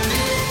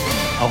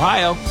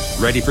Ohio,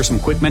 ready for some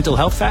quick mental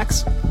health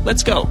facts?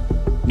 Let's go.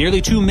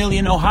 Nearly 2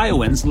 million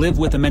Ohioans live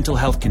with a mental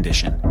health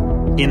condition.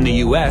 In the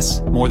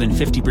U.S., more than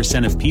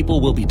 50% of people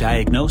will be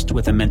diagnosed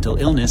with a mental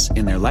illness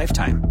in their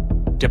lifetime.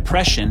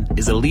 Depression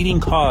is a leading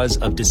cause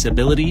of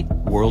disability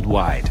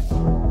worldwide.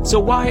 So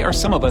why are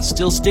some of us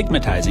still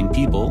stigmatizing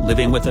people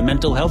living with a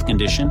mental health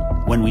condition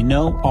when we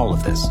know all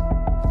of this?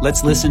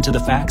 Let's listen to the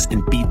facts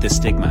and beat the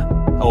stigma.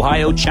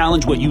 Ohio,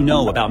 challenge what you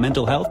know about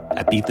mental health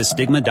at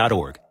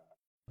beatthestigma.org.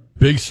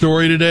 Big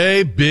story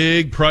today,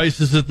 big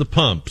prices at the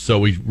pump. So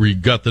we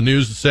got the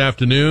news this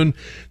afternoon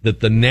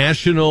that the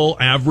national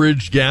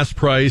average gas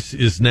price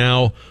is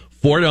now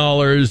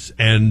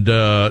 $4.10,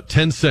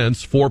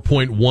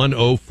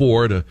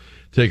 4.104 to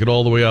take it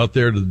all the way out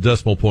there to the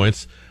decimal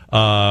points,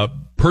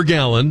 per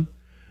gallon.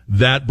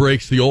 That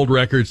breaks the old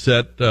record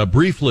set,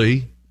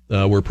 briefly,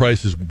 where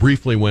prices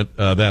briefly went,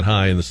 that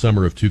high in the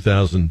summer of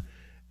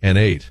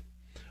 2008.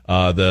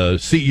 The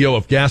CEO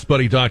of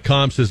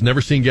GasBuddy.com says never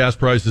seen gas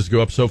prices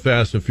go up so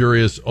fast and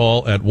furious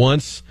all at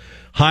once.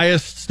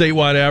 Highest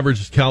statewide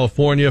average is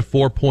California,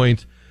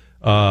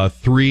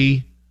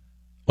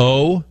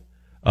 4.30.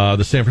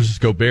 The San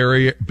Francisco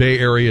Bay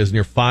Area is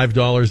near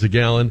 $5 a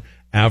gallon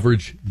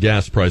average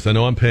gas price. I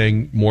know I'm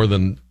paying more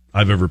than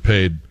I've ever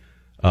paid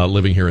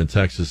living here in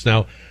Texas.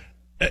 Now,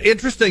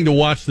 interesting to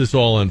watch this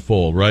all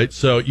unfold, right?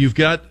 So you've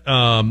got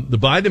the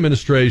Biden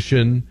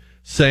administration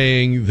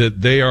saying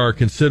that they are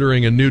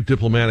considering a new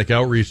diplomatic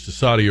outreach to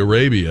Saudi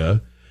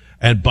Arabia,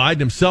 and Biden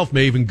himself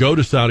may even go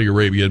to Saudi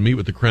Arabia and meet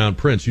with the Crown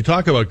Prince. You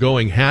talk about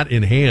going hat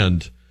in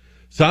hand.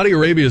 Saudi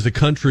Arabia is a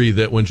country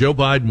that when Joe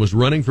Biden was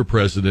running for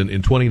president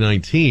in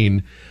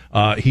 2019,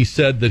 he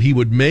said that he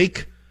would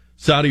make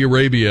Saudi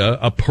Arabia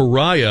a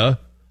pariah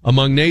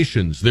among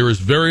nations. There is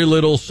very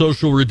little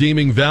social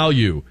redeeming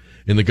value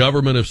in the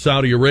government of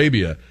Saudi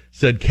Arabia,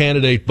 said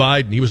candidate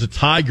Biden. He was a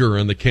tiger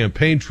on the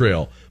campaign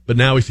trail, but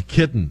now he's a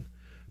kitten.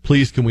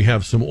 Please, can we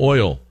have some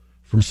oil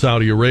from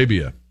Saudi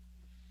Arabia?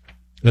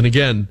 And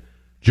again,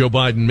 Joe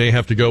Biden may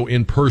have to go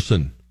in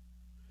person.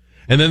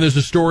 And then there's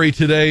a story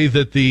today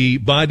that the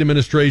Biden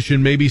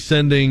administration may be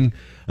sending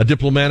a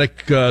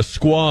diplomatic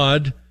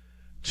squad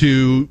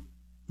to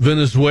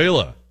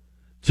Venezuela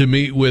to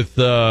meet with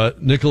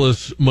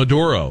Nicolas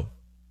Maduro,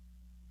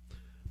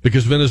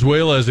 because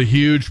Venezuela is a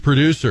huge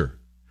producer.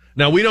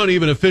 Now, we don't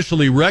even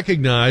officially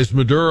recognize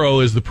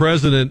Maduro as the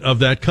president of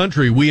that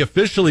country. We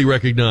officially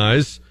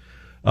recognize,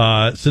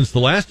 since the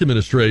last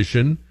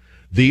administration,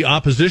 the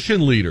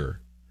opposition leader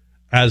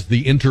as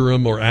the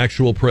interim or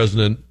actual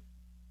president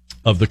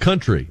of the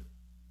country.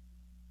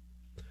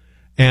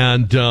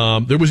 And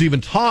there was even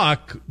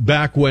talk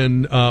back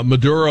when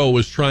Maduro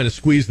was trying to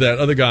squeeze that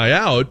other guy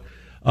out,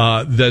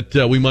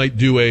 that we might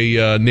do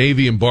a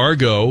Navy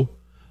embargo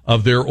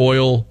of their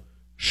oil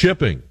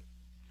shipping.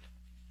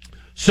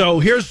 So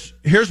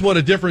here's what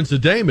a difference a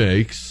day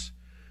makes.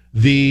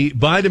 The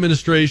Biden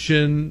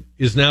administration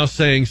is now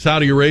saying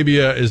Saudi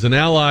Arabia is an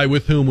ally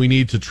with whom we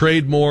need to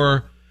trade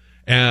more,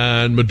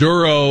 and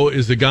Maduro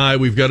is a guy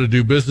we've got to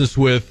do business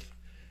with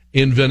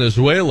in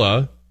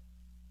Venezuela.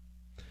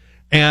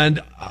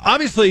 And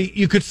obviously,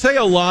 you could say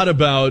a lot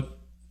about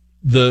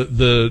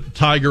the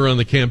tiger on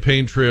the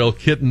campaign trail,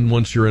 kitten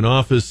once you're in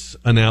office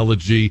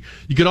analogy.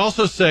 You could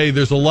also say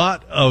there's a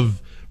lot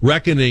of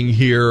reckoning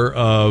here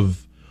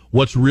of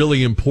what's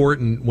really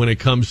important when it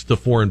comes to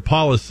foreign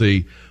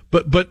policy.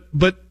 But,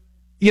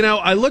 you know,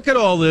 I look at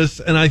all this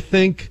and I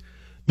think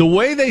the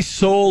way they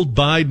sold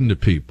Biden to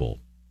people,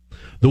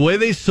 the way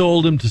they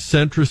sold him to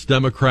centrist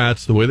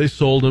Democrats, the way they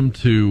sold him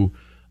to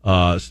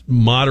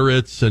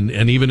moderates and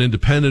even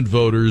independent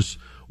voters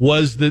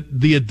was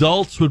that the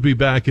adults would be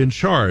back in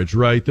charge,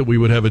 right? That we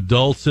would have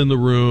adults in the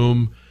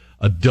room,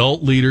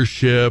 adult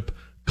leadership,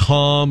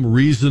 calm,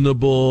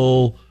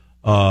 reasonable,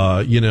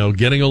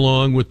 getting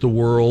along with the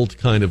world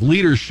kind of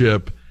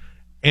leadership.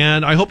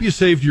 And I hope you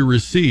saved your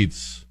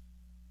receipts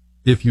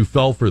if you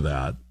fell for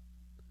that,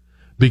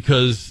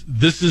 because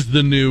this is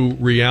the new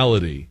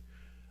reality.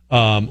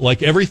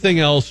 Like everything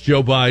else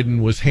Joe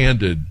Biden was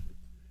handed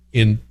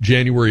in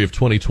January of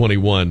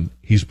 2021,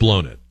 he's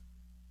blown it.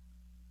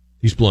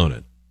 He's blown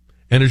it.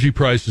 Energy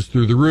prices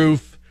through the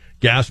roof,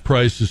 gas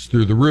prices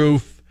through the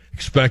roof,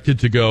 expected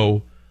to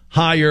go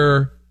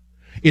higher.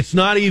 It's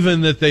not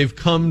even that they've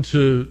come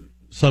to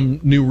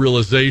some new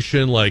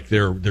realization, like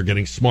they're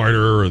getting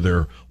smarter or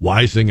they're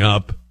wising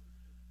up.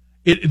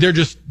 They're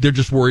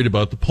just worried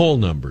about the poll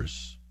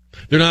numbers.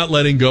 They're not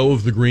letting go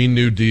of the Green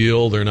New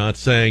Deal. They're not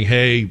saying,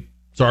 hey,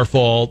 it's our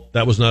fault.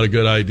 That was not a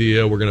good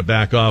idea. We're going to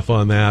back off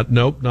on that.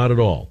 Nope, not at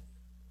all.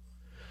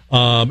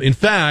 In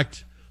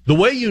fact, the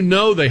way you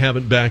know they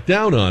haven't backed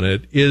down on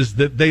it is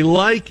that they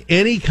like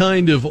any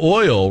kind of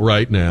oil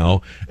right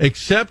now,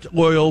 except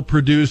oil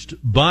produced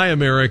by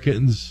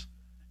Americans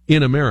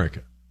in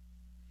America.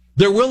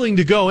 They're willing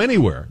to go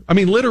anywhere. I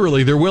mean,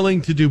 literally, they're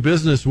willing to do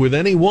business with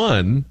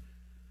anyone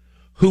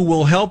who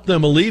will help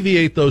them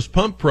alleviate those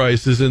pump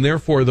prices and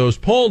therefore those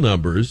poll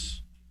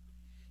numbers,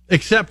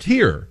 except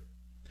here.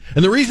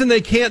 And the reason they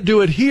can't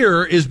do it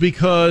here is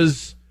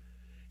because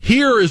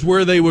Here is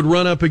where they would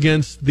run up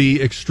against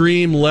the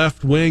extreme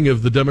left wing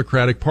of the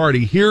Democratic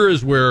Party. Here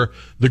is where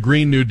the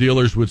Green New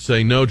Dealers would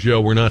say, no, Joe,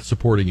 we're not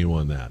supporting you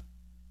on that.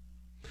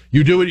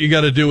 You do what you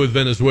got to do with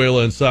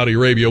Venezuela and Saudi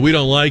Arabia. We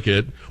don't like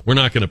it. We're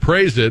not going to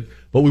praise it,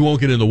 but we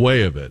won't get in the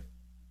way of it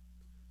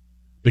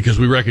because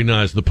we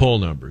recognize the poll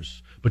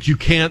numbers. But you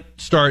can't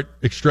start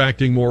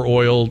extracting more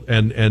oil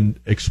and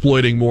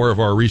exploiting more of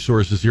our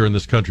resources here in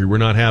this country. We're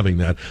not having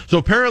that. So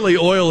apparently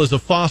oil is a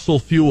fossil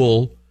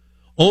fuel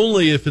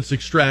only if it's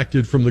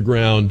extracted from the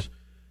ground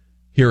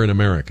here in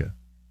America.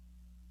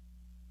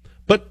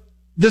 But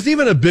there's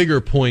even a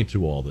bigger point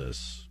to all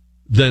this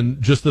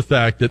than just the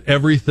fact that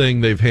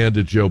everything they've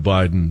handed Joe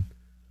Biden,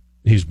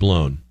 he's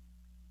blown.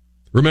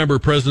 Remember,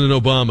 President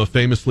Obama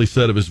famously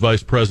said of his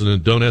vice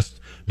president,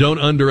 don't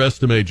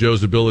underestimate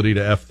Joe's ability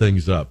to F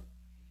things up.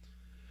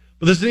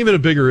 But there's even a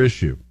bigger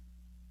issue.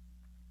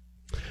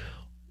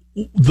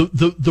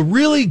 The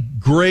really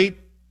great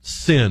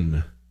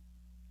sin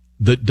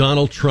that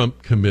Donald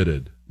Trump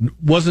committed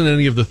wasn't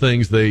any of the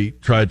things they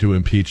tried to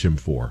impeach him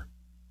for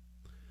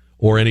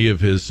or any of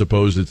his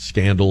supposed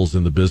scandals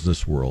in the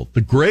business world.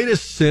 The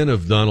greatest sin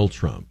of Donald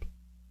Trump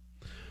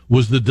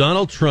was that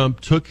Donald Trump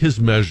took his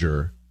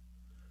measure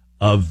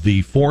of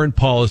the foreign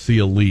policy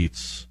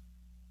elites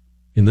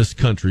in this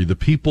country, the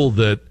people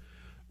that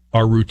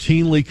are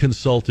routinely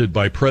consulted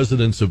by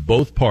presidents of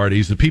both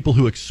parties, the people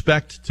who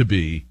expect to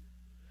be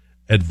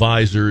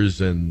advisors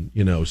and,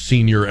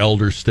 senior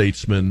elder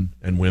statesmen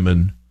and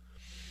women.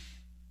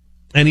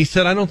 And he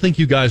said, I don't think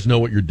you guys know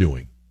what you're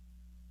doing.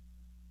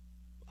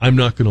 I'm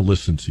not going to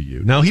listen to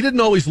you. Now, he didn't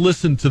always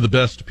listen to the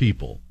best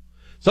people.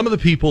 Some of the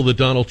people that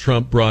Donald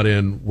Trump brought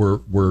in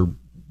were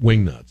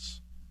wingnuts.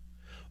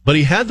 But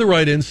he had the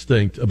right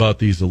instinct about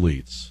these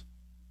elites.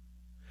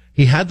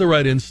 He had the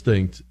right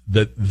instinct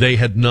that they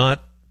had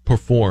not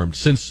performed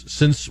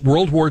since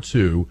World War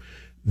II.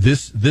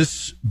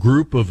 This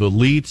group of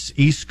elites,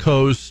 East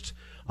Coast,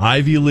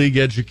 Ivy League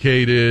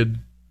educated,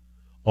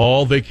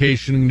 all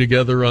vacationing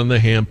together on the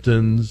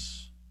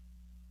Hamptons.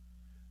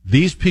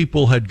 These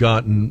people had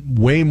gotten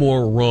way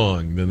more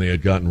wrong than they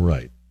had gotten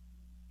right.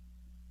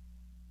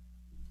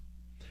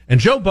 And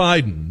Joe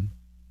Biden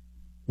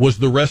was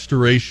the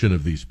restoration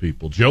of these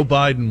people. Joe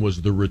Biden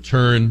was the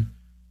return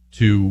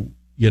to,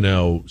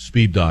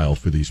 speed dial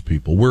for these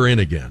people. We're in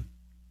again.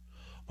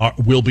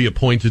 Will be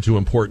appointed to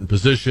important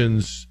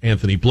positions.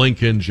 Anthony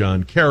Blinken,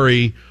 John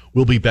Kerry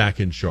will be back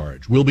in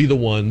charge. We'll be the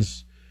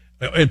ones,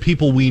 and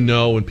people we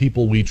know and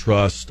people we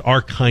trust,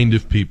 our kind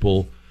of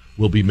people,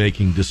 will be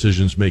making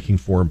decisions, making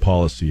foreign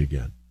policy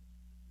again.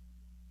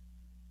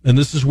 And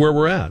this is where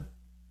we're at.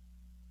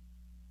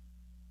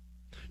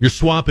 You're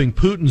swapping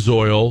Putin's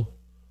oil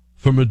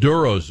for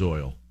Maduro's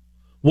oil.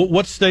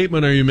 What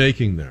statement are you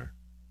making there?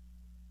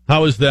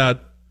 How is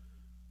that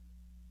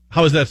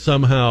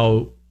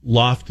somehow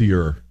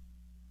loftier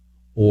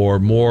or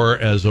more,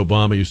 as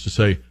Obama used to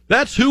say,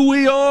 that's who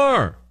we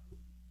are?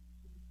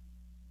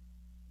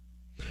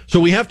 So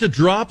we have to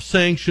drop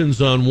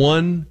sanctions on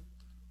one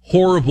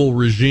horrible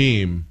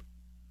regime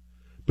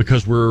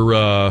because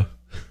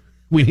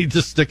we need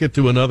to stick it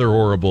to another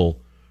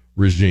horrible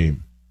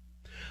regime.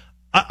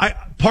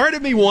 Part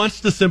of me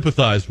wants to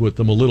sympathize with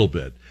them a little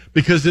bit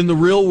because in the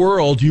real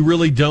world, you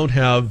really don't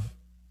have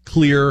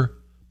clear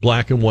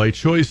black and white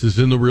choices.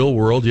 In the real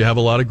world, you have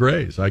a lot of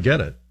grays. I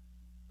get it.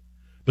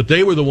 But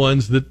they were the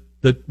ones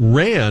that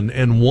ran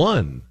and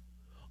won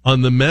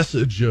on the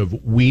message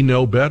of we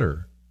know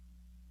better.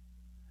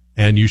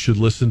 And you should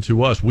listen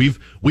to us. We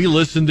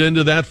listened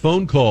into that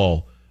phone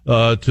call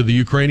to the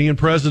Ukrainian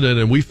president,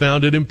 and we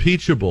found it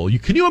impeachable.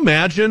 Can you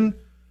imagine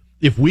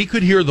if we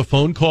could hear the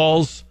phone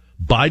calls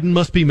Biden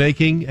must be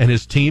making and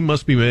his team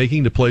must be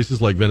making to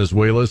places like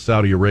Venezuela,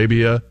 Saudi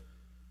Arabia,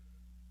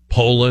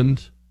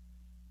 Poland?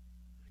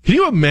 Can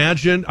you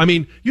imagine? I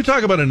mean, you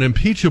talk about an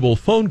impeachable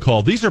phone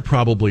call. These are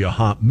probably a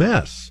hot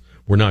mess.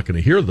 We're not going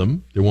to hear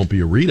them. There won't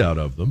be a readout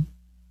of them.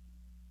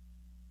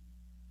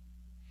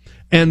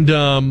 And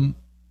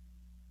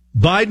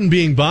Biden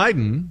being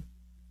Biden,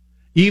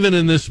 even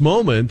in this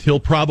moment, he'll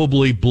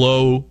probably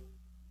blow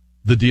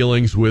the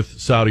dealings with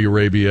Saudi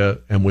Arabia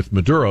and with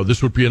Maduro.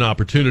 This would be an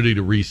opportunity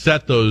to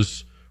reset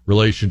those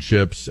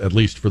relationships, at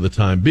least for the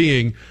time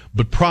being,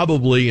 but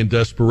probably in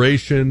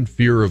desperation,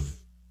 fear of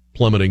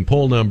plummeting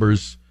poll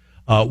numbers,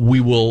 we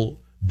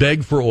will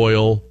beg for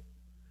oil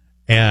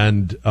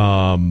and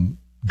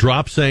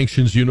drop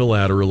sanctions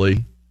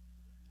unilaterally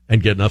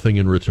and get nothing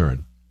in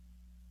return,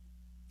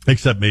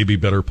 except maybe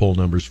better poll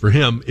numbers for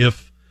him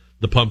if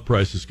the pump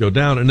prices go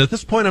down. And at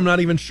this point, I'm not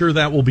even sure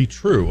that will be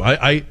true.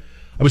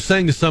 I was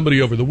saying to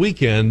somebody over the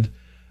weekend,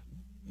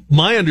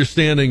 my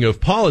understanding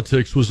of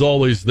politics was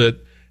always that,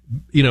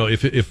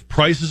 if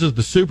prices at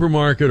the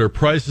supermarket or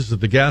prices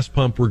at the gas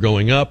pump were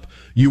going up,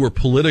 you were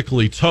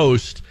politically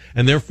toast,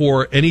 and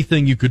therefore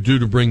anything you could do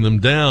to bring them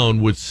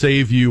down would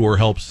save you or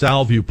help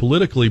salve you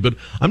politically. But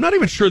I'm not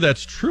even sure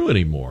that's true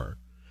anymore.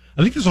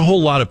 I think there's a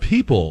whole lot of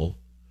people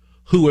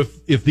who,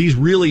 if these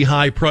really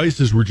high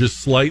prices were just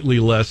slightly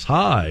less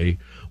high,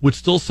 would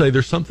still say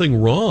there's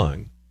something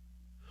wrong.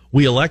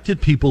 We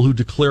elected people who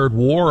declared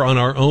war on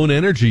our own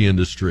energy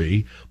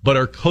industry, but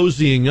are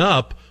cozying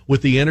up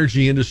with the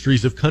energy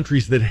industries of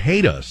countries that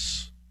hate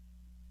us.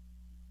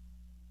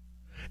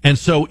 And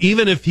so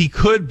even if he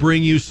could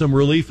bring you some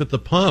relief at the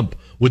pump,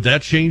 would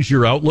that change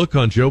your outlook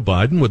on Joe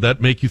Biden? Would that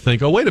make you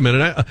think, oh, wait a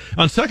minute,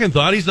 on second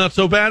thought, he's not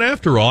so bad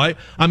after all?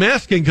 I'm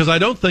asking because I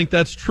don't think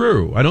that's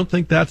true. I don't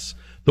think that's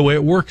the way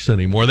it works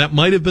anymore. That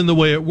might have been the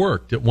way it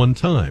worked at one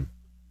time.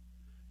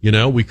 You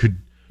know, we could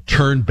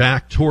turn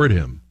back toward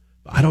him.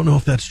 I don't know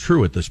if that's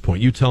true at this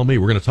point. You tell me.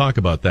 We're going to talk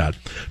about that.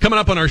 Coming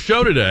up on our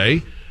show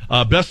today,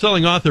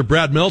 best-selling author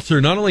Brad Meltzer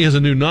not only has a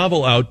new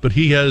novel out, but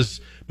he has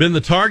been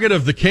the target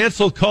of the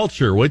cancel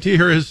culture. Wait till you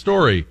hear his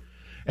story.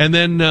 And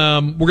then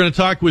we're going to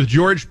talk with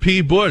George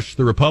P. Bush,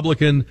 the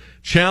Republican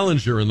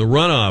challenger in the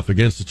runoff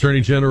against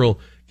Attorney General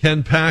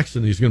Ken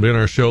Paxton. He's going to be on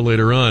our show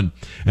later on.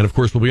 And, of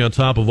course, we'll be on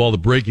top of all the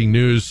breaking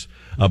news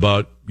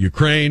about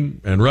Ukraine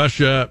and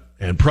Russia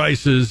and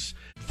prices.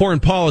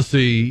 Foreign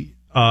policy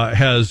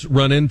has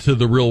run into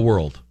the real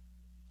world.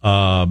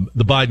 The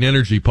Biden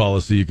energy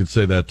policy, you could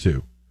say that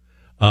too.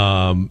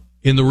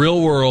 In the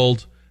real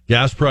world,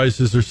 gas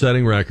prices are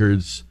setting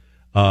records.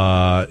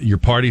 Your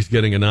party's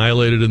getting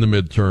annihilated in the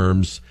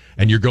midterms,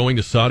 and you're going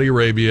to Saudi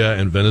Arabia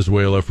and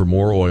Venezuela for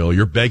more oil.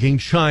 You're begging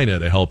China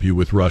to help you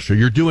with Russia.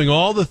 You're doing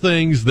all the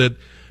things that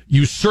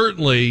you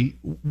certainly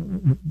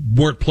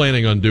weren't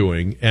planning on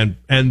doing.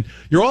 And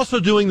you're also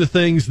doing the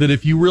things that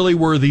if you really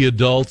were the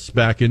adults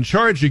back in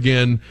charge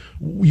again,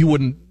 you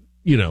wouldn't,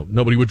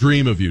 nobody would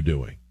dream of you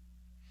doing.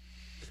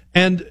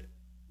 And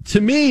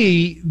to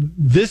me,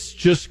 this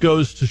just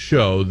goes to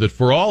show that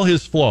for all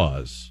his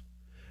flaws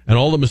and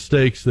all the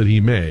mistakes that he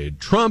made,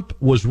 Trump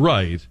was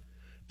right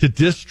to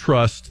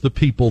distrust the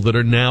people that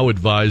are now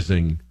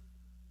advising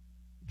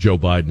Joe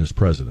Biden as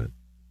president.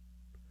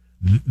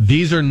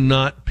 These are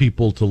not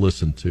people to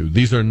listen to.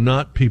 These are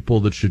not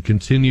people that should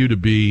continue to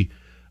be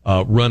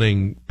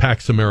running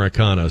Pax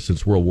Americana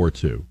since World War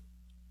II.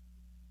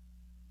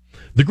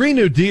 The Green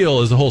New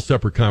Deal is a whole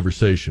separate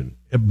conversation,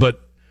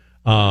 but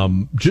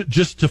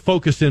just to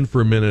focus in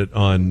for a minute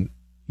on,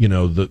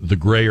 the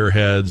grayer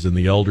heads and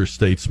the elder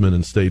statesmen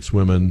and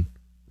stateswomen,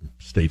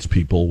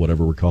 statespeople,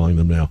 whatever we're calling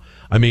them now.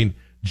 I mean,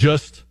 it's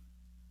just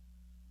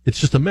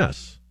a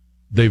mess.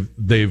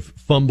 They've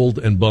fumbled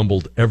and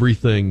bumbled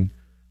everything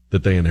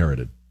that they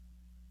inherited.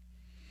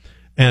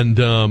 And,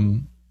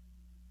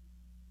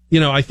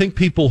 I think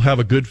people have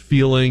a good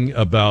feeling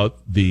about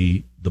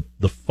the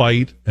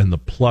fight and the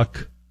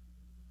pluck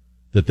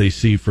that they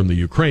see from the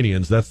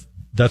Ukrainians. That's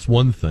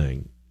one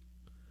thing.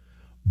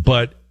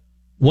 But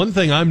one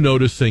thing I'm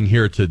noticing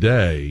here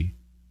today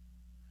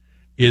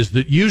is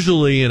that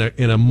usually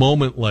in a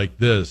moment like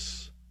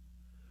this,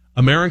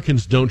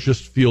 Americans don't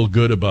just feel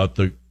good about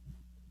the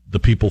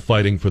people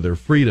fighting for their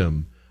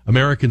freedom.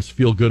 Americans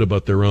feel good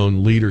about their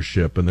own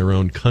leadership and their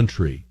own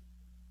country.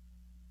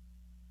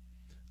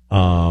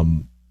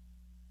 And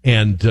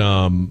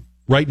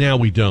right now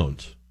we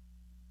don't.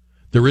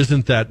 There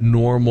isn't that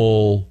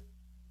normal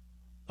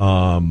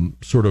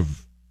sort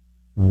of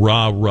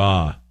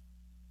rah-rah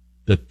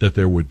that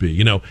there would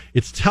be.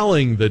 It's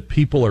telling that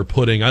people are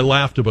putting, I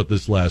laughed about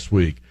this last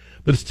week,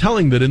 but it's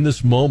telling that in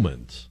this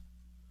moment,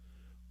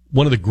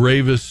 one of the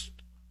gravest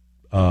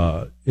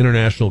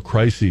international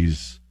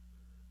crises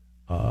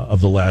of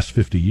the last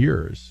 50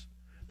 years,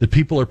 that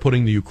people are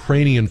putting the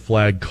Ukrainian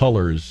flag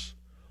colors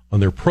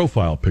on their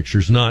profile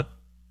pictures, not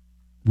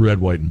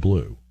red, white, and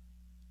blue.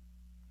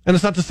 And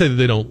it's not to say that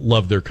they don't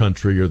love their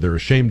country or they're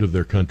ashamed of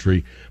their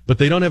country, but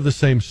they don't have the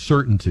same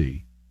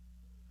certainty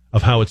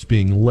of how it's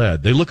being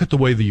led. They look at the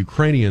way the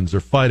Ukrainians are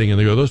fighting and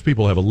they go, those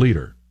people have a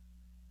leader.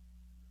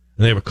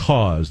 And they have a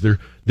cause. They're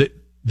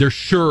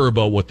sure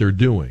about what they're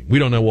doing. We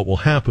don't know what will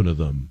happen to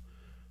them,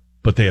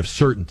 but they have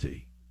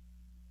certainty.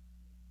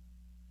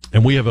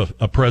 And we have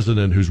a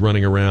president who's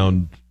running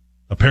around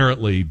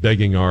apparently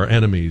begging our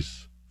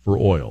enemies for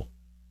oil.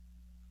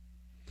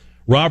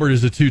 Robert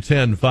is at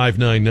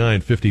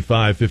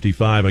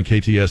 210-599-5555 on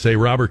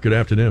KTSA. Robert, good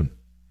afternoon.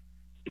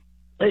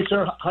 Hey,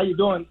 sir. How you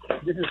doing?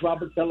 This is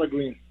Robert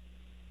Pellegrin.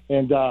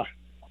 And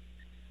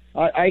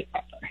I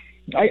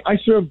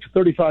served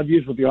 35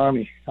 years with the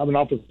Army. I'm an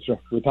officer.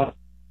 Retired.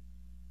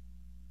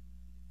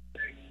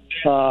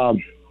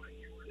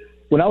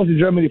 When I was in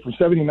Germany from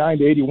 79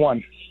 to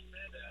 81,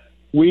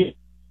 we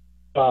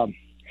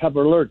have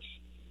alerts,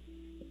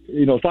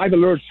 5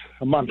 alerts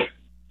a month.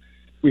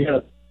 We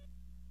had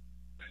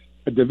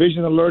a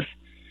division alert,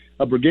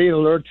 a brigade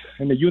alert,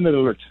 and a unit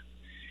alert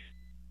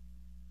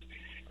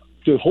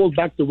to hold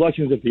back the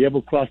Russians if they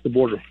ever cross the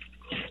border.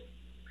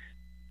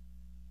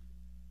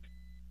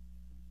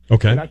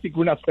 Okay. And I think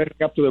we're not standing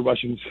up to the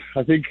Russians.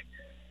 I think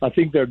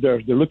they're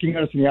looking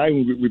at us in the eye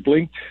when we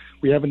blinked.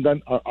 We haven't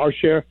done our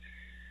share.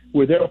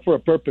 We're there for a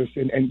purpose,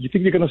 and you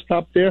think they're going to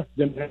stop there?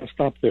 Then they're going to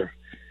stop there.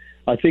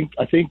 I think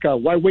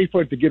why wait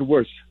for it to get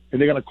worse? And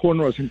they're going to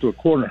corner us into a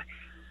corner.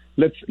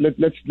 Let's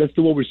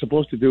do what we're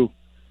supposed to do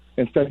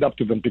and stand up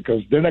to them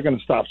because they're not going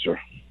to stop, sir.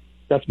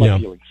 That's my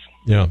feelings.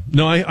 Yeah.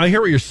 No, I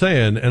hear what you're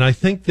saying, and I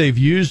think they've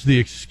used the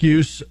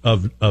excuse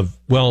of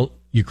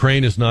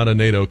Ukraine is not a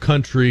NATO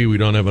country. We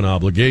don't have an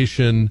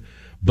obligation.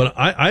 But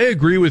I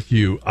agree with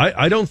you.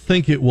 I don't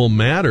think it will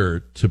matter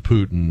to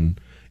Putin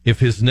if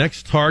his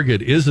next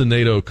target is a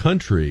NATO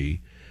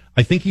country.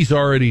 I think he's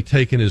already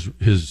taken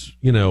his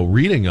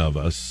reading of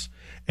us.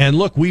 And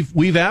look,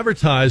 we've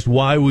advertised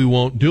why we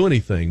won't do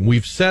anything.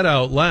 We've said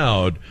out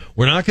loud,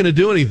 we're not going to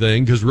do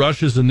anything because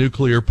Russia's a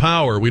nuclear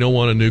power. We don't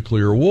want a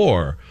nuclear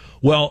war.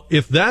 Well,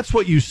 if that's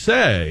what you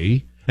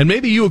say, and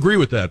maybe you agree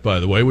with that,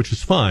 by the way, which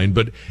is fine,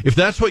 but if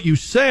that's what you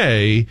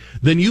say,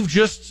 then you've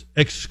just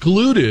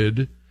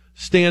excluded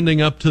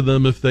standing up to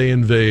them if they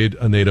invade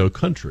a NATO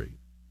country.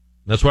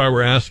 That's why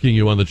we're asking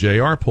you on the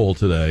JR poll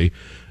today,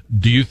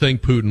 do you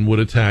think Putin would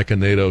attack a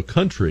NATO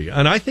country?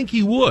 And I think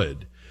he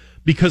would,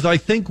 because I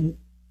think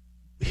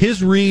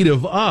his read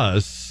of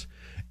us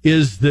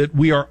is that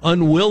we are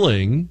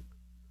unwilling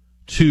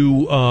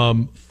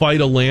to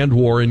fight a land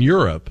war in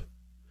Europe.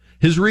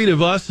 His read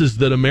of us is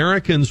that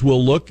Americans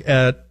will look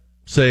at,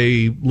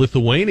 say,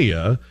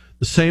 Lithuania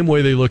the same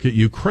way they look at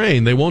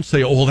Ukraine. They won't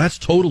say, oh, well, that's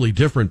totally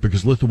different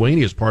because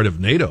Lithuania is part of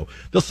NATO.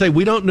 They'll say,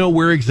 we don't know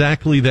where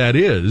exactly that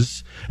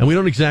is, and we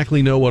don't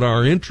exactly know what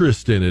our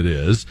interest in it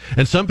is.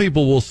 And some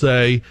people will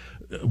say,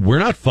 we're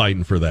not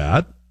fighting for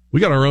that.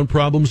 We got our own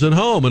problems at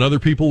home. And other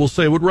people will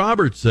say what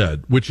Robert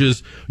said, which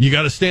is you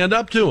got to stand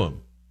up to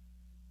them.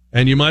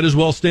 And you might as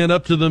well stand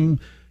up to them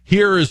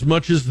here as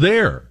much as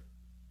there.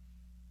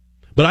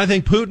 But I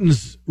think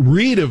Putin's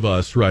read of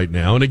us right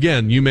now, and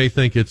again, you may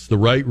think it's the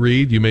right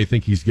read, you may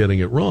think he's getting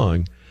it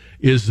wrong,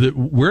 is that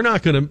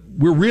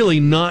we're really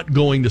not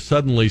going to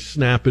suddenly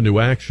snap into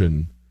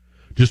action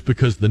just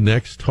because the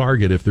next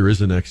target, if there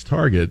is a next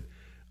target,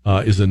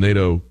 is a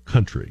NATO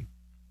country.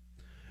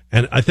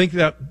 And I think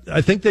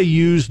they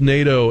used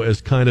NATO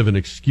as kind of an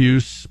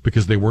excuse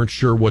because they weren't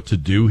sure what to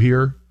do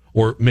here,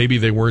 or maybe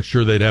they weren't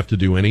sure they'd have to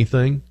do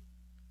anything.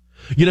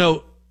 You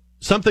know,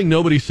 something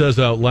nobody says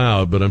out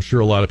loud, but I'm sure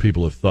a lot of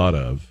people have thought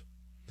of,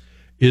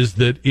 is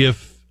that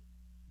if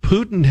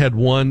Putin had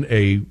won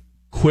a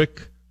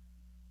quick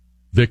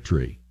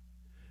victory,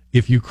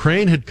 if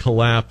Ukraine had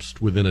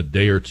collapsed within a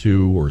day or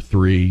two or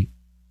three,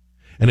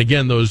 and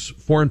again, those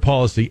foreign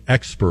policy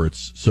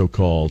experts,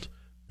 so-called,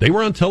 they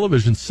were on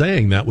television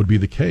saying that would be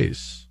the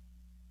case,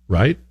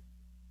 right?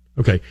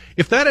 Okay,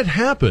 if that had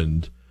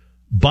happened,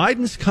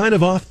 Biden's kind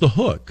of off the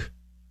hook.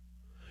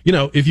 You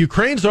know, if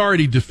Ukraine's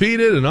already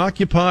defeated and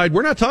occupied,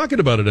 we're not talking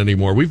about it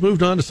anymore. We've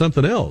moved on to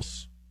something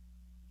else.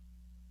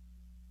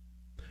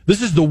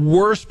 This is the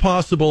worst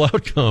possible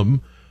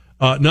outcome,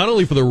 not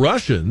only for the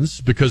Russians,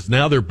 because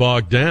now they're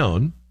bogged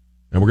down,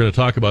 and we're going to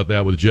talk about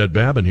that with Jed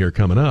Babin here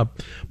coming up,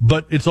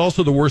 but it's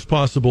also the worst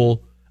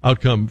possible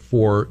outcome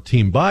for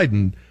Team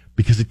Biden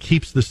because it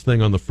keeps this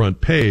thing on the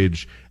front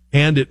page,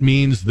 and it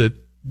means that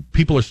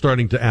people are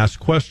starting to ask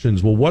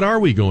questions. Well, what are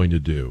we going to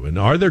do? And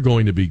are there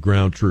going to be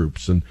ground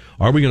troops? And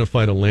are we going to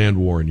fight a land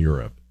war in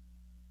Europe?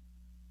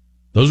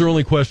 Those are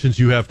only questions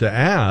you have to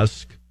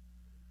ask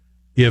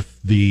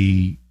if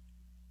the,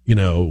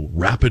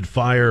 rapid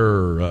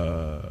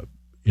fire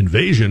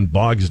invasion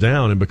bogs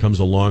down and becomes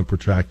a long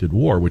protracted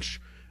war, which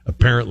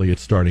apparently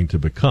it's starting to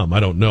become. I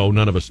don't know.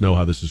 None of us know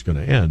how this is going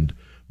to end,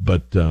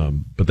 but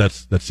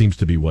that seems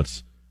to be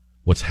what's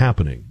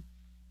happening.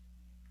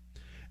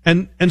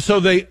 And so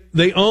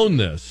they own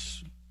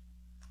this.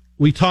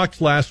 We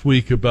talked last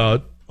week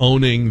about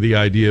owning the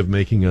idea of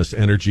making us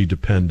energy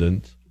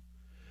dependent,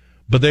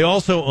 but they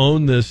also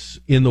own this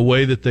in the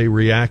way that they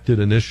reacted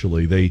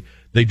initially.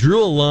 They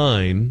drew a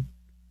line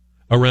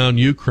around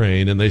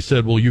Ukraine and they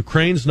said, well,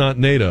 Ukraine's not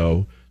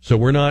NATO, so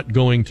we're not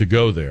going to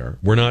go there.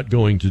 We're not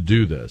going to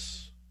do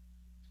this.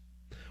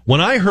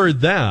 When I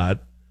heard that,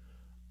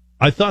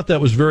 I thought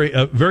that was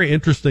a very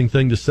interesting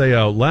thing to say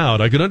out loud.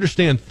 I could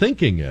understand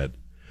thinking it,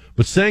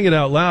 but saying it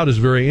out loud is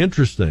very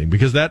interesting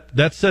because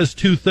that says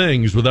two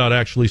things without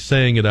actually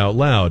saying it out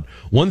loud.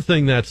 One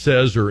thing that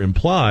says or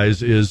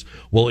implies is,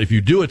 well, if you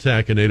do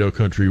attack a NATO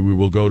country, we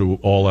will go to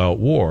all-out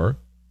war.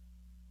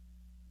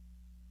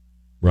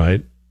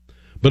 Right?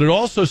 But it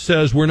also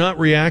says we're not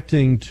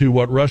reacting to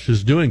what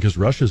Russia's doing because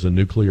Russia's a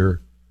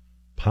nuclear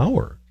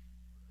power.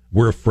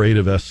 We're afraid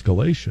of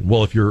escalation.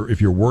 Well, if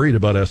you're worried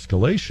about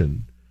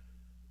escalation,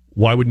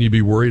 why wouldn't you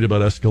be worried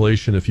about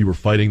escalation if you were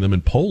fighting them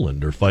in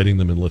Poland or fighting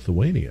them in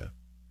Lithuania?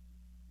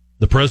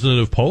 The president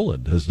of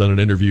Poland has done an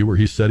interview where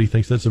he said he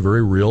thinks that's a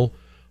very real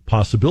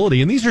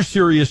possibility. And these are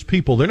serious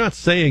people. They're not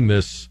saying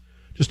this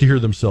just to hear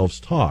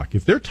themselves talk.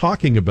 If they're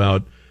talking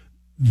about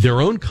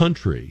their own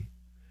country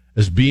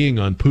as being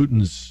on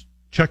Putin's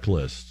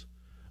checklist,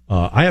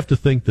 I have to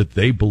think that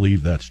they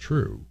believe that's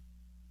true.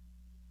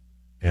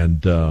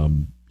 And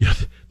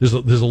there's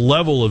a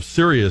level of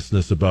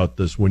seriousness about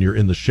this when you're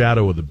in the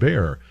shadow of the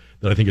bear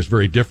that I think is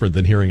very different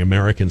than hearing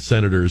American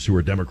senators who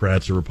are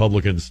Democrats or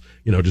Republicans,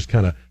 just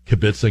kind of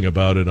kibitzing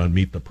about it on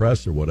Meet the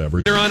Press or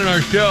whatever. Here on in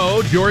our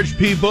show, George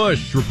P.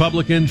 Bush,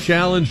 Republican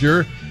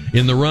challenger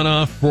in the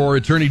runoff for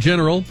Attorney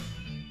General.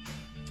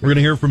 We're going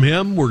to hear from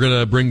him. We're going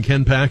to bring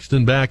Ken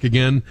Paxton back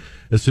again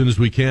as soon as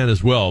we can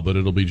as well, but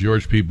it'll be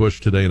George P.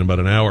 Bush today in about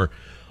an hour.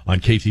 on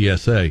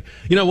KTSA.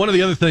 You know, one of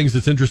the other things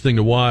that's interesting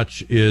to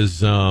watch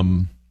is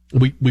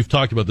we've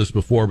talked about this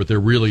before, but they're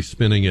really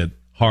spinning it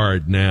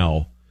hard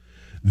now.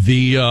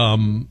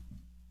 The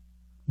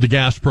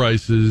gas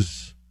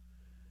prices,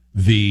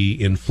 the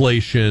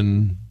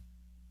inflation.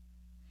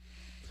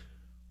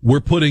 We're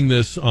putting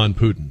this on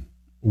Putin.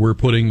 We're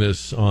putting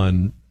this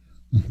on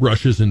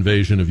Russia's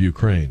invasion of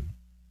Ukraine.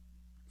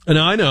 And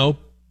I know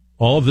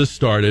all of this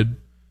started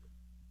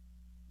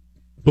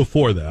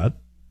before that.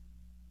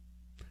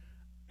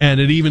 And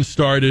it even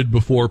started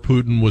before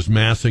Putin was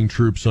massing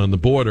troops on the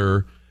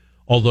border,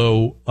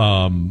 although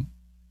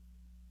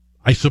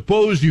I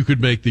suppose you could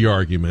make the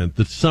argument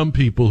that some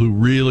people who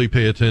really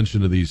pay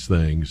attention to these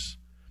things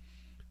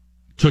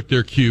took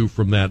their cue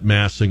from that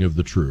massing of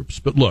the troops.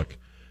 But look,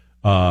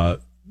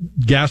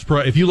 gas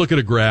price. If you look at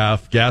a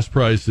graph, gas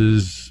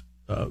prices,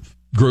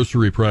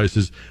 grocery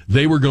prices,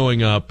 they were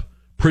going up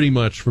pretty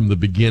much from the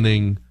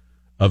beginning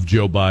of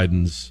Joe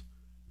Biden's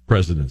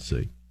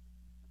presidency.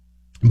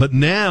 But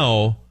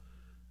now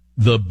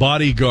the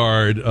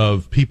bodyguard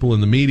of people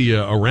in the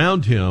media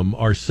around him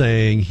are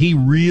saying he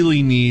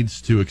really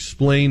needs to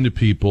explain to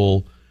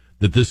people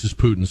that this is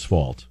Putin's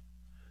fault,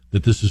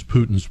 that this is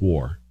Putin's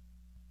war.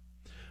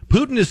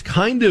 Putin is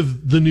kind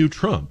of the new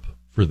Trump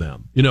for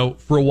them. You know,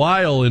 for a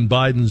while in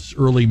Biden's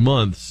early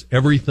months,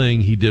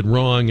 everything he did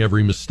wrong,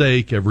 every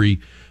mistake, every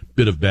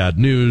bit of bad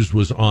news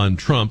was on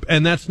Trump.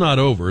 And that's not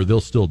over.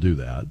 They'll still do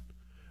that.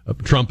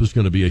 Trump is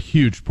going to be a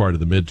huge part of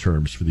the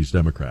midterms for these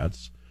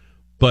Democrats.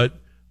 But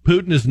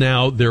Putin is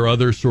now their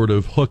other sort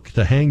of hook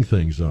to hang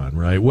things on,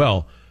 right?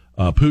 Well,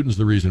 Putin's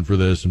the reason for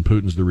this and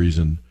Putin's the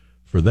reason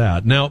for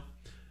that. Now,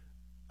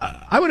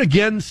 I would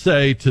again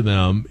say to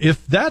them,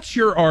 if that's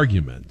your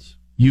argument,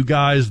 you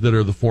guys that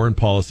are the foreign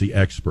policy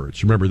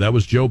experts, remember that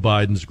was Joe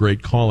Biden's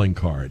great calling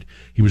card.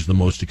 He was the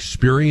most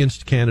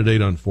experienced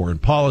candidate on foreign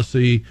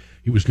policy.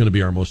 He was going to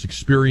be our most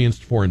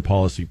experienced foreign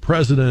policy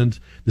president.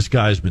 This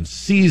guy's been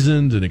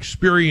seasoned and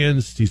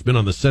experienced. He's been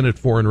on the Senate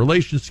Foreign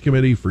Relations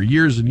Committee for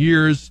years and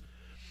years.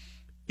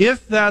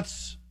 If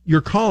that's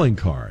your calling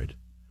card,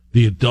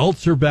 the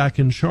adults are back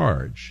in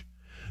charge,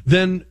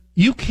 then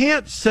you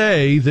can't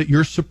say that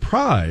you're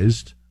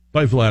surprised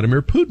by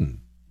Vladimir Putin.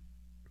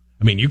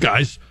 I mean, you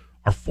guys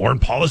are foreign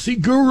policy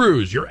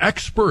gurus. You're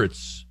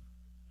experts.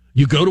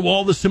 You go to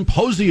all the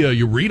symposia.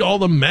 You read all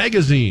the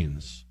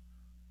magazines.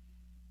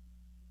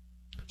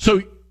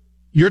 So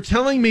you're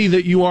telling me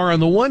that you are, on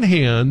the one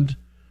hand,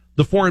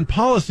 the foreign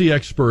policy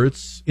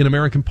experts in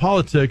American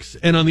politics,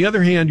 and on the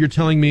other hand, you're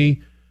telling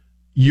me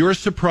you're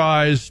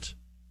surprised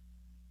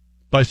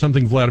by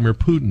something Vladimir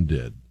Putin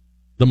did.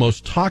 The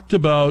most talked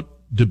about,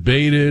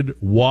 debated,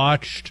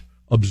 watched,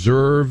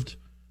 observed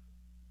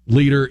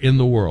leader in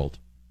the world.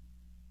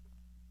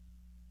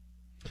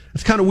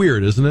 It's kind of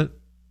weird, isn't it?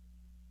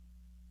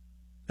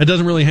 It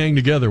doesn't really hang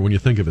together when you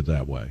think of it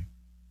that way.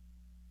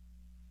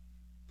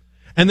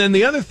 And then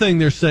the other thing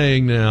they're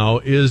saying now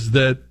is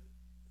that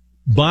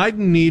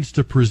Biden needs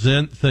to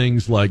present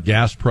things like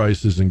gas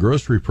prices and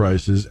grocery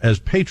prices as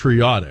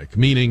patriotic,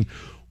 meaning,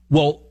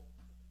 well,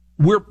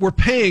 we're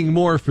paying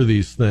more for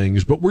these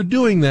things, but we're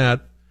doing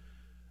that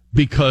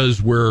because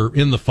we're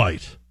in the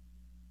fight.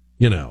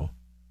 You know,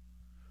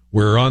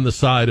 we're on the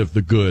side of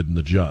the good and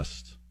the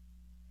just.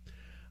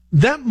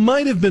 That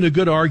might have been a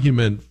good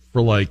argument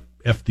for, like,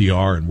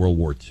 FDR in World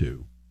War II.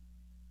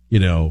 You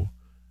know,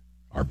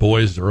 our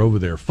boys are over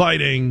there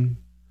fighting.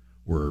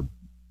 We're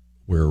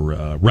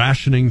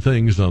rationing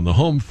things on the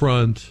home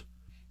front.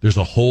 There's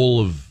a whole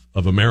of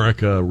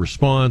America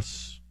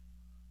response.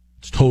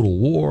 It's total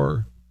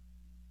war.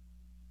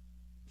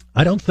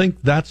 I don't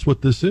think that's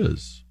what this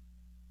is.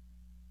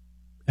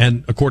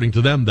 And according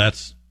to them,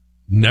 that's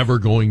never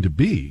going to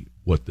be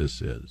what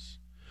this is.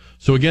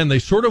 So again, they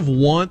sort of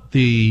want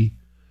the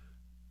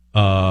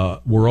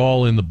we're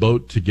all in the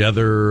boat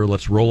together,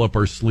 let's roll up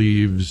our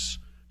sleeves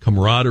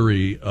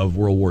camaraderie of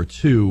World War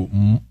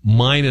II,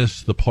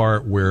 minus the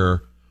part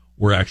where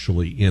we're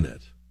actually in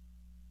it.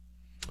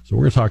 So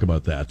we're going to talk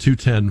about that.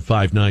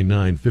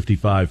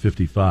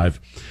 210-599-5555.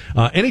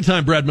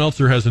 Anytime Brad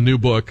Meltzer has a new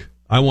book,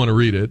 I want to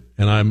read it,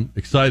 and I'm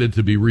excited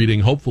to be reading,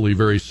 hopefully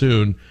very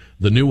soon,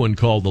 the new one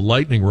called The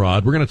Lightning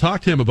Rod. We're going to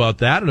talk to him about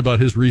that and about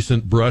his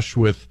recent brush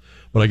with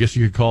what I guess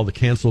you could call the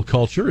cancel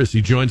culture, as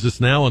he joins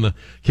us now on the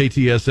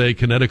KTSA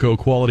Kinetico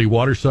Quality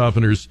Water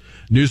Softeners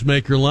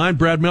Newsmaker line.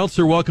 Brad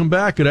Meltzer, welcome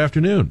back. Good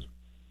afternoon.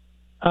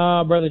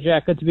 Brother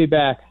Jack, good to be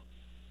back.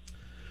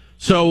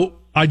 So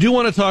I do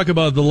want to talk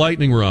about the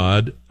lightning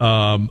rod,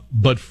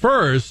 but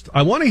first,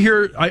 I want to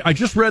hear, I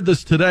just read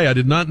this today. I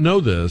did not know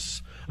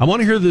this. I want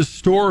to hear this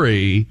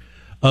story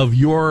of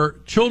your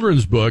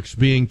children's books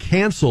being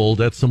canceled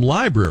at some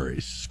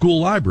libraries,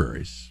 school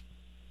libraries.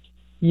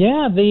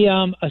 Yeah,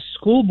 a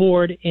school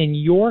board in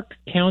York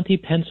County,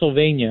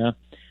 Pennsylvania,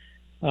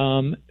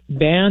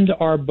 banned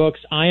our books,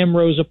 I Am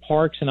Rosa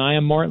Parks and I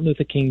Am Martin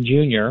Luther King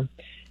Jr.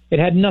 It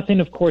had nothing,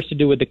 of course, to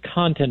do with the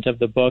content of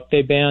the book.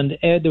 They banned,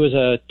 there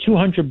was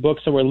 200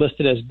 books that were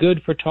listed as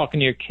good for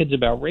talking to your kids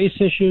about race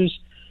issues.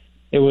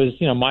 It was,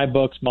 my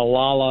books,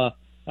 Malala,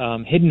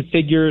 Hidden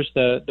Figures,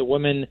 the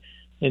women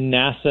in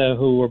NASA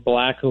who were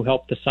black who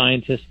helped the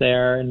scientists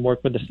there and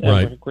worked with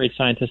the great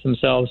scientists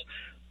themselves.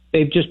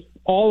 They've just,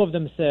 all of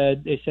them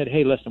said,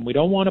 hey, listen, we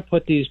don't want to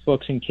put these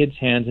books in kids'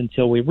 hands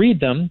until we read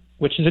them,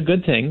 which is a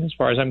good thing as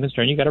far as I'm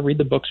concerned. You got to read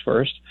the books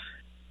first.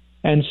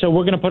 And so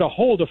we're going to put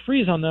a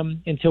freeze on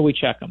them until we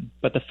check them.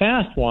 But the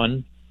fast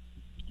one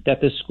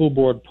that the school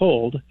board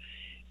pulled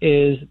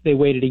is they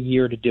waited a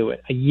year to do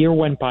it. A year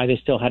went by, they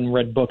still hadn't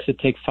read books that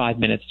take 5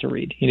 minutes to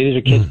read. These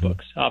are kids'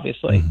 books,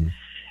 obviously.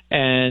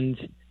 And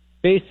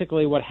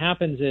basically what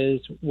happens is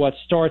what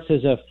starts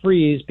as a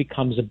freeze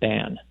becomes a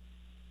ban.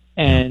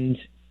 And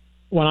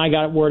when I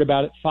got word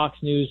about it, Fox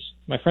News,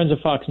 my friends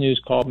at Fox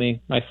News called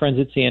me, my friends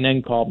at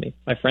CNN called me,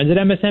 my friends at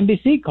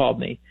MSNBC called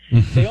me.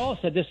 They all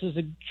said this is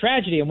a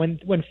tragedy.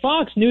 And when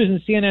Fox News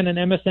and CNN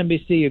and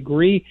MSNBC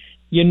agree,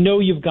 you know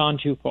you've gone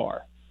too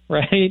far,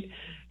 right?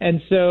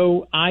 And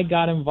so I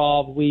got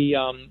involved. We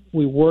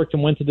worked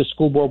and went to the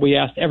school board. We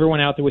asked everyone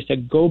out there, we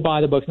said, go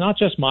buy the books, not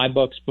just my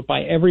books, but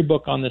buy every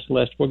book on this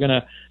list. We're going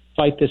to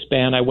fight this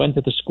ban. I went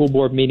to the school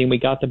board meeting. We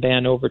got the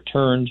ban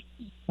overturned.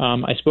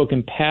 I spoke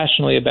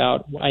impassionately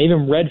about, I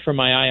even read from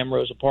my I Am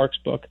Rosa Parks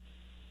book,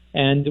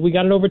 and we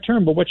got it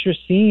overturned. But what you're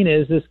seeing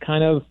is this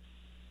kind of,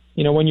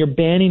 when you're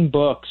banning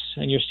books,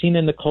 and you're seeing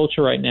in the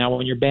culture right now,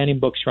 when you're banning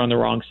books, you're on the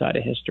wrong side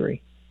of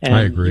history. And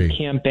I agree. You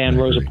can't ban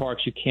Rosa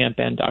Parks. You can't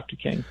ban Dr.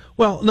 King.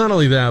 Well, not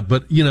only that,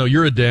 but,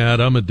 you're a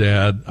dad. I'm a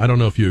dad. I don't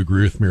know if you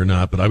agree with me or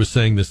not, but I was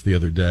saying this the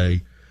other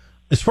day.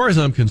 As far as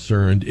I'm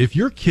concerned, if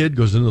your kid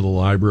goes into the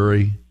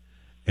library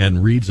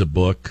and reads a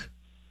book,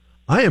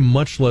 I am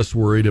much less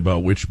worried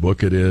about which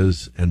book it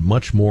is and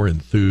much more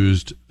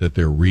enthused that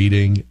they're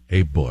reading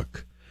a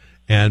book.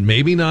 And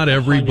maybe not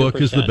every 100%.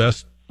 Book is the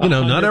best,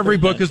 not every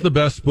book is the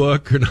best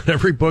book, or not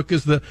every book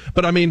is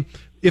but I mean,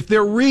 if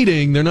they're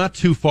reading, they're not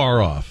too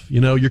far off.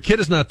 Your kid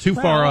is not too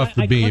far off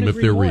the beam if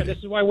they're reading. This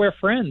is why we're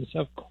friends,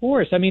 of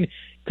course. I mean,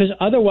 because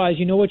otherwise,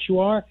 you know what you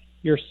are?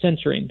 You're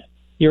censoring.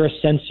 You're a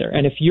censor.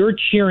 And if you're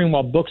cheering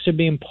while books are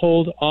being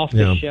pulled off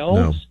the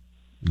shelves,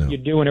 you're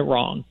doing it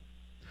wrong.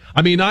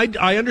 I mean,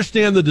 I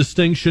understand the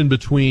distinction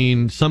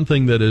between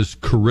something that is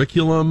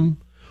curriculum,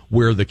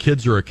 where the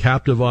kids are a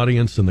captive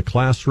audience in the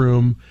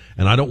classroom,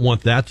 and I don't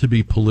want that to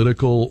be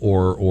political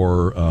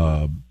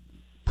or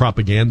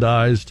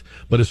propagandized.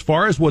 But as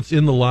far as what's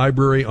in the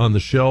library on the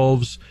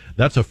shelves,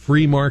 that's a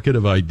free market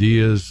of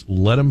ideas.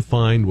 Let them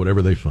find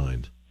whatever they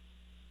find.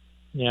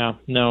 Yeah,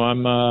 no,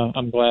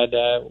 I'm glad.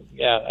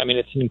 I mean,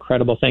 it's an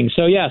incredible thing.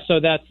 So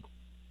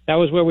that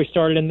was where we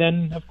started. And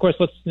then, of course,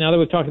 now that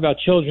we've talked about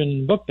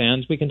children book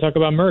bans, we can talk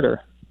about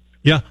murder.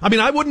 Yeah, I mean,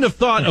 I wouldn't have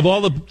thought of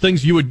all the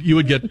things you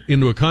would get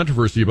into a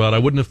controversy about. I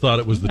wouldn't have thought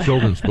it was the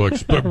children's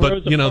books, but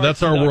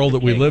that's our world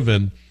that we live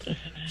in.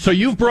 So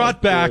you've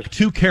brought back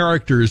two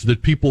characters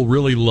that people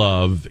really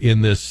love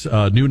in this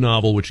new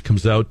novel, which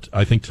comes out,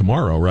 I think,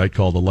 tomorrow, right?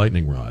 Called The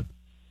Lightning Rod.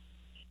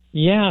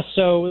 Yeah,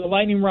 so The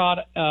Lightning Rod,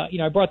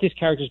 I brought these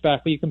characters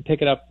back, but you can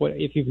pick it up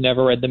if you've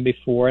never read them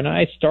before. And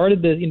I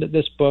started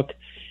this book.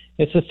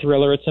 It's a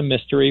thriller. It's a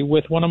mystery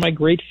with one of my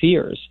great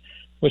fears,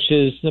 which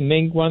is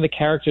one of the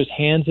characters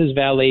hands his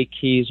valet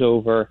keys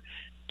over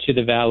to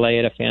the valet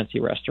at a fancy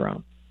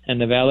restaurant.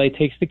 And the valet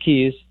takes the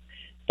keys,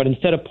 but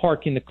instead of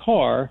parking the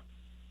car,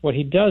 what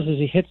he does is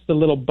he hits the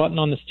little button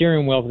on the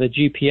steering wheel for the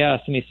GPS,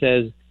 and he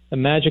says the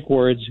magic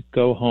words,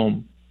 "Go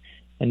home."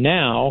 And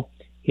now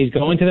he's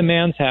going to the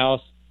man's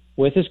house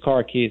with his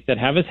car keys that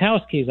have his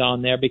house keys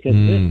on there, because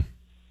this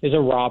is a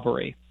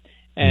robbery.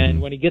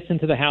 And when he gets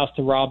into the house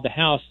to rob the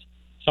house,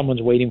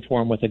 someone's waiting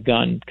for him with a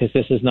gun, because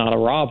this is not a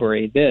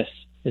robbery. This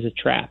is a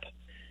trap.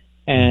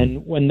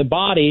 And when the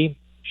body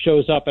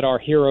shows up at our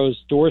hero's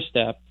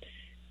doorstep,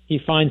 he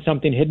finds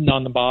something hidden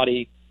on the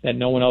body that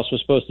no one else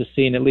was supposed to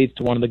see, and it leads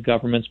to one of the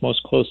government's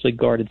most closely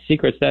guarded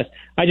secrets.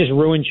 I just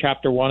ruined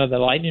chapter 1 of The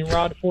Lightning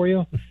Rod for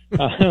you,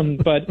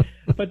 but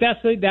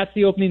that's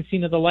the opening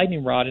scene of The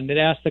Lightning Rod, and it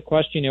asks the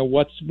question,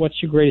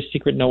 what's your greatest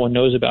secret no one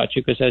knows about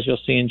you? Because as you'll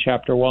see in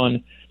chapter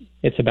 1,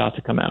 it's about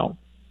to come out.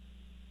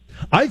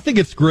 I think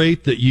it's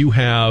great that you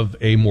have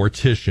a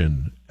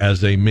mortician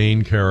as a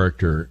main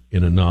character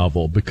in a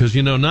novel, because,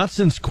 not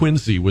since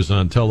Quincy was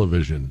on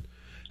television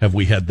have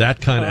we had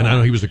that kind of, and I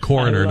know he was a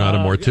coroner, not a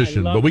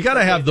mortician, but we got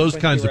to have those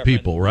kinds of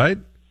people, right?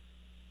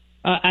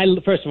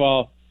 First of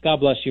all, God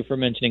bless you for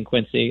mentioning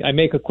Quincy. I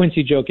make a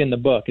Quincy joke in the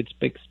book. It's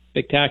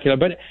spectacular.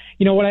 But,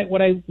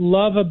 what I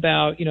love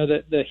about,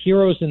 the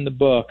heroes in the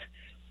book,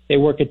 they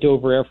work at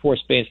Dover Air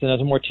Force Base, and as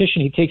a mortician,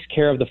 he takes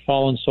care of the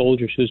fallen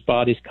soldiers whose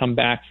bodies come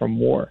back from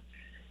war.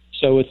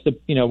 So it's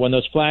when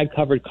those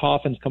flag-covered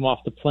coffins come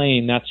off the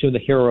plane, that's who the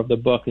hero of the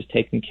book is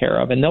taken care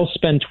of. And they'll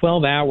spend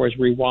 12 hours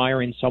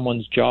rewiring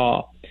someone's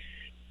jaw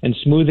and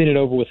smoothing it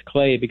over with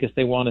clay because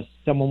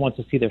someone wants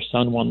to see their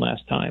son one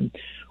last time,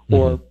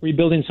 or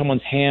rebuilding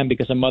someone's hand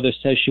because a mother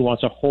says she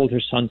wants to hold her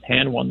son's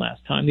hand one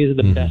last time. These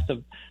are the best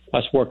of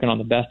us working on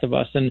the best of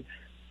us. And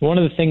one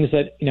of the things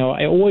that,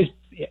 I always,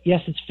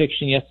 yes, it's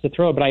fiction, yes, it's a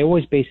thriller, but I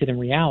always base it in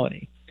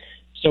reality.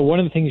 So one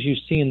of the things you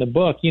see in the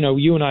book,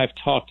 you and I have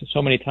talked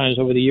so many times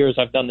over the years.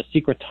 I've done the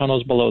secret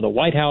tunnels below the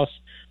White House.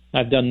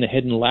 I've done The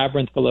Hidden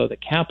Labyrinth Below the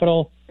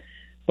Capitol.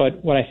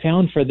 But what I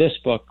found for this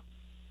book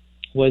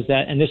was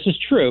that, and this is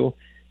true,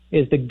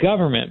 is the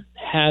government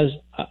has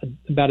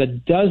about a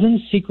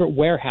dozen secret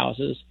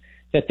warehouses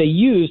that they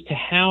use to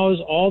house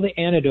all the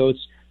antidotes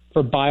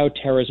for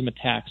bioterrorism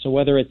attacks. So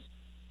whether it's,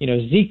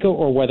 Zika,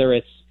 or whether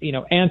it's,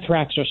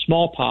 anthrax or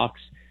smallpox,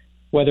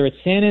 whether it's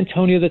San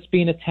Antonio that's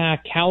being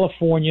attacked,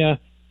 California,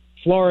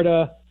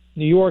 Florida,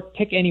 New York,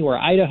 pick anywhere,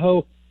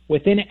 Idaho,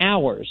 within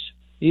hours,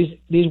 these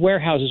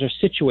warehouses are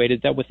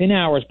situated that within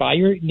hours by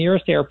your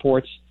nearest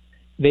airports,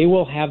 they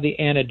will have the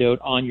antidote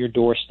on your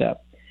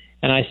doorstep.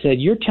 And I said,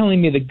 you're telling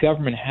me the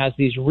government has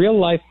these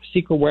real-life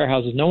secret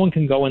warehouses. No one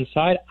can go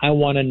inside. I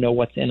want to know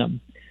what's in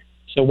them.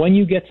 So when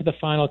you get to the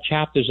final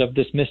chapters of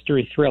this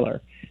mystery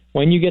thriller,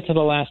 when you get to the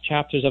last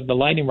chapters of The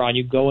Lightning Rod,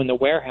 you go in the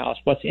warehouse.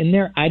 What's in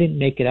there? I didn't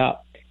make it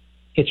up.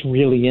 It's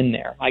really in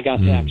there. I got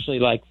to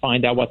actually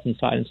find out what's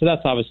inside. And so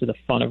that's obviously the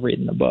fun of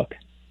reading the book.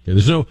 Yeah,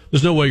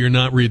 there's no way you're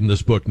not reading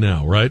this book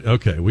now, right?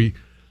 Okay, we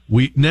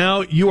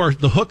now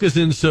the hook is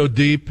in so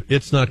deep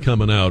it's not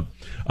coming out.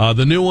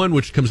 The new one,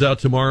 which comes out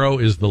tomorrow,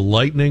 is The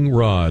Lightning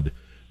Rod.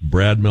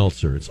 Brad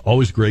Meltzer, it's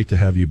always great to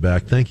have you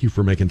back. Thank you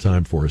for making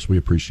time for us. We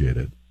appreciate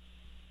it.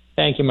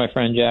 Thank you, my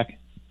friend Jack.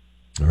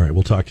 All right,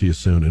 we'll talk to you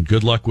soon, and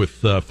good luck with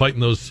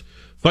fighting those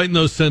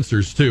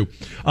censors too.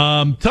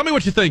 Tell me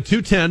what you think.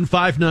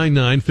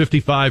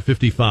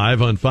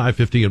 210-599-5555 on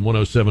 550 and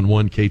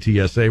 107.1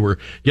 KTSA. We're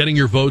getting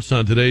your votes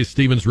on today's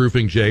Stevens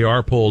Roofing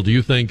JR poll. Do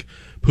you think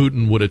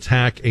Putin would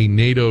attack a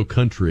NATO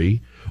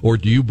country, or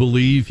do you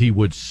believe he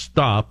would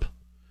stop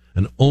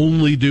and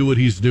only do what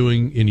he's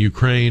doing in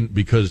Ukraine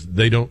because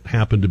they don't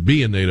happen to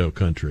be a NATO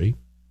country?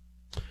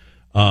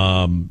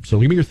 So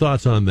give me your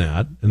thoughts on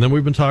that. And then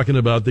we've been talking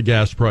about the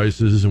gas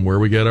prices and where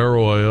we get our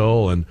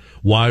oil and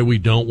why we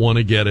don't want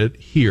to get it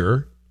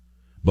here,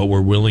 but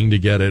we're willing to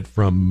get it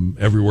from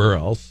everywhere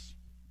else.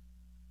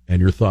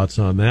 And your thoughts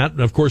on that.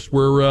 And of course,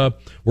 we're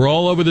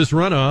all over this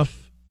runoff.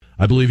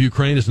 I believe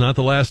Ukraine is not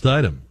the last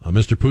item on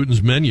Mr.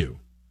 Putin's menu,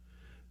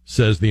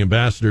 says the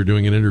ambassador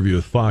doing an interview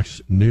with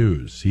Fox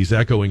News. He's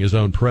echoing his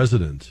own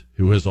president,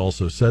 who has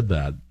also said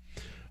that.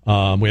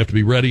 We have to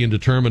be ready and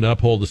determined to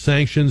uphold the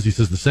sanctions. He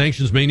says the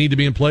sanctions may need to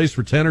be in place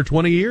for 10 or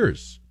 20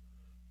 years.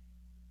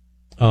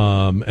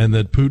 And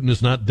that Putin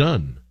is not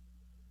done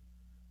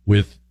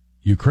with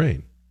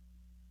Ukraine.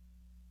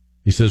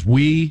 He says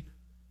we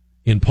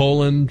in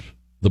Poland,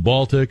 the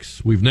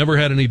Baltics, we've never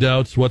had any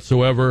doubts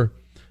whatsoever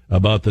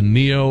about the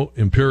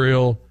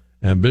neo-imperial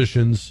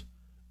ambitions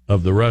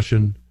of the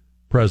Russian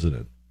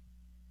president.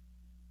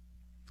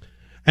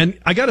 And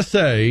I got to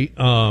say,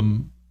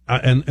 and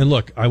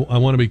look, I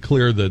want to be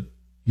clear that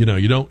you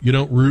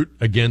don't root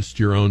against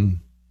your own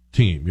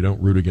team. You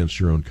don't root against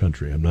your own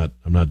country. I'm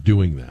not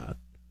doing that.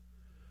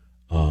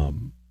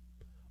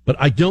 But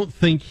I don't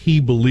think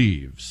he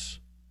believes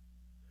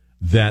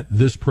that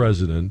this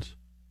president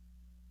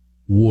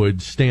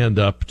would stand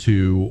up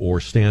to or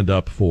stand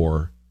up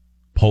for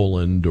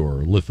Poland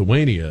or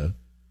Lithuania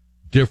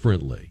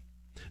differently.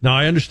 Now,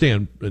 I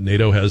understand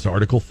NATO has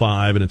Article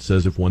 5, and it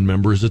says if one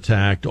member is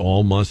attacked,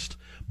 all must.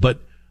 But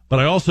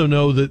I also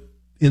know that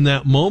in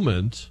that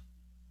moment,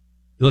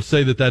 let's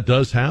say that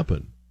does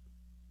happen.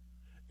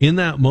 In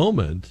that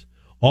moment,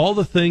 all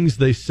the things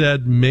they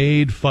said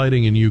made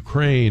fighting in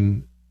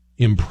Ukraine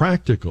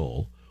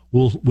impractical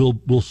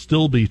will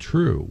still be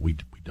true. We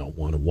don't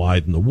want to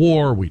widen the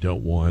war. We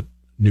don't want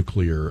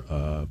nuclear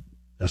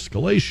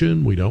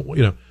escalation. We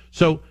don't,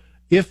 So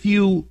if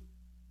you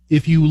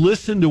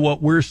listen to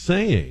what we're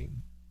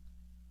saying,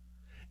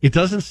 it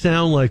doesn't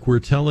sound like we're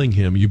telling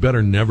him you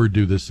better never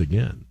do this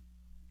again.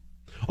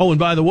 Oh, and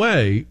by the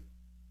way,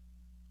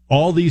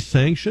 all these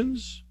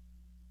sanctions,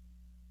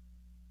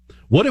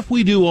 what if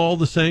we do all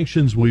the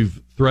sanctions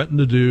we've threatened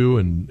to do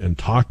and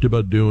talked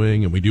about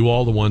doing, and we do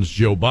all the ones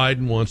Joe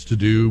Biden wants to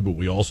do, but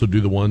we also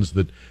do the ones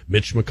that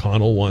Mitch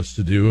McConnell wants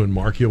to do and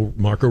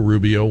Marco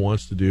Rubio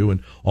wants to do,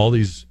 and all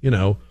these,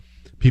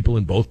 people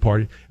in both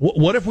parties.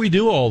 What if we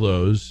do all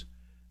those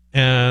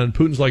and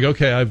Putin's like,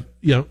 okay,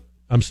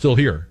 I'm still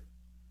here?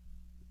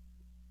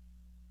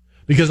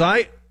 Because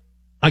I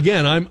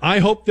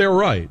hope they're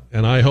right,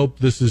 and I hope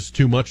this is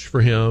too much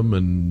for him,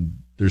 and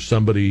there's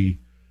somebody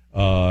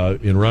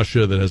in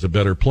Russia that has a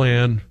better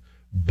plan.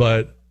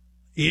 But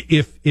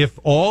if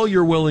all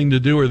you're willing to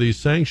do are these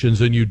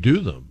sanctions and you do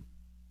them,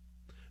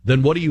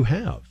 then what do you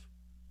have?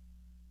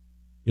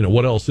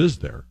 What else is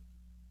there?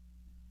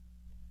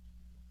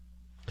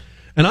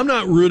 And I'm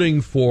not rooting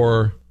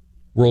for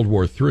World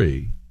War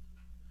III,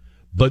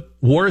 but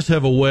wars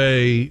have a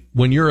way,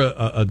 when you're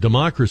a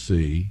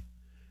democracy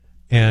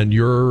and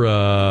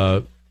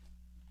you're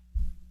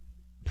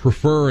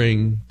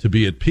preferring to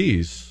be at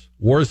peace,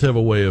 wars have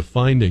a way of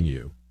finding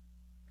you.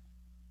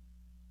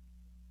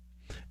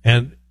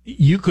 And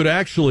you could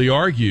actually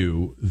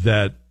argue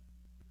that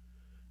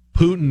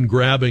Putin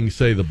grabbing,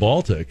 say, the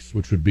Baltics,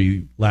 which would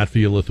be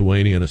Latvia,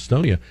 Lithuania, and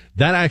Estonia,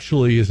 that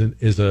actually is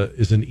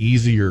an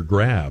easier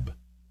grab.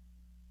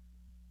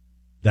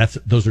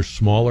 Those are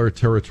smaller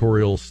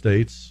territorial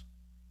states.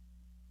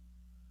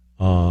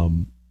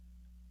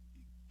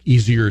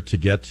 easier to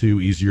get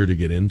to, easier to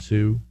get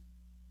into.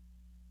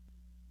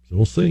 So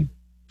we'll see.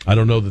 I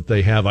don't know that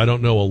they have. I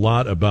don't know a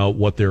lot about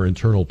what their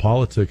internal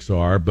politics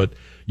are, but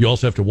you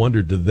also have to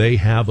wonder, do they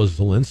have a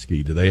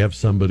Zelensky? Do they have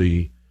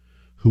somebody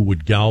who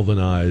would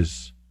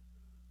galvanize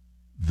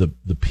the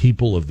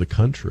people of the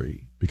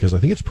country? Because I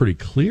think it's pretty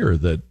clear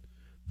that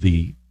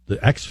the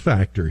X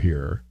factor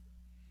here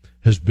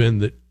has been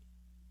that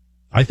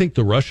I think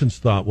the Russians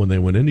thought when they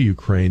went into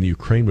Ukraine,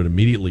 Ukraine would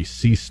immediately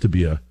cease to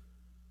be a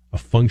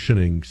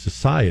functioning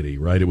society,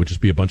 right? It would just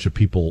be a bunch of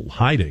people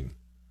hiding.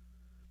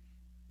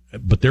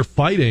 But they're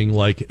fighting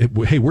like,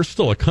 hey, we're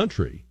still a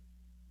country.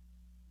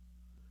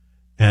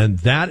 And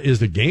that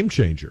is a game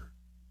changer,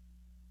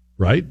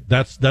 right?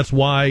 That's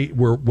why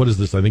what is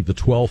this? I think the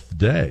 12th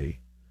day.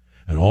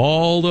 And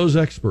all those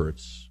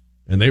experts,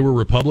 and they were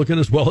Republican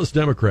as well as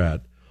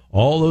Democrat,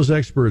 all those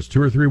experts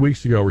 2 or 3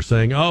 weeks ago were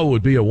saying, it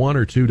would be a 1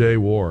 or 2 day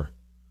war.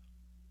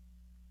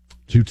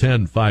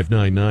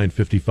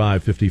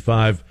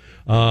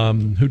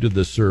 210-599-5555. Who did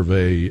this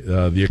survey?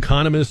 The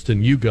Economist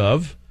and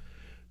YouGov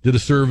did a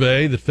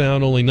survey that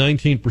found only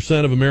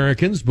 19% of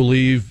Americans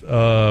believe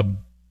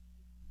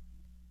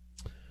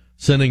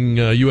sending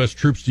U.S.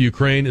 troops to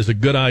Ukraine is a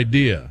good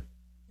idea.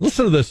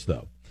 Listen to this,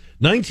 though.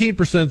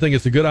 19% think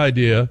it's a good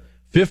idea.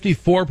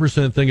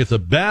 54% think it's a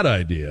bad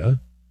idea.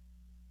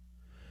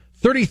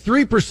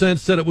 33%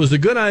 said it was a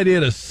good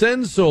idea to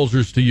send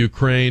soldiers to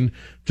Ukraine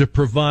to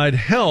provide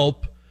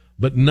help,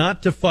 but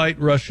not to fight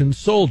Russian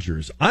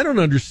soldiers. I don't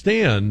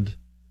understand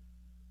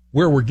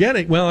where we're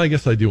getting. Well, I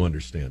guess I do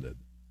understand it.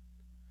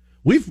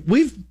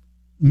 We've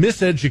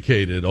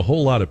miseducated a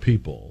whole lot of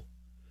people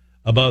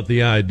about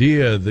the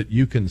idea that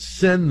you can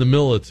send the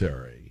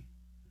military,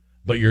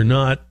 but you're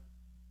not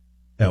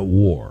at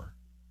war.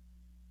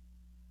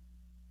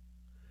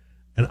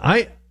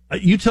 And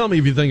you tell me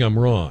if you think I'm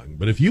wrong,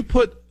 but if you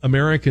put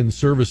American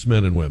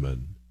servicemen and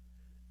women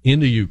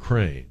into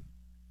Ukraine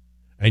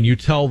and you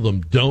tell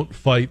them don't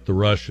fight the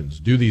Russians,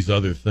 do these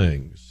other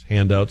things,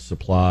 hand out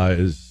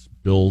supplies,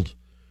 build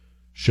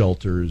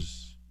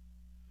shelters,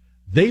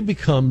 they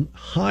become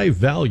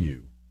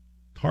high-value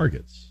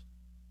targets.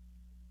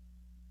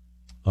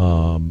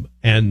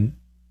 And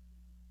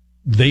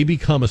they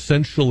become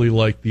essentially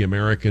like the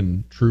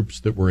American troops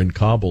that were in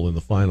Kabul in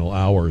the final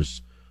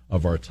hours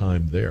of our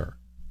time there.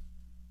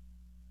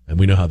 And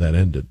we know how that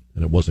ended,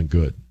 and it wasn't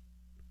good.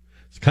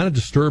 It's kind of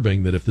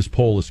disturbing that if this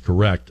poll is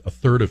correct, a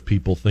third of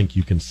people think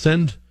you can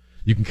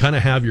kind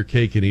of have your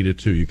cake and eat it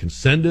too. You can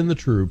send in the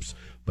troops,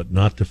 but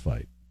not to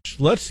fight.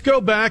 Let's go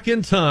back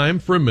in time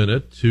for a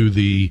minute to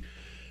the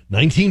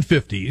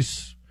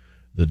 1950s,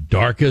 the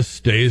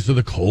darkest days of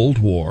the Cold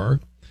War.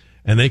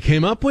 And they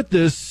came up with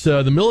this,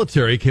 the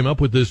military came up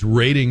with this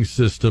rating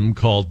system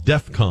called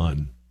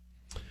DEFCON.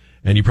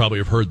 And you probably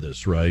have heard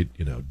this, right?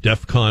 You know,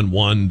 DEFCON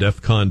 1,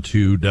 DEFCON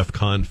 2,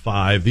 DEFCON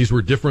 5. These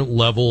were different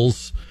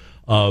levels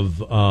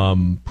of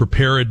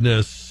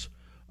preparedness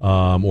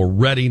or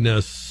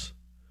readiness.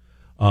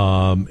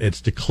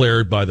 It's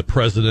declared by the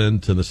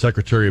President and the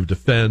Secretary of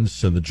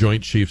Defense and the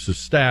Joint Chiefs of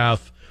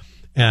Staff.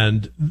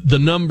 And the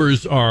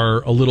numbers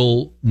are a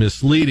little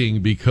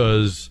misleading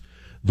because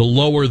the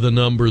lower the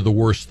number, the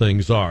worse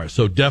things are.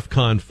 So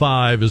DEFCON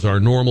 5 is our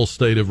normal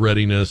state of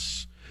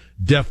readiness.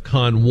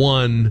 DEFCON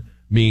 1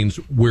 means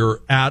we're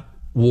at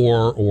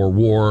war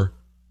or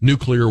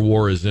nuclear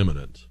war is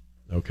imminent.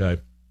 Okay.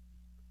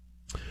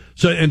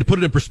 So, and to put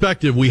it in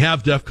perspective, we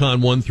have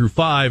DEFCON 1 through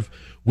 5.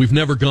 We've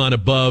never gone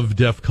above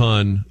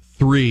DEFCON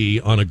 3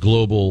 on a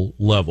global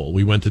level.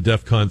 We went to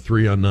DEFCON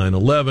 3 on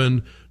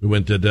 9/11. We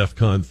went to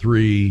DEFCON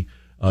 3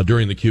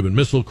 during the Cuban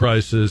Missile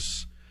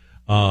Crisis.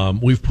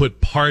 We've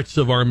put parts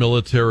of our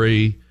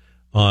military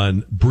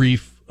on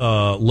brief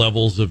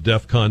levels of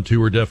DEFCON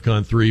 2 or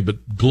DEFCON 3,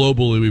 but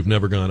globally we've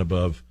never gone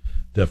above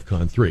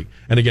DEFCON 3.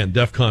 And again,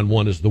 DEFCON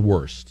 1 is the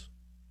worst.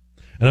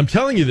 And I'm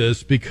telling you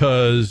this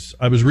because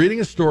I was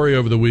reading a story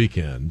over the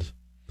weekend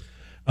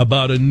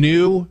about a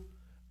new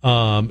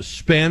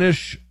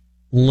Spanish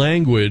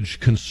language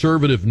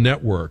conservative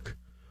network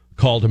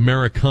called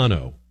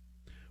Americano,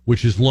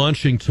 which is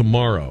launching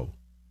tomorrow.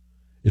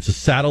 It's a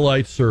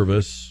satellite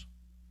service.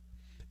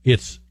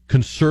 It's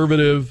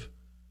conservative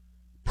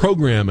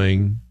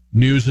programming,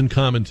 news and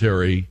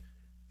commentary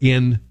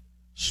in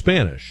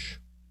Spanish.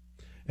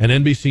 And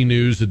NBC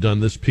News had done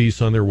this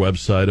piece on their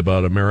website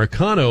about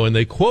Americano, and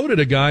they quoted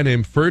a guy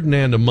named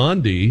Ferdinand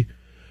Amandi,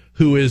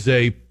 who is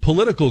a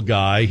political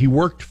guy. He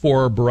worked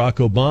for Barack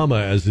Obama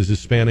as his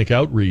Hispanic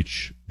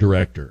outreach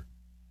director.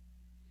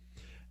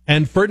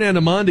 And Ferdinand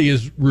Amandi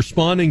is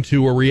responding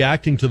to or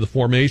reacting to the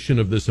formation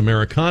of this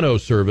Americano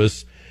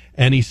service,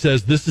 and he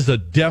says this is a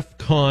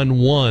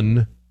DEFCON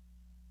 1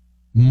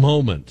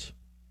 moment.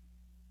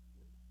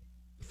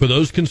 For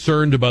those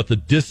concerned about the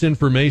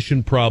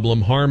disinformation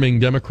problem harming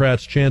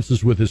Democrats'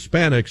 chances with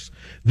Hispanics,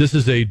 this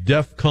is a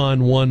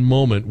DEFCON 1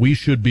 moment. We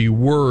should be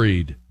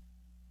worried.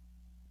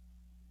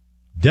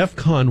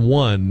 DEFCON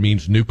 1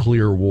 means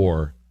nuclear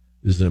war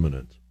is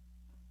imminent.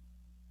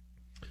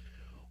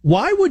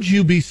 Why would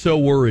you be so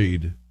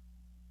worried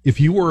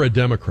if you were a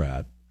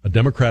Democrat a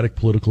Democratic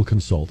political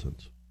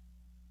consultant.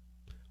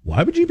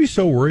 Why would you be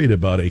so worried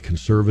about a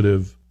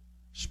conservative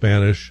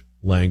Spanish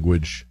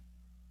language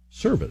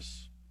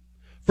service?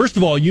 First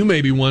of all, you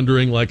may be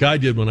wondering, like I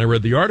did when I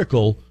read the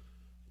article,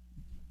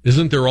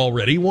 isn't there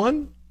already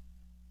one?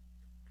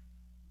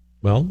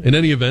 Well, in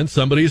any event,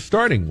 somebody is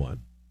starting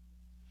one.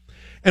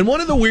 And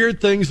one of the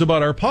weird things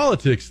about our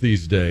politics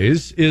these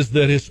days is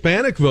that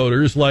Hispanic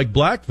voters, like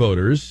black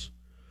voters,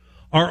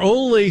 are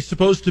only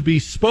supposed to be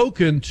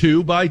spoken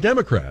to by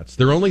Democrats.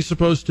 They're only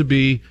supposed to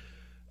be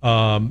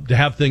to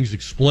have things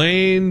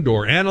explained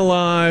or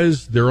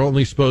analyzed. They're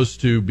only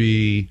supposed to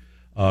be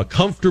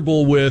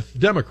comfortable with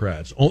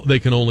Democrats. They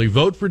can only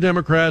vote for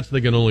Democrats.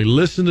 They can only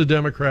listen to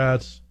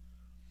Democrats.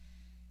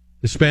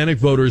 Hispanic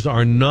voters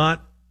are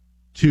not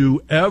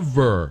to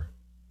ever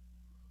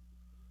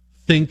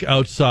think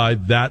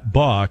outside that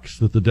box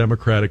that the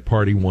Democratic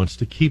Party wants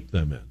to keep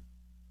them in.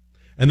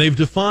 And they've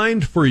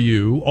defined for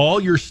you all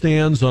your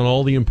stands on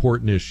all the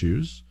important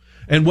issues.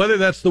 And whether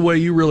that's the way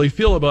you really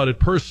feel about it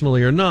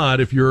personally or not,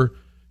 if you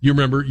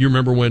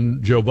remember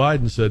when Joe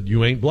Biden said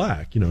you ain't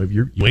black, if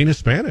you ain't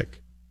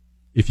Hispanic,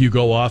 if you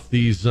go off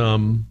these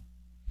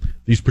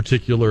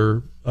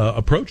particular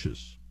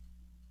approaches.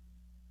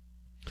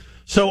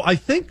 So I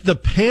think the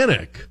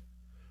panic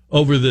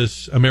over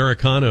this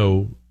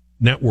Americano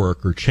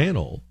network or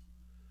channel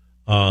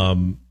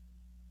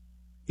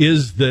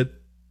is that,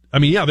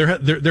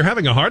 they're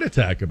having a heart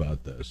attack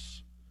about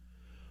this,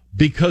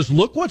 because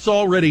look what's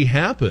already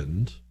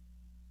happened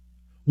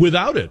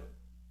without it.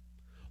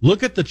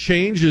 Look at the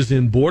changes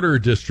in border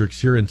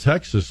districts here in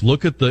Texas.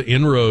 Look at the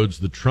inroads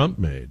that Trump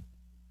made.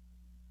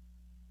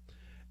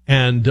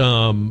 And,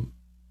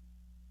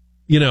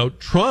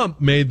 Trump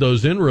made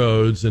those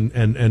inroads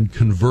and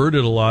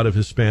converted a lot of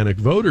Hispanic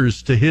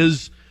voters to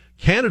his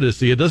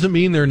candidacy. It doesn't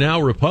mean they're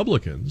now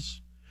Republicans.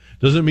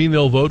 Doesn't mean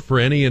they'll vote for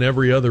any and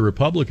every other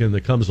Republican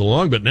that comes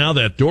along, but now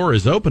that door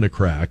is open a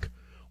crack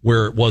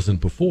where it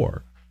wasn't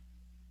before.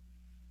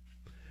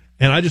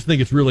 And I just think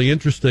it's really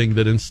interesting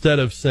that instead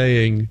of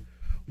saying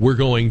we're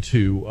going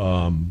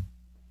to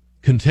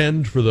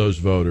contend for those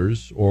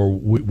voters, or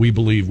we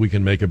believe we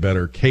can make a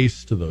better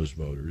case to those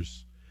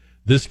voters,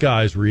 this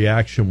guy's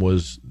reaction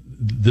was,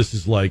 this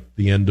is like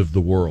the end of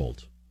the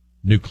world.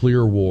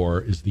 Nuclear war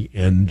is the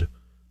end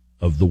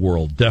of the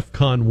world.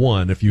 DEFCON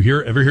 1. If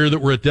you ever hear that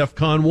we're at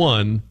DEFCON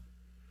 1,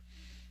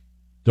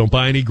 don't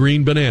buy any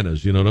green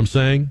bananas. You know what I'm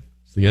saying?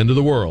 It's the end of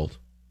the world.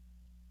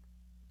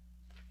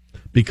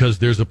 Because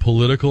there's a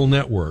political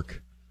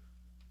network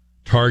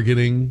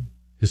targeting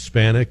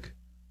Hispanic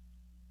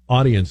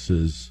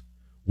audiences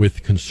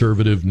with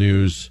conservative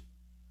news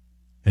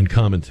and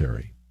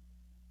commentary.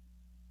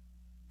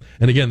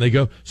 And again, they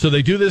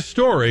do this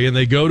story and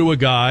they go to a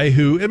guy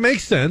who, it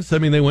makes sense.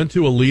 They went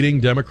to a leading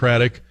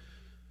Democratic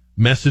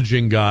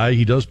messaging guy.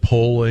 He does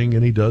polling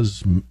and he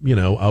does,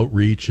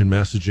 outreach and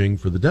messaging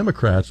for the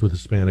Democrats with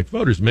Hispanic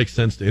voters. It makes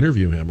sense to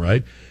interview him,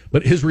 right?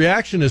 But his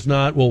reaction is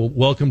not, well,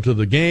 welcome to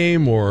the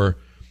game, or,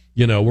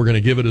 we're going to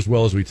give it as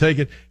well as we take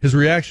it. His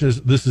reaction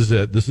is, this is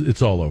it.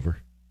 It's all over.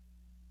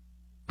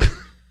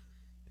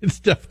 It's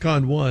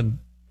DEFCON 1.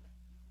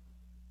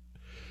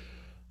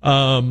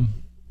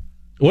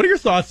 What are your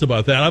thoughts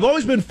about that? I've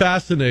always been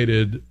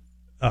fascinated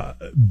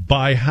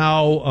by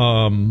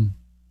how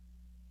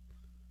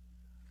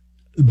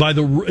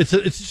it's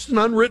just an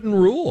unwritten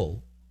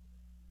rule.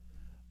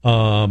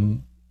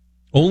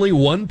 Only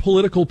one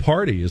political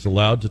party is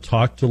allowed to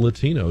talk to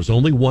Latinos.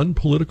 Only one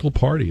political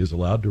party is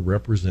allowed to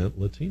represent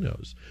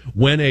Latinos.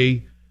 When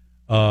a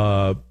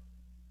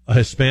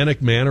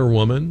Hispanic man or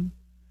woman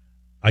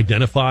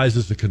identifies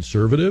as a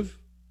conservative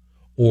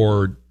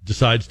or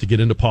decides to get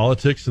into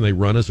politics and they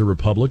run as a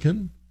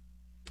Republican,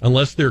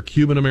 unless they're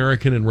Cuban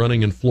American and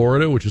running in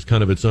Florida, which is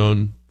kind of its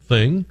own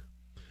thing,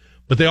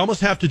 but they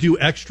almost have to do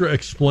extra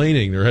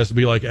explaining. There has to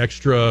be like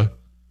extra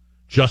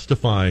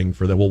justifying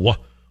for that. Well,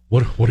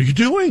 what are you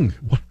doing?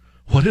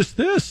 What is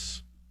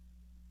this?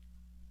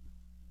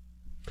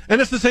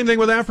 And it's the same thing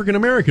with African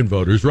American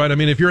voters, right?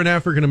 If you're an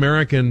African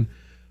American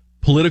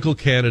political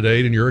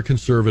candidate and you're a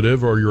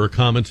conservative, or you're a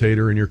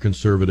commentator and you're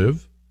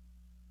conservative,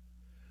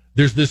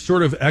 there's this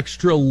sort of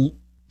extra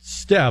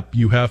step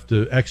you have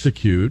to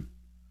execute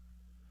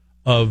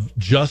of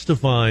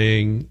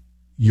justifying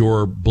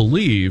your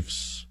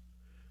beliefs,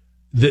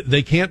 that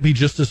they can't be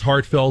just as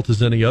heartfelt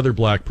as any other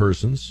black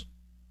person's.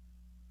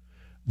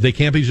 They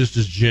can't be just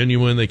as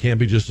genuine. They can't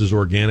be just as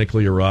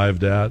organically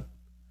arrived at.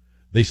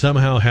 They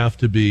somehow have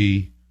to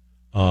be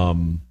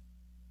given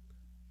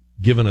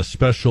a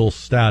special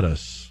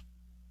status.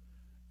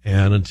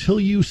 And until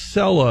you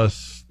sell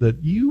us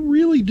that you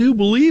really do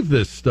believe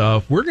this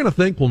stuff, we're going to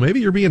think, well, maybe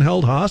you're being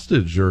held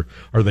hostage, or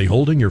are they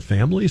holding your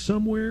family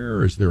somewhere,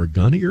 or is there a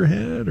gun at your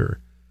head, or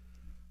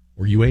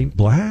you ain't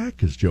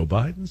black, as Joe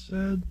Biden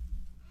said.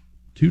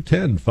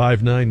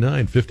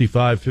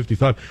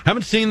 210-599-5555.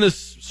 Haven't seen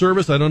this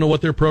service. I don't know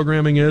what their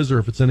programming is or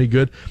if it's any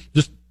good.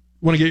 Just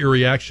want to get your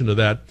reaction to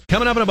that.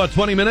 Coming up in about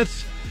 20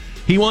 minutes,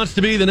 he wants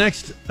to be the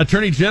next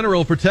Attorney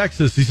General for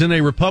Texas. He's in a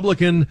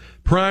Republican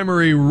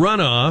primary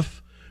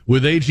runoff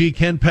with AG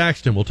Ken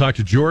Paxton. We'll talk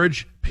to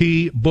George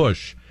P.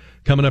 Bush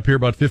coming up here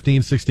about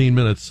 15, 16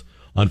 minutes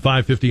on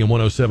 550 and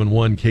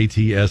 107.1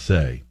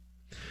 KTSA.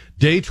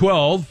 Day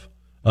 12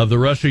 of the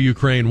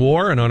Russia-Ukraine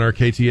war, and on our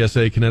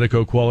KTSA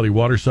Connecticut Quality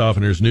Water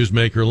Softeners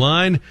Newsmaker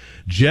line,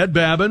 Jed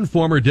Babin,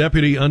 former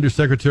Deputy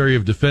Undersecretary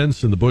of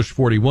Defense in the Bush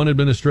 41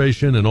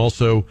 administration and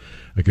also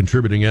a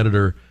contributing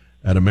editor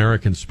at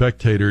American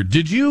Spectator.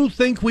 Did you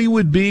think we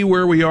would be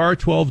where we are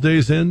 12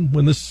 days in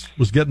when this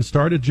was getting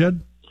started,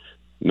 Jed?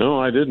 No,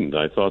 I didn't.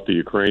 I thought the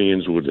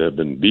Ukrainians would have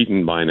been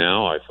beaten by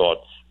now. I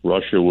thought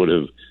Russia would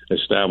have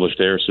established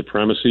air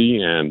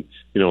supremacy and,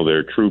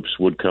 their troops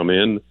would come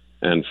in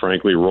and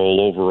frankly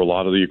roll over a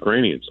lot of the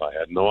Ukrainians. I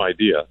had no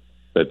idea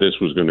that this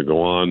was going to go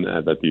on,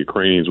 that the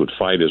Ukrainians would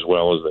fight as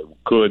well as they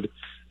could,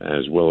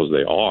 as well as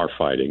they are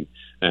fighting.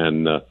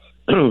 And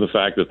the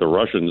fact that the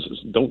Russians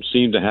don't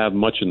seem to have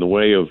much in the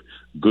way of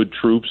good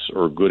troops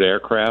or good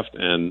aircraft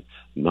and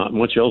not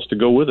much else to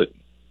go with it.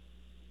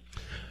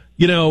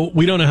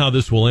 We don't know how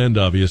this will end,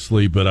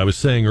 obviously, but I was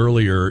saying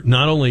earlier,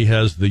 not only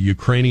has the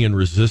Ukrainian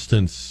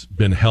resistance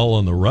been hell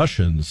on the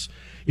Russians,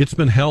 it's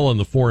been hell on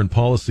the foreign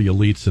policy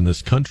elites in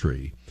this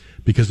country.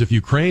 Because if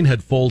Ukraine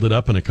had folded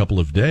up in a couple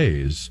of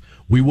days,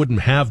 we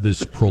wouldn't have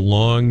this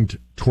prolonged,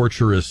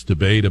 torturous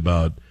debate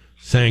about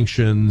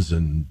sanctions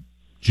and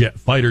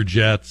fighter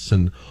jets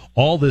and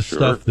all this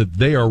stuff that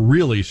they are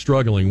really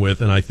struggling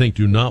with and I think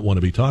do not want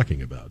to be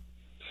talking about.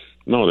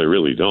 No, they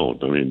really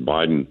don't. I mean,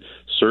 Biden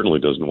certainly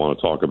doesn't want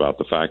to talk about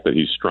the fact that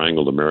he's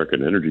strangled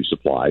American energy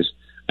supplies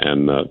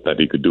and that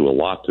he could do a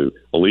lot to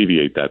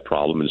alleviate that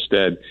problem.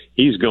 Instead,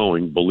 he's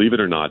going, believe it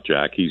or not,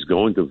 Jack, he's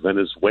going to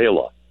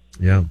Venezuela.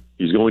 Yeah.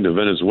 He's going to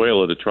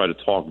Venezuela to try to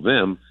talk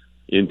them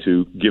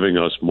into giving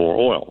us more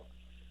oil,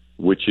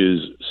 which is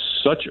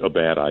such a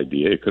bad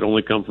idea. It could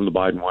only come from the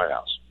Biden White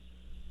House.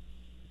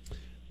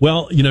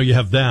 Well, you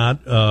have that,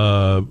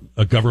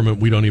 a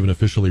government we don't even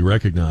officially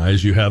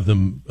recognize. You have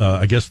them,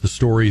 I guess the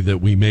story that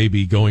we may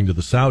be going to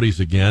the Saudis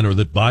again, or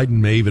that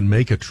Biden may even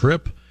make a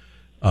trip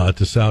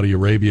to Saudi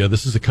Arabia.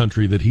 This is a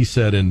country that he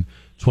said in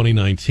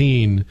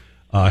 2019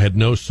 had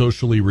no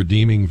socially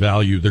redeeming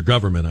value. Their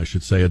government, I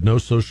should say, had no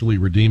socially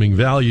redeeming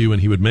value,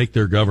 and he would make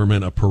their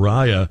government a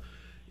pariah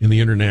in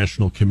the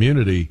international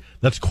community.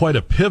 That's quite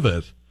a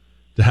pivot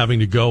to having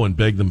to go and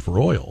beg them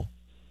for oil.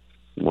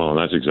 Well,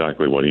 that's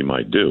exactly what he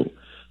might do.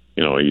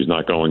 He's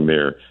not going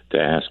there to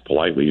ask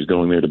politely. He's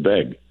going there to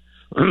beg.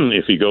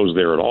 If he goes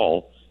there at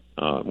all,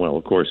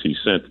 of course, he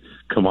sent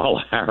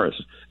Kamala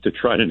Harris to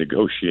try to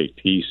negotiate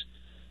peace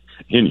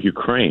in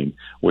Ukraine,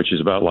 which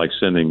is about like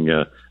sending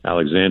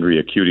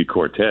Alexandria Cutie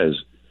Cortez.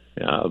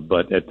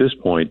 But at this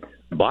point,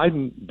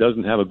 Biden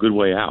doesn't have a good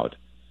way out.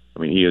 I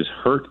mean, he has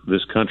hurt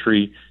this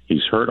country.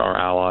 He's hurt our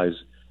allies.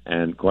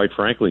 And quite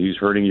frankly, he's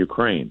hurting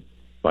Ukraine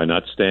by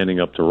not standing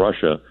up to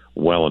Russia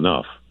well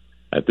enough.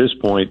 At this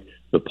point,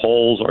 the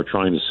Poles are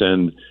trying to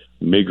send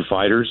MiG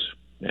fighters,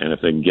 and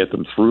if they can get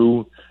them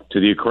through to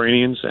the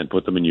Ukrainians and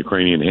put them in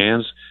Ukrainian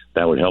hands,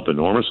 that would help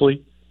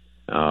enormously.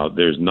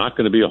 There's not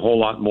going to be a whole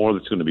lot more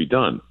that's going to be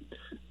done.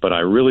 But I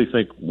really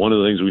think one of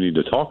the things we need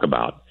to talk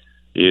about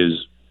is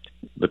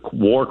the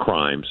war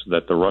crimes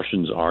that the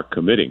Russians are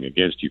committing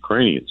against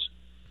Ukrainians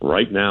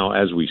right now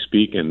as we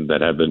speak and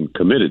that have been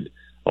committed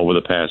over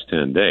the past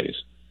 10 days.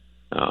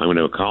 I'm going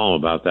to have a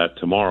column about that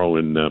tomorrow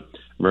in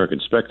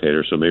American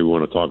Spectator, so maybe we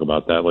want to talk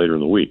about that later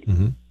in the week.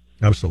 Mm-hmm.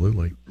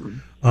 Absolutely.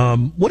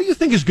 What do you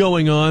think is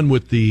going on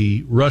with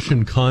the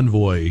Russian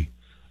convoy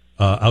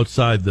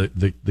outside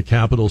the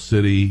capital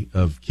city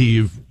of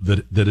Kyiv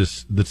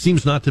that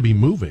seems not to be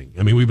moving?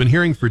 I mean, we've been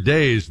hearing for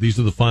days these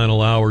are the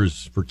final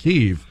hours for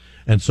Kyiv,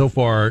 and so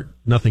far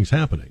nothing's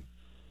happening.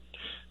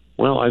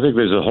 Well, I think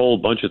there's a whole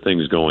bunch of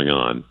things going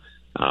on.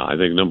 I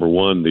think, number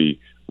one, the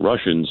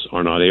Russians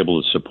are not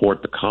able to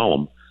support the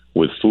column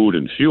with food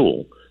and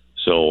fuel.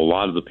 So a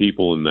lot of the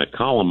people in that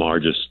column are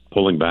just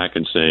pulling back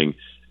and saying,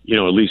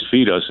 at least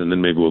feed us, and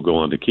then maybe we'll go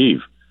on to Kyiv.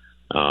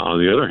 On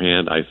the other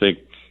hand, I think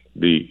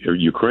the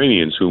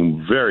Ukrainians,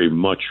 who very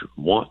much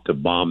want to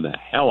bomb the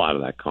hell out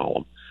of that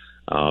column,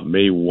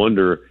 may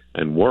wonder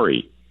and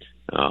worry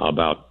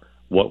about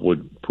what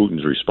would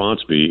Putin's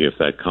response be if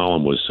that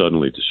column was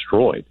suddenly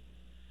destroyed.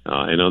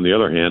 And on the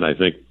other hand, I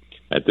think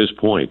at this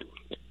point,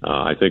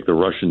 I think the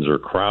Russians are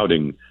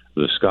crowding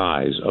the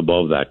skies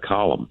above that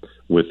column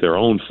with their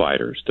own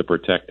fighters to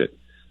protect it.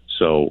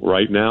 So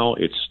right now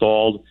it's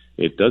stalled.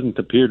 It doesn't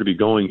appear to be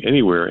going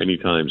anywhere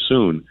anytime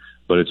soon,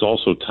 but it's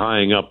also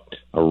tying up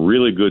a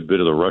really good bit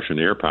of the Russian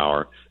air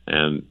power.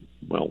 And,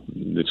 well,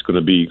 it's going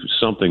to be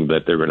something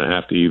that they're going to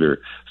have to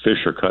either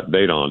fish or cut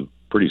bait on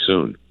pretty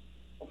soon.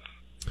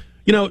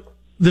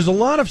 There's a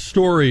lot of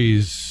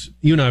stories.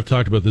 You and I have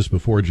talked about this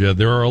before, Jed.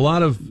 There are a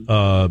lot of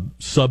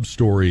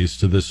sub-stories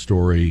to this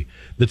story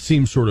that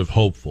seem sort of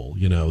hopeful.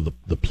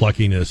 The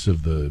pluckiness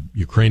of the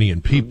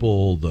Ukrainian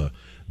people,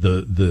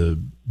 the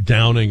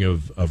downing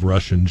of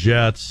Russian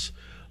jets.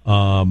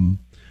 Some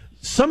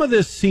of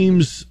this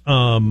seems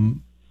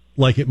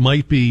like it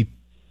might be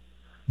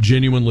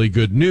genuinely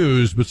good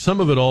news, but some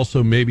of it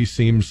also maybe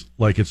seems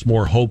like it's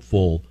more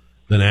hopeful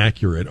than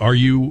accurate. Are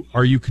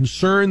you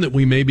concerned that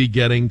we may be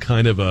getting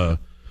kind of a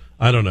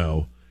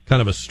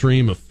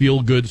stream of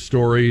feel-good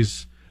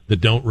stories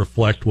that don't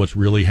reflect what's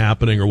really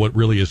happening or what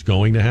really is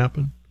going to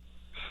happen?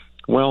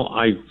 Well,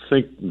 I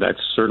think that's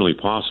certainly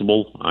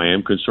possible. I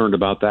am concerned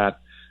about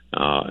that.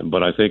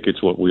 But I think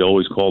it's what we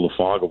always call the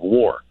fog of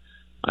war.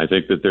 I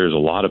think that there's a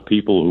lot of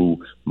people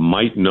who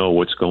might know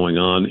what's going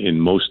on in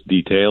most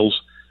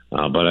details,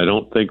 but I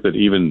don't think that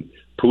even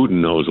Putin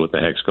knows what the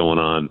heck's going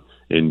on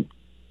in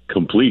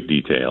complete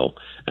detail,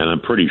 and I'm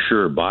pretty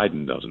sure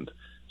Biden doesn't.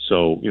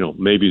 So,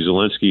 maybe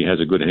Zelensky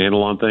has a good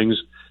handle on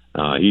things.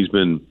 He's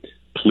been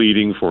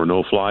pleading for a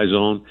no-fly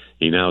zone.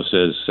 He now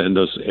says, send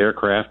us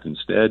aircraft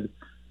instead.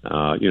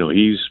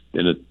 He's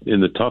in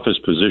the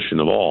toughest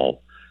position of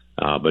all,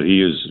 but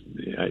he is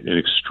an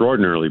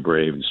extraordinarily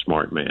brave and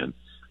smart man.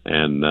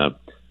 And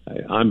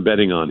I'm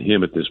betting on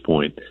him at this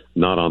point,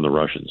 not on the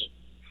Russians.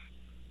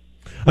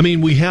 I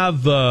mean, we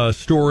have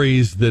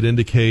stories that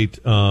indicate,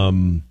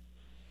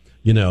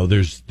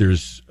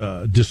 there's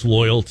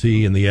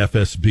disloyalty in the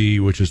FSB,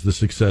 which is the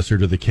successor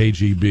to the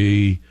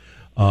KGB.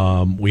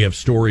 We have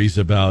stories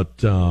about,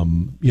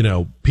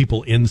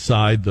 people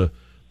inside the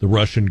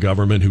Russian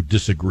government who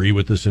disagree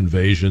with this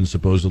invasion,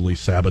 supposedly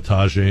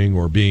sabotaging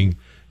or being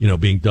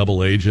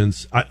double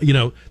agents.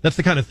 That's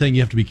the kind of thing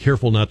you have to be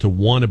careful not to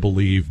want to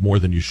believe more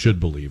than you should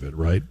believe it,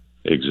 right?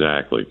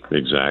 Exactly. I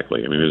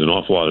mean, there's an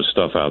awful lot of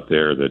stuff out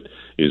there that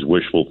is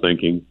wishful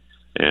thinking,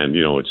 and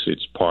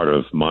it's part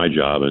of my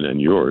job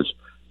and yours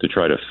to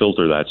try to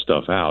filter that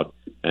stuff out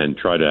and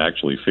try to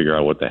actually figure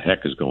out what the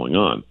heck is going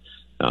on.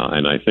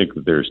 And I think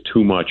that there's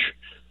too much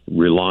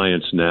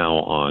reliance now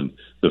on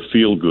the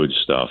feel-good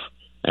stuff,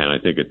 and I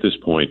think at this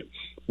point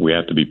we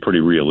have to be pretty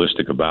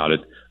realistic about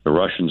it. The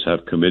Russians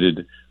have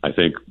committed, I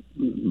think,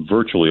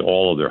 virtually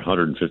all of their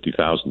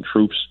 150,000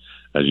 troops.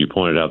 As you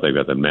pointed out, they've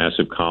got the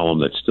massive column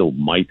that still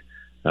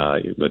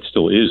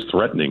is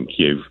threatening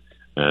Kiev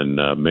and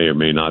may or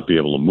may not be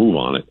able to move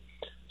on it.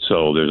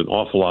 So there's an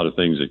awful lot of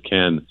things that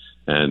can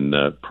and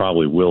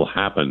probably will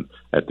happen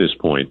at this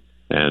point.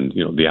 And,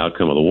 the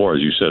outcome of the war,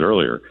 as you said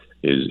earlier,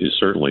 is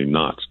certainly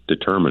not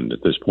determined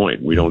at this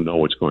point. We don't know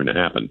what's going to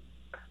happen.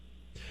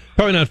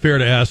 Probably not fair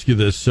to ask you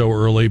this so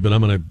early, but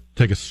I'm going to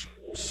take a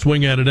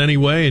swing at it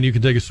anyway, and you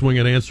can take a swing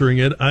at answering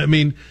it. I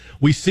mean,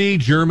 we see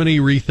Germany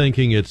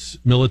rethinking its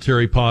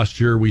military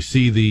posture. We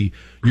see the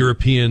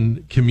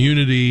European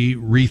community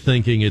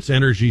rethinking its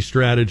energy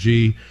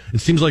strategy.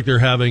 It seems like they're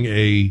having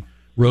a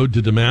road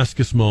to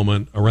Damascus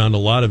moment around a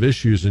lot of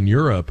issues in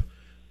Europe.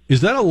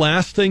 Is that a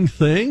lasting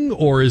thing,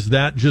 or is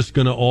that just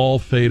going to all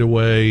fade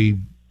away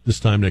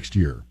this time next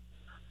year?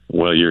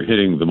 Well, you're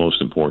hitting the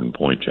most important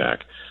point,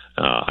 Jack.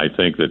 I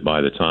think that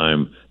by the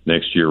time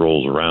next year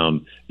rolls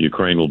around,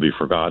 Ukraine will be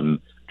forgotten.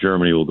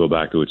 Germany will go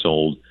back to its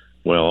old,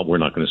 well, we're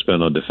not going to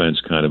spend on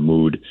defense kind of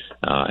mood.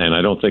 And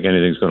I don't think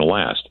anything's going to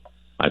last.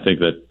 I think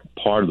that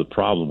part of the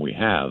problem we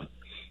have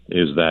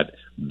is that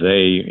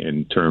they,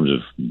 in terms of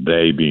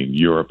they being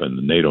Europe and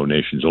the NATO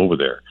nations over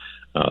there,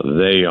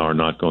 they are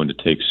not going to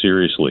take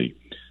seriously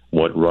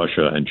what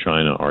Russia and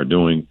China are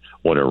doing,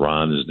 what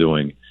Iran is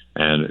doing,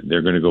 and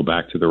they're going to go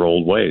back to their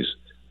old ways.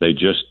 They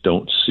just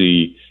don't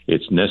see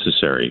it's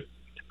necessary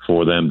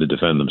for them to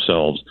defend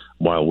themselves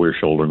while we're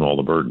shouldering all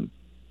the burden.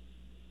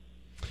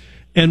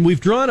 And we've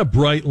drawn a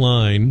bright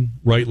line,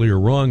 rightly or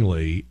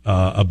wrongly,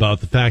 about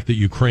the fact that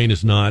Ukraine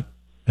is not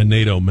a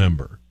NATO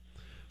member.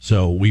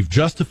 So we've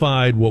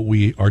justified what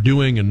we are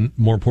doing and,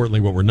 more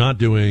importantly, what we're not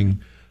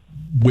doing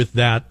with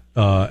that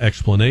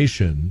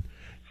explanation,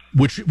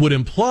 which would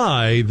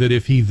imply that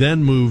if he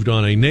then moved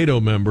on a NATO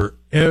member,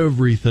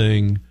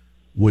 everything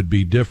would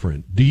be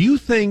different. Do you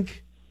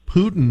think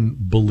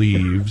Putin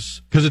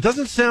believes, because it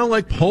doesn't sound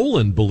like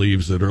Poland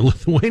believes it or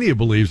Lithuania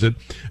believes it,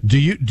 do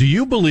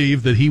you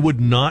believe that he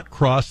would not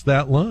cross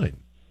that line?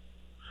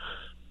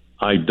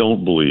 I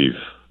don't believe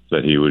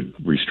that he would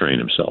restrain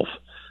himself.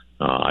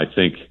 I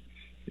think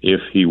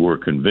if he were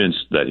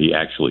convinced that he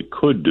actually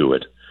could do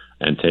it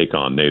and take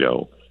on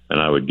NATO,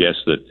 and I would guess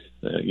that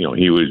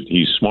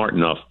he's smart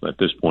enough at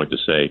this point to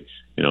say,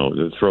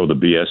 to throw the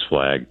BS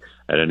flag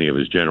at any of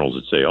his generals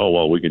that say, oh,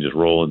 well, we can just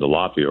roll into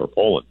Latvia or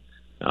Poland.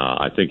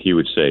 I think he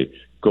would say,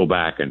 go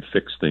back and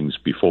fix things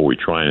before we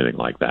try anything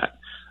like that.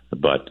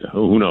 But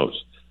who knows?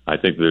 I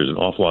think there's an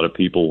awful lot of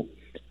people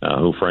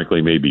who,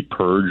 frankly, may be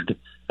purged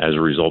as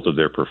a result of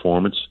their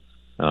performance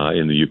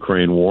in the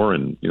Ukraine war.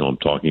 And, I'm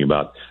talking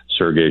about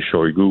Sergei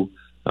Shoigu,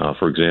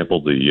 for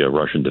example, the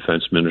Russian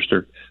defense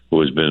minister,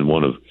 who has been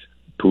one of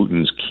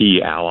Putin's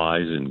key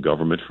allies in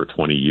government for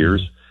 20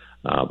 years.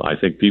 I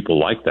think people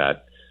like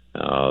that,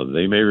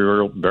 they may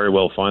very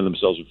well find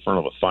themselves in front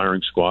of a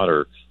firing squad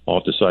or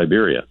off to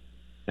Siberia.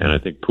 And I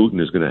think Putin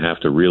is going to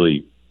have to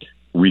really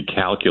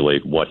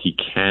recalculate what he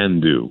can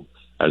do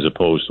as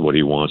opposed to what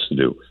he wants to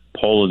do.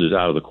 Poland is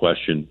out of the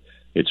question.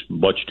 It's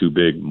much too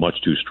big,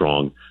 much too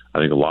strong. I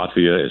think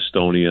Latvia,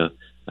 Estonia,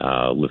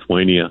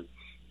 Lithuania,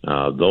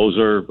 those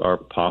are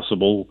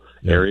possible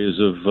areas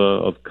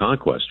of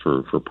conquest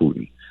for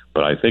Putin.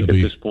 But I think at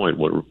this point,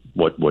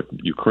 what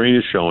Ukraine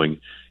is showing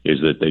is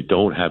that they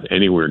don't have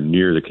anywhere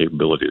near the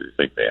capability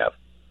they think they have.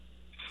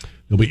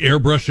 They'll be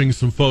airbrushing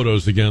some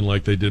photos again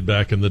like they did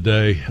back in the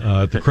day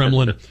at the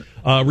Kremlin.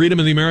 Read them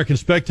in the American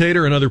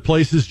Spectator and other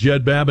places.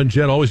 Jed Babin.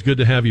 Jed, always good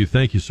to have you.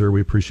 Thank you, sir.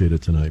 We appreciate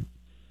it tonight.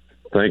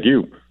 Thank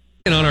you.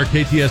 And on our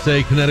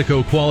KTSA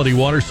Connecticut Quality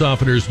Water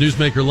Softeners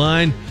Newsmaker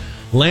line,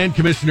 Land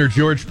Commissioner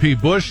George P.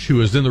 Bush,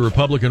 who is in the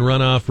Republican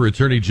runoff for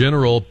Attorney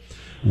General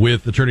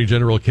with Attorney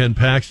General Ken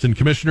Paxton.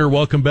 Commissioner,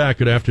 welcome back.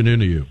 Good afternoon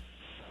to you.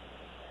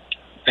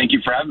 Thank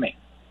you for having me.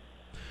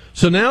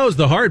 So now is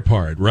the hard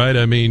part, right?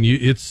 I mean,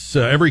 it's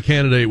every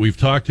candidate we've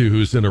talked to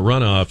who's in a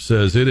runoff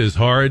says it is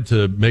hard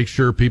to make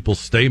sure people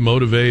stay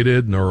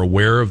motivated and are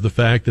aware of the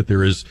fact that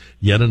there is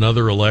yet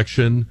another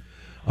election.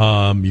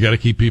 You got to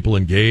keep people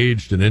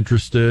engaged and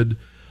interested.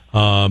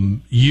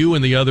 You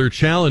and the other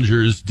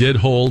challengers did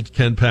hold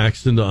Ken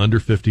Paxton to under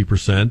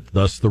 50%,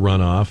 thus the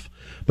runoff,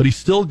 but he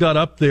still got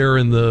up there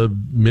in the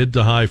mid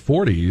to high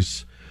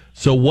 40s.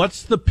 So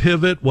what's the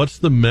pivot? What's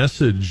the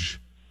message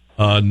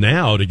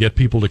now to get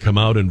people to come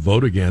out and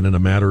vote again in a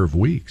matter of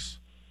weeks?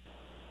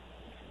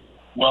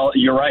 Well,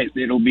 you're right.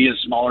 It'll be a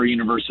smaller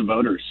universe of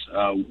voters.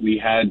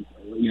 We had,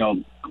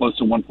 close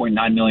to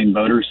 1.9 million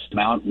voters come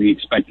out. We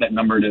expect that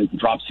number to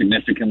drop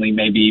significantly.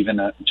 Maybe even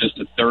just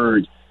a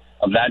third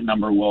of that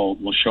number will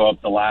show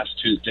up the last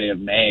Tuesday of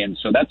May. And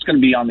so that's going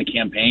to be on the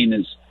campaign,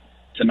 is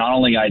to not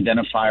only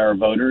identify our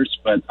voters,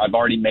 but I've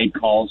already made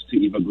calls to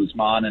Eva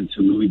Guzman and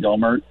to Louis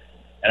Gohmert.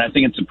 And I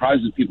think it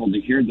surprises people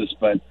to hear this,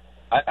 but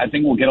I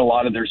think we'll get a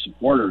lot of their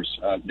supporters.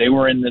 They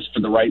were in this for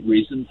the right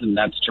reasons, and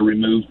that's to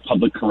remove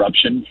public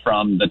corruption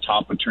from the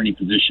top attorney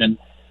position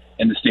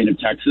in the state of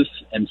Texas.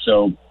 And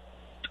so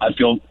I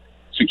feel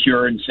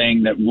secure in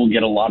saying that we'll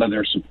get a lot of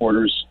their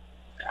supporters,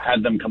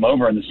 had them come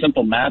over. And the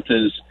simple math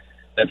is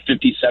that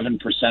 57%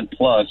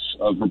 plus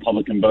of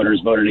Republican voters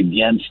voted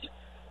against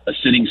a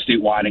sitting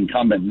statewide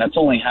incumbent. And that's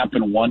only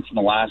happened once in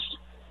the last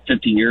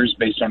 50 years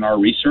based on our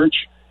research.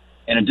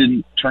 And it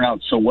didn't turn out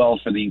so well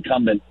for the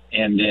incumbent.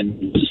 And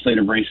in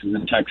legislative races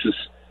in Texas,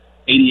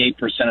 88%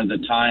 of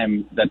the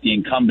time that the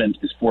incumbent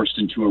is forced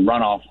into a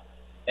runoff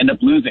end up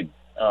losing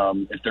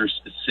if there's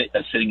a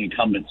sitting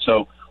incumbent.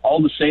 So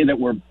all to say that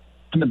we're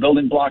putting the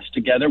building blocks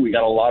together. We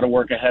got a lot of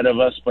work ahead of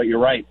us, but you're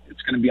right.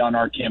 It's going to be on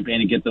our campaign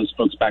to get those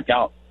folks back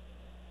out.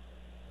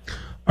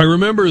 I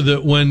remember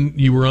that when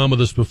you were on with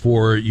us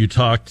before, you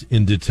talked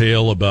in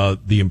detail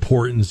about the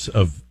importance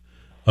of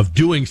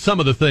doing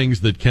some of the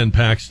things that Ken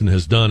Paxton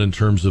has done in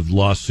terms of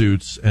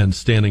lawsuits and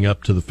standing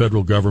up to the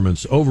federal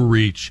government's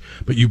overreach,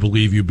 but you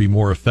believe you'd be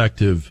more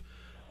effective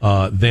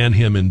than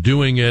him in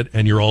doing it,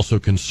 and you're also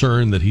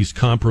concerned that he's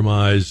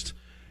compromised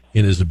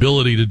in his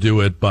ability to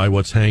do it by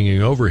what's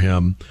hanging over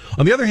him.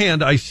 On the other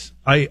hand,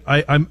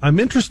 I'm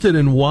interested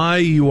in why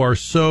you are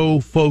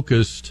so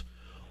focused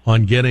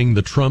on getting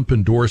the Trump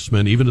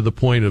endorsement, even to the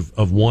point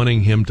of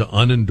wanting him to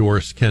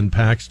unendorse Ken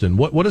Paxton.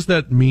 What does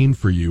that mean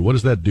for you? What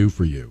does that do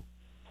for you?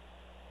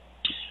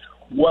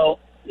 Well,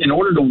 in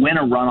order to win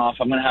a runoff,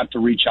 I'm going to have to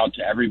reach out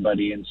to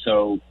everybody. And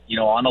so,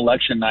 on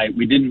election night,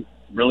 we didn't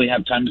really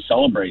have time to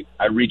celebrate.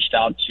 I reached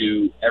out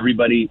to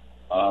everybody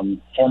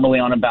formerly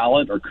on a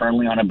ballot or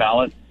currently on a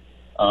ballot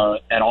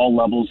at all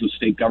levels of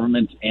state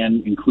government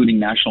and including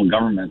national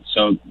government.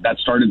 So that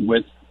started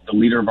with the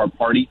leader of our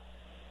party.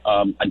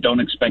 I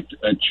don't expect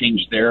a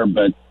change there,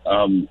 but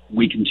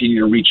we continue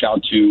to reach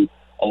out to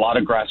a lot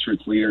of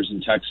grassroots leaders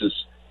in Texas.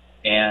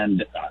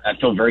 And I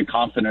feel very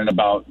confident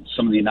about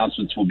some of the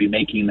announcements we'll be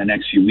making in the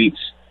next few weeks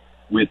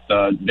with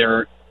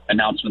their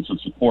announcements of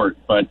support.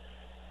 But,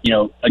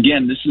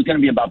 again, this is going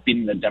to be about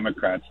beating the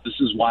Democrats. This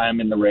is why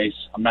I'm in the race.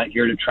 I'm not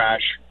here to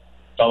trash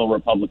fellow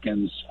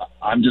Republicans.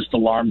 I'm just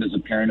alarmed as a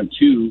parent of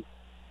two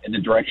in the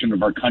direction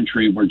of our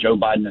country where Joe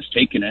Biden has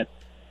taken it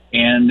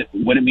and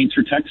what it means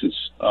for Texas.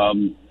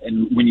 And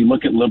when you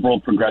look at liberal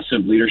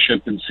progressive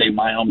leadership in, say,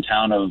 my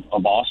hometown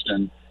of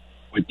Austin,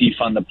 with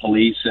defund the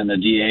police and a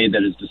DA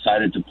that has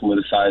decided to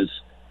politicize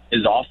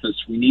his office,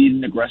 we need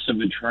an aggressive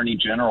attorney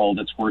general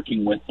that's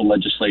working with the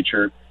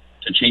legislature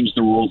to change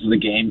the rules of the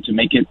game to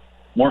make it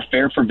more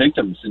fair for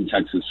victims in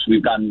Texas.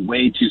 We've gotten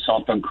way too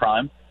soft on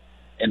crime.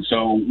 And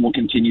so we'll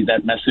continue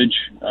that message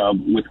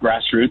with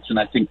grassroots. And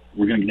I think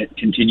we're going to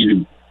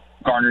continue to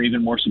garner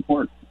even more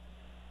support.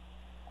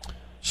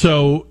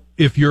 So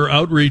if your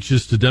outreach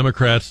is to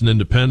Democrats and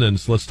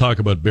independents, let's talk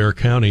about Bexar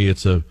County.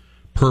 It's a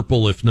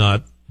purple, if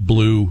not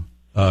blue,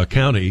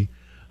 county.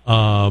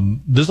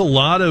 There's a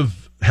lot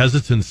of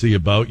hesitancy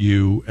about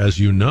you, as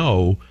you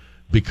know,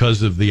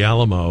 because of the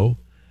Alamo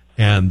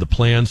and the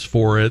plans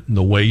for it and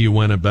the way you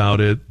went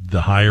about it,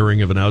 the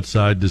hiring of an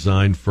outside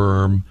design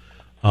firm.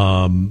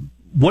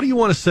 What do you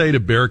want to say to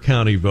Bexar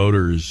County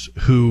voters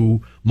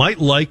who might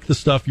like the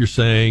stuff you're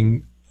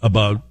saying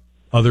about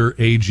other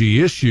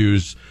AG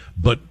issues,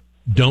 but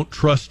don't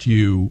trust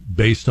you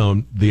based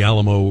on the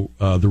Alamo,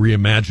 the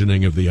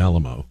reimagining of the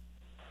Alamo?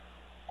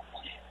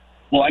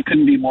 Well, I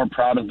couldn't be more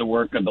proud of the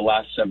work of the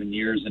last 7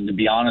 years. And to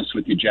be honest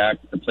with you, Jack,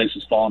 the place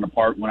has fallen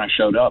apart when I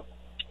showed up.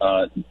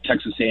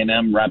 Texas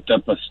A&M wrapped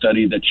up a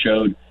study that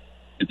showed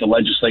if the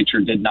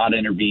legislature did not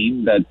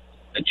intervene, that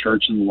the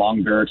church and the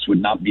Long Barracks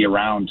would not be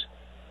around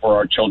for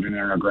our children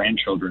and our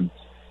grandchildren.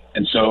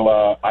 And so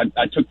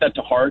I took that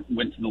to heart,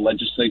 went to the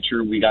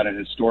legislature. We got a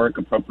historic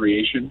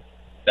appropriation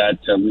that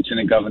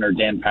Lieutenant Governor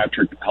Dan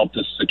Patrick helped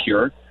us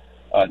secure,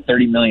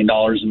 $30 million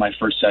in my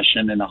first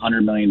session and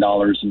 $100 million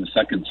in the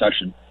second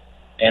session.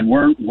 And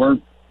we're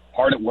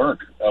hard at work.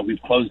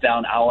 We've closed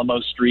down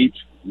Alamo Street.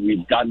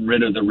 We've gotten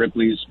rid of the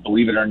Ripley's,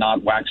 believe it or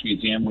not, Wax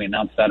Museum. We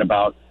announced that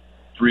about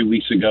 3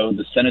 weeks ago.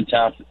 The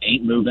cenotaph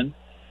ain't moving.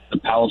 The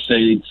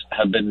Palisades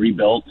have been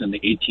rebuilt, and the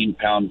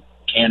 18-pound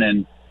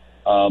cannon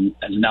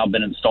has now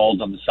been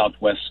installed on the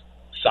southwest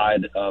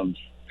side of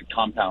the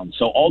compound.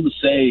 So all to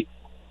say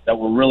that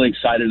we're really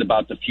excited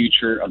about the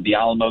future of the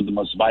Alamo, the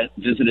most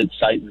visited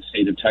site in the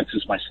state of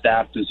Texas. My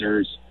staff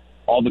deserves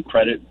all the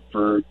credit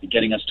for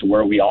getting us to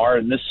where we are.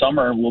 And this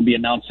summer, we'll be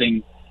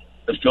announcing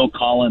the Phil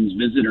Collins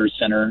Visitor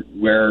Center,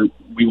 where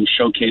we will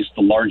showcase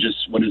the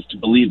largest, what is to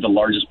believe the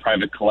largest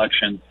private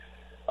collection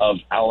of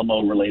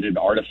Alamo-related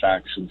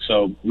artifacts. And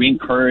so we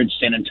encourage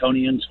San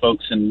Antonians,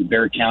 folks in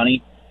Bexar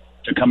County,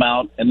 to come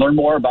out and learn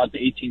more about the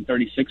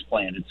 1836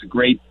 plan. It's a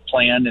great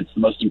plan. It's the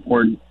most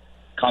important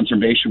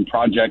conservation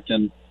project.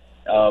 And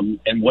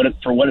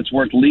for what it's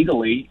worth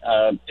legally,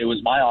 it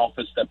was my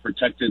office that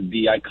protected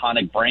the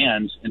iconic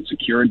brands and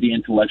secured the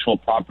intellectual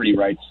property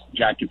rights.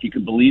 Jack, if you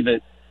could believe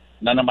it,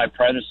 none of my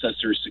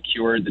predecessors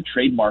secured the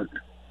trademark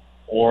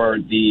or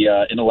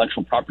the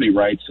intellectual property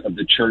rights of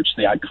the church,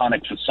 the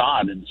iconic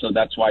facade. And so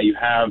that's why you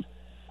have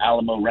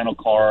Alamo Rental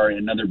Car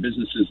and other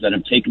businesses that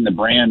have taken the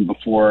brand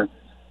before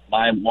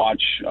my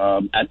watch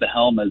at the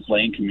helm as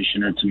land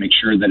commissioner to make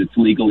sure that it's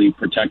legally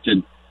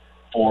protected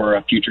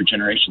for future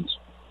generations.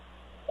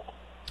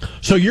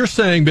 So you're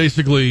saying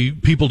basically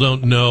people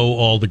don't know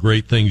all the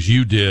great things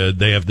you did.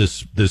 They have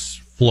this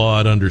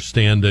flawed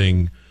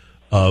understanding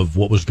of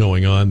what was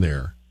going on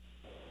there.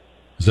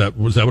 Was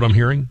that what I'm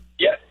hearing?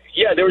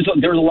 Yeah. There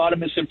was a lot of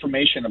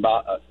misinformation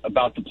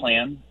about the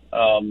plan.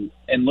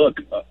 And look,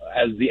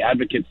 as the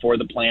advocate for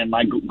the plan,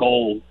 my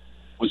goal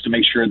was to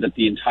make sure that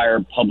the entire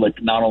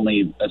public, not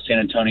only San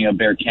Antonio,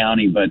 Bexar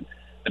County, but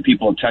the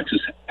people of Texas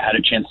had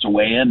a chance to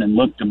weigh in. And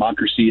look,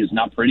 democracy is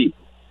not pretty,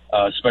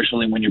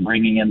 especially when you're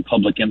bringing in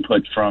public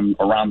input from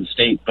around the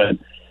state. But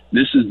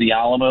this is the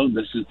Alamo.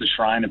 This is the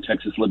shrine of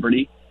Texas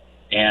liberty.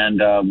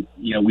 And,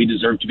 we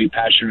deserve to be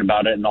passionate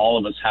about it, and all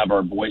of us have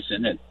our voice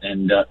in it,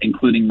 and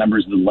including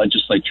members of the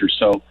legislature.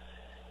 So,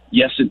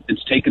 yes,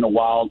 it's taken a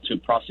while to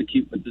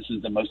prosecute, but this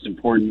is the most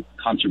important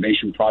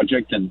conservation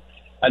project. And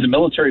as a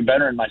military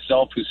veteran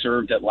myself who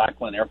served at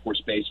Lackland Air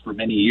Force Base for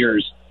many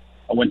years,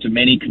 I went to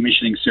many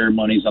commissioning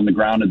ceremonies on the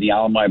ground of the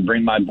Alamo. I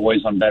bring my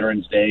boys on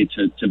Veterans Day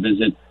to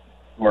visit,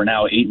 who are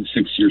now 8 and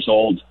 6 years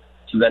old,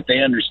 so that they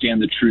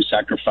understand the true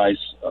sacrifice,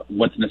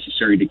 what's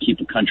necessary to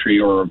keep a country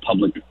or a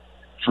republic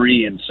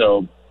free. And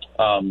so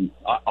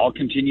I'll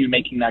continue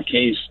making that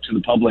case to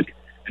the public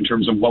in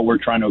terms of what we're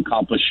trying to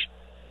accomplish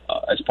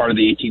as part of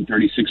the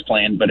 1836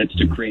 plan, but it's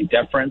to create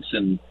deference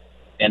and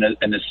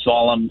a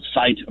solemn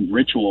site of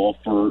ritual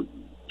for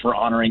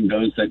honoring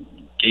those that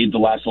gave the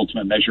last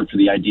ultimate measure for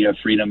the idea of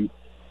freedom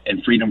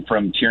and freedom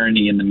from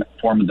tyranny in the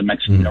form of the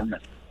Mexican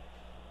government.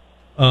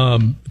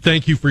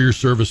 Thank you for your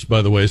service,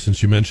 by the way,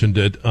 since you mentioned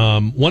it.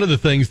 One of the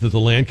things that the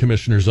Land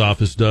Commissioner's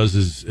Office does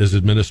is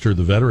administer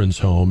the veterans'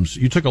 homes.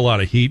 You took a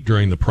lot of heat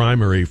during the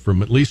primary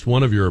from at least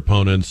one of your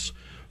opponents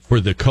for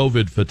the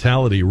COVID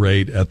fatality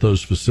rate at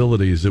those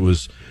facilities. It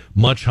was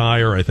much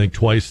higher, I think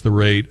twice the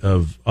rate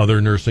of other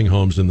nursing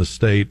homes in the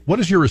state. What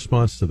is your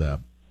response to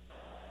that?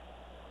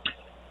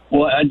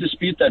 Well, I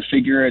dispute that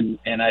figure,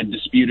 and I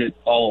dispute it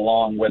all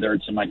along, whether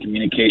it's in my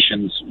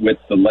communications with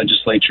the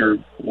legislature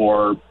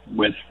or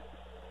with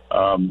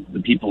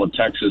the people of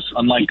Texas.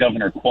 Unlike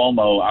Governor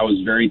Cuomo, I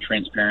was very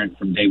transparent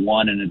from day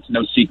one, and it's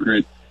no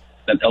secret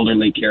that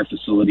elderly care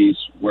facilities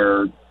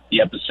were the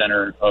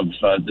epicenter of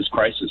this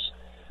crisis.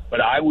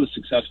 But I was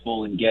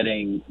successful in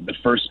getting the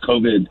first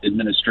COVID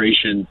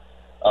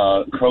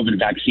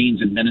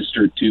vaccines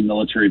administered to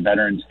military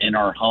veterans in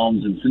our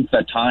homes. And since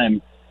that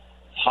time,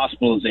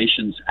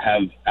 hospitalizations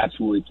have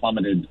absolutely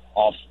plummeted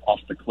off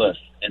the cliff.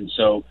 And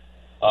so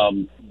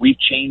we've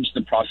changed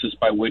the process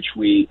by which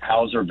we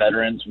house our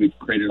veterans. We've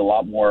created a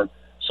lot more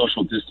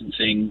social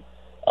distancing.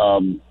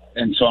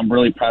 And so I'm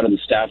really proud of the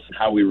staff and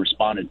how we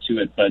responded to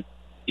it. But,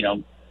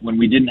 when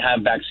we didn't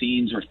have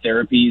vaccines or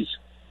therapies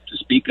to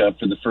speak of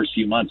for the first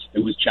few months, it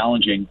was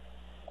challenging.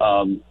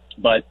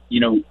 But,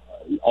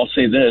 I'll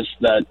say this,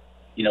 that,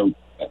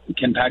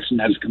 Ken Paxton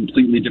has a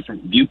completely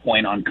different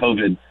viewpoint on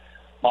COVID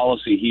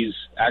policy. He's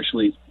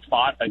actually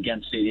fought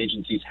against state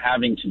agencies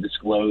having to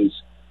disclose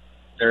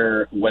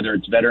whether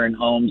it's veteran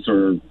homes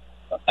or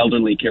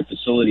elderly care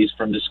facilities,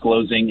 from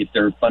disclosing, if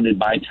they're funded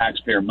by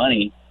taxpayer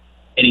money,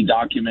 any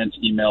documents,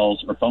 emails,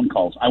 or phone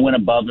calls. I went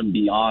above and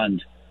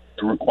beyond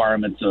the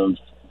requirements of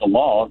the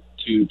law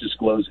to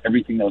disclose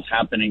everything that was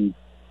happening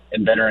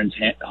in veterans'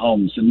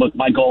 homes. And look,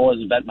 my goal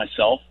as a vet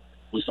myself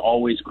was to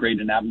always create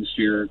an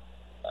atmosphere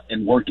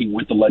in working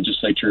with the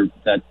legislature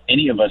that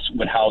any of us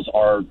would house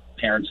our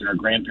parents and our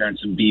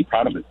grandparents and be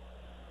proud of it.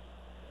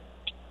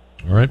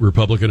 All right,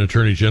 Republican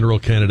Attorney General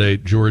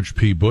candidate George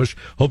P. Bush.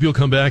 Hope you'll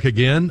come back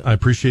again. I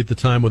appreciate the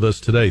time with us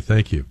today.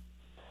 Thank you.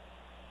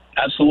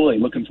 Absolutely.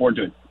 Looking forward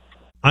to it.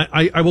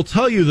 I will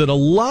tell you that a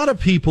lot of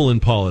people in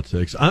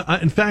politics,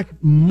 in fact,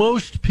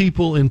 most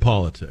people in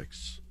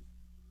politics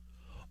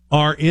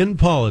are in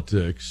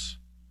politics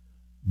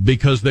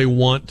because they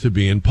want to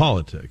be in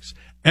politics.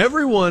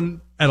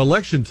 Everyone at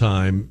election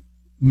time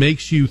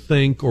makes you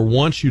think or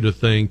wants you to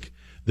think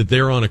that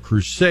they're on a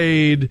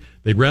crusade.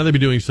 They'd rather be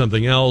doing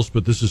something else,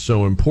 but this is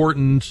so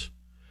important.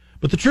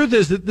 But the truth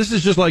is that this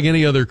is just like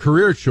any other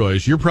career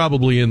choice. You're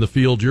probably in the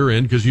field you're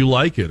in because you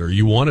like it or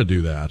you want to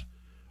do that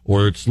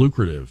or it's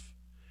lucrative.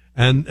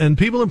 And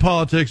people in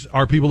politics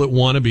are people that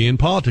want to be in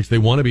politics. They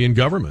want to be in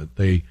government.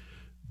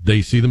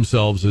 They see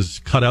themselves as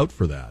cut out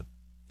for that.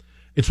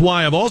 It's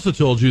why I've also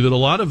told you that a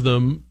lot of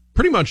them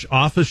pretty much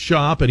office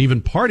shop and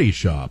even party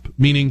shop,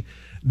 meaning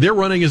they're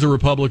running as a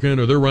Republican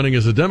or they're running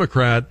as a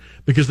Democrat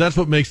because that's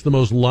what makes the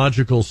most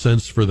logical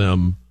sense for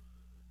them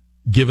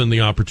given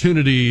the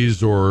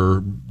opportunities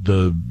or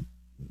the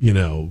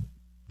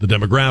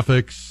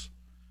demographics.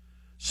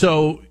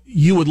 So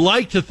you would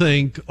like to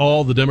think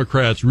all the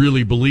Democrats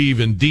really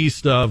believe in D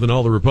stuff and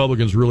all the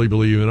Republicans really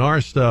believe in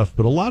R stuff,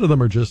 but a lot of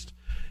them are just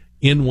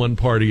in one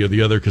party or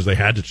the other because they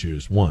had to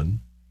choose one.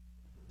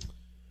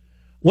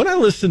 When I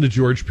listen to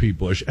George P.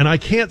 Bush, and I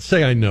can't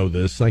say I know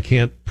this, I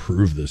can't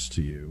prove this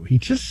to you, he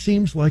just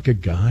seems like a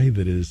guy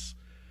that is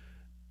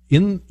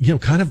kind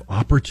of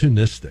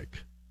opportunistic.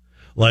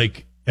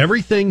 Like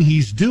everything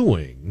he's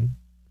doing,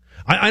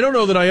 I don't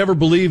know that I ever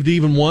believed he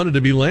even wanted to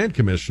be land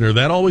commissioner.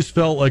 That always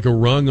felt like a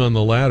rung on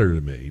the ladder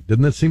to me.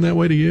 Didn't that seem that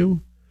way to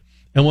you?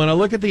 And when I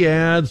look at the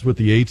ads with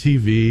the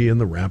ATV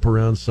and the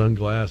wraparound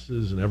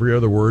sunglasses and every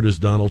other word is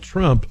Donald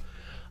Trump,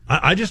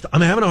 I'm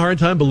having a hard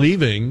time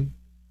believing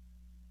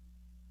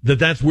that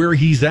that's where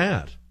he's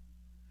at.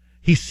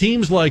 He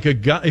seems like a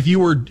guy, if you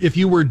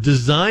were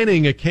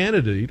designing a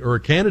candidate or a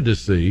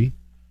candidacy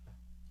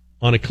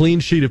on a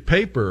clean sheet of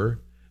paper,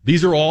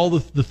 these are all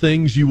the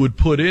things you would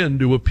put in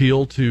to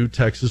appeal to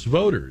Texas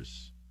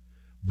voters.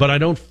 But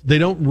they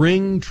don't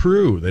ring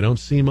true. They don't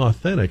seem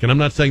authentic. And I'm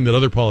not saying that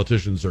other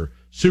politicians are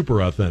super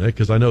authentic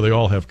because I know they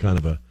all have kind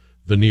of a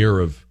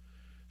veneer of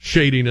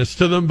shadiness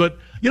to them. But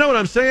you know what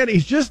I'm saying?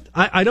 He's just,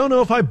 I don't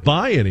know if I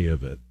buy any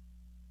of it,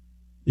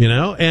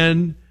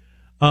 and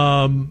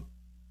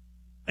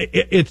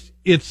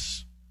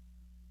it's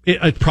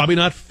probably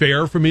not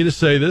fair for me to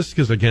say this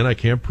because, again, I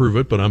can't prove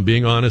it, but I'm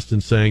being honest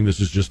in saying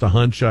this is just a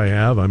hunch I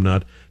have. I'm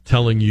not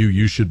telling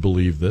you should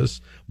believe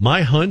this.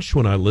 My hunch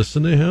when I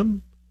listen to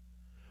him,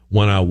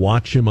 when I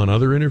watch him on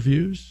other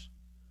interviews,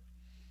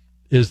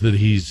 is that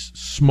he's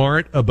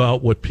smart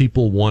about what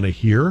people want to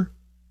hear.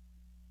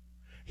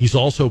 He's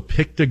also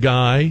picked a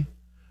guy.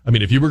 I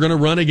mean, if you were going to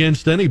run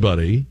against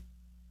anybody,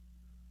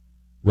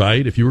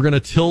 right, if you were going to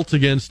tilt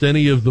against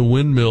any of the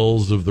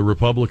windmills of the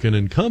Republican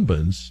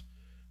incumbents,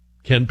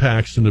 Ken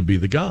Paxton would be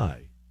the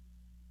guy.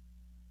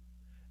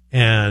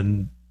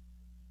 And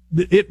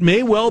it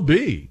may well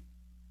be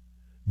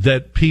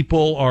that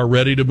people are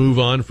ready to move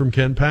on from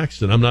Ken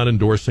Paxton. I'm not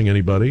endorsing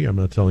anybody. I'm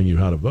not telling you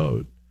how to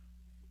vote.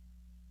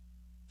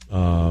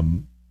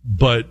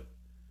 But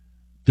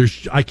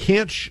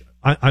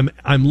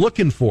I'm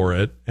looking for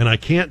it, and I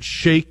can't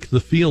shake the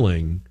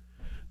feeling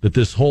that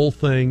this whole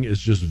thing is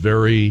just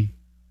very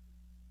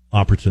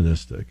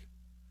opportunistic.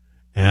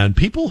 And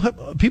people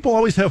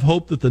always have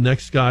hope that the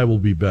next guy will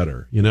be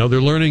better.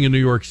 They're learning in New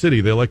York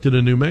City. They elected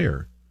a new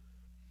mayor.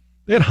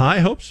 They had high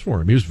hopes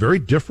for him. He was very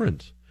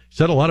different. He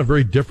said a lot of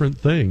very different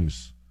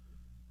things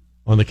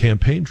on the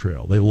campaign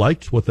trail. They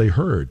liked what they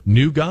heard.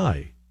 New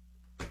guy.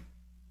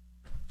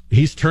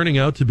 He's turning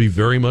out to be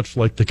very much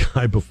like the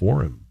guy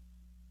before him.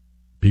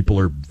 People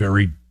are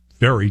very,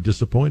 very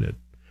disappointed.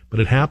 But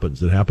it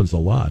happens. It happens a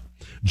lot.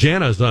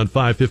 Jana's on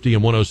 550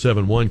 and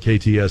 107.1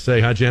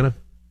 KTSA. Hi, Jana.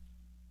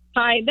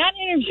 Hi. That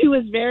interview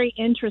was very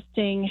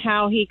interesting,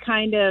 how he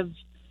kind of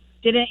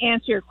didn't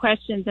answer your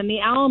questions. And the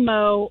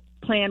Alamo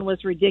plan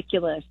was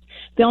ridiculous.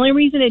 The only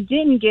reason it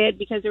didn't get,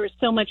 because there was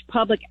so much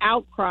public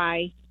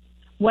outcry,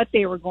 what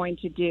they were going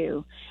to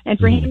do. And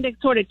for him to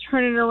sort of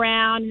turn it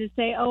around and to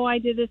say, oh, I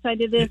did this.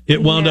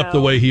 It wound up the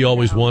way he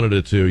always wanted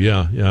it to.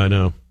 Yeah, I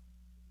know.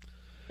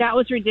 That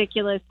was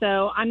ridiculous.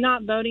 So I'm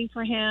not voting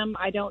for him.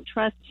 I don't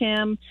trust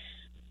him.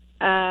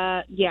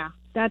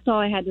 That's all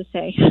I had to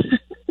say.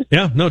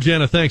 Yeah, no,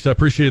 Jana, thanks. I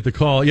appreciate the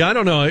call. Yeah, I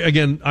don't know.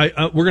 Again,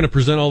 we're going to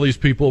present all these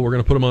people. We're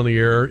going to put them on the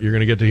air. You're going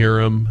to get to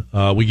hear them.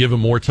 We give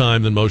them more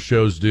time than most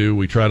shows do.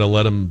 We try to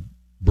let them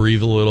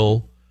breathe a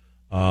little.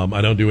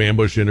 I don't do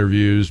ambush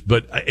interviews,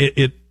 but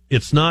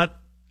it's not,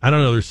 I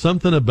don't know. There's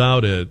something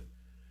about it.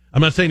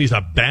 I'm not saying he's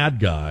a bad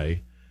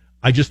guy.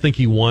 I just think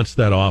he wants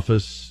that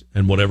office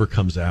and whatever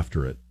comes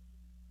after it.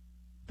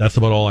 That's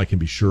about all I can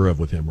be sure of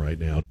with him right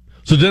now.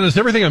 So, Dennis,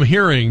 everything I'm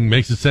hearing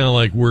makes it sound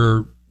like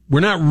we're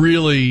not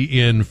really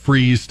in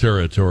freeze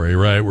territory,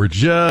 right? We're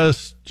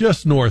just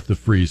north of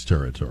freeze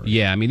territory.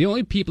 Yeah, I mean, the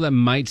only people that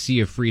might see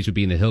a freeze would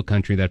be in the hill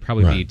country. That'd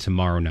probably be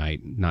tomorrow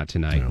night, not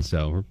tonight. Yeah.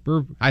 So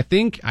I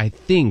think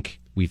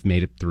we've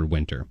made it through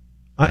winter.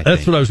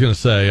 That's what I was going to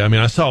say. I mean,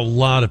 I saw a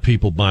lot of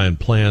people buying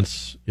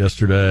plants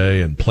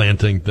yesterday and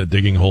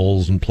digging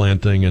holes and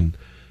planting, and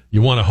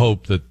you want to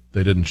hope that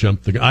they didn't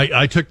jump the.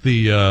 I took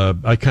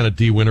I kind of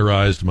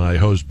de-winterized my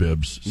hose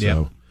bibs.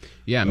 So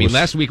yeah. I mean,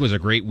 last week was a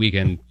great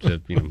weekend to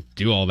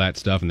do all that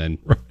stuff, and then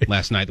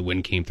last night the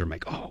wind came through. I'm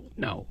like, oh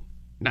no,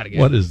 not again.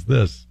 What is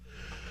this?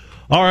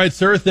 All right,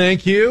 sir.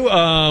 Thank you.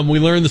 We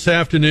learned this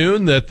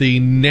afternoon that the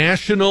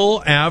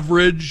national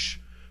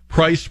average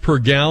price per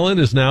gallon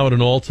is now at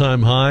an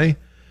all-time high,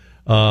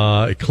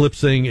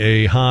 eclipsing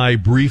a high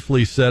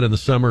briefly set in the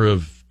summer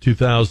of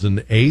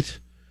 2008.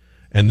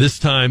 And this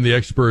time the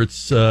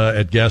experts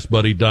at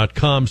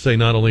GasBuddy.com say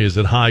not only is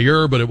it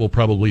higher, but it will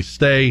probably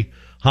stay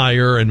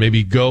higher and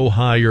maybe go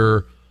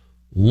higher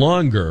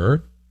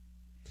longer.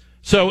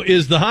 So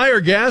is the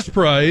higher gas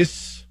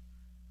price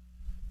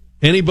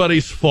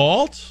anybody's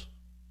fault?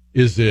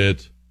 Is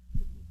it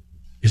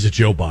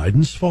Joe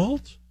Biden's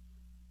fault?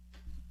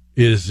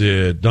 Is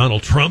it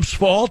Donald Trump's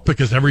fault?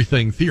 Because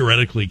everything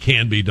theoretically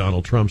can be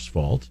Donald Trump's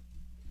fault.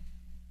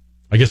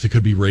 I guess it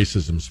could be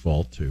racism's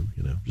fault, too.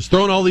 Just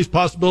throwing all these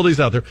possibilities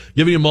out there,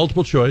 giving you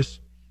multiple choice.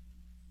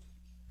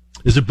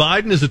 Is it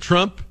Biden? Is it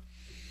Trump?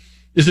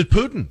 Is it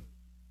Putin?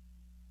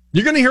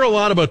 You're going to hear a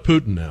lot about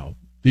Putin now.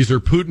 These are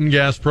Putin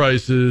gas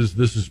prices.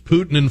 This is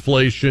Putin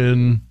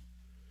inflation.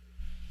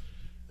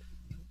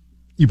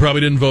 You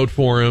probably didn't vote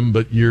for him,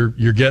 but you're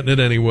getting it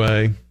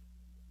anyway.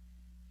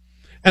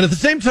 And at the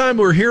same time,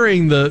 we're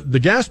hearing the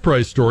gas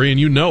price story, and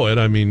you know it.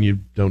 I mean, you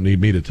don't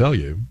need me to tell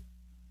you.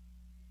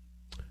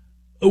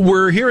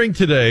 We're hearing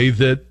today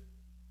that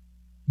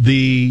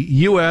the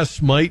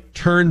U.S. might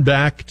turn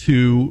back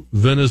to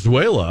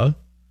Venezuela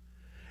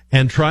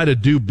and try to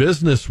do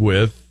business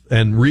with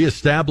and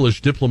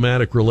reestablish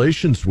diplomatic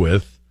relations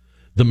with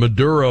the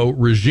Maduro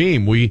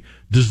regime. We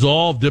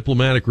dissolved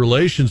diplomatic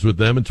relations with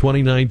them in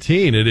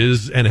 2019. It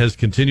is and has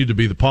continued to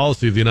be the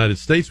policy of the United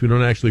States. We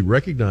don't actually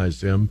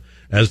recognize him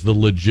as the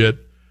legit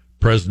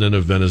president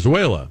of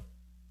Venezuela.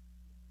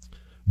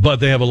 But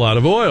they have a lot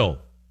of oil,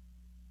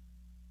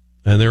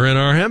 and they're in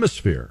our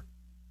hemisphere.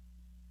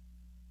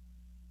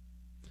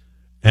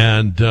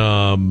 And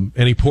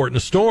any port in a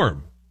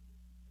storm.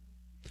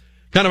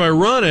 Kind of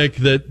ironic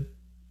that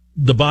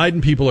the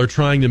Biden people are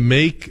trying to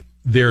make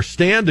their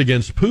stand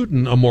against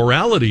Putin a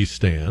morality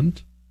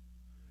stand,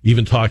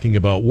 even talking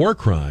about war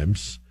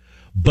crimes,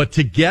 but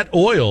to get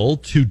oil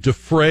to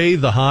defray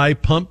the high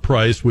pump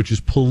price, which is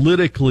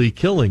politically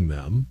killing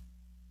them,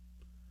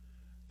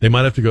 they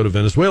might have to go to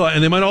Venezuela,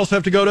 and they might also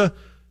have to go to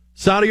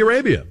Saudi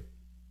Arabia.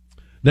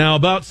 Now,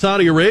 about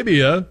Saudi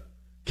Arabia,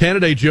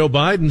 candidate Joe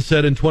Biden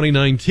said in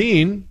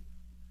 2019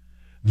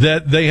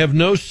 that they have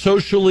no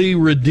socially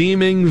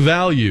redeeming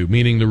value,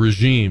 meaning the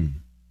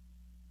regime.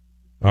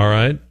 All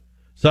right?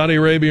 Saudi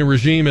Arabian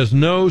regime has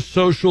no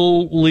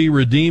socially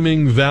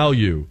redeeming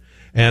value,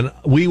 and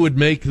we would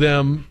make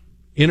them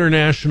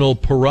international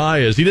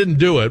pariahs. He didn't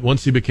do it.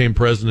 Once he became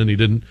president, he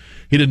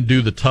didn't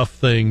do the tough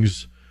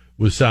things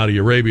with Saudi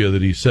Arabia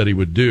that he said he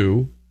would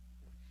do.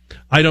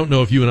 I don't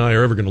know if you and I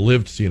are ever going to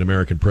live to see an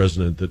American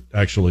president that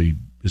actually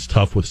is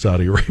tough with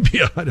Saudi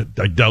Arabia.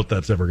 I doubt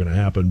that's ever going to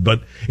happen.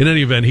 But in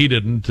any event, he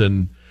didn't.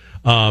 And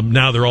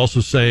now they're also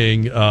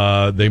saying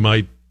they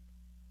might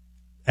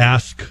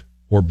ask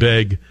or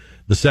beg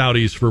the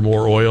Saudis for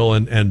more oil,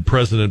 and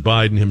President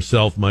Biden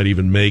himself might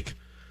even make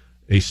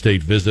a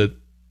state visit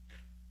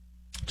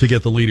to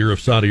get the leader of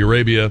Saudi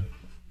Arabia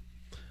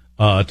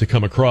to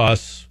come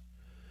across.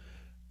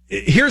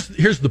 Here's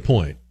the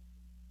point.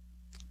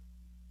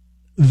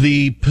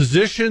 The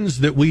positions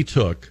that we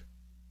took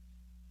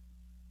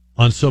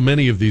on so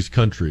many of these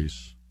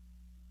countries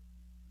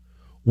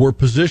were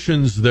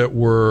positions that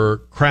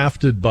were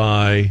crafted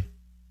by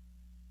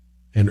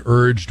and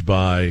urged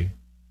by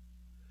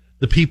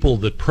the people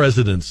that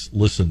presidents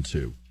listen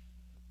to.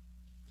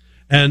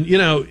 And,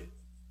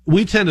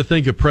 we tend to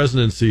think of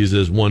presidencies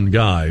as one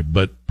guy,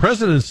 but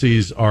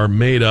presidencies are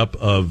made up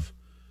of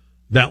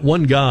that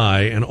one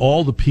guy and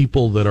all the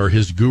people that are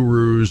his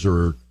gurus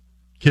or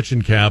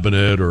kitchen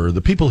cabinet or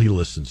the people he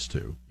listens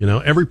to.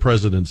 Every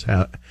president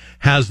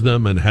has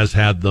them and has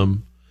had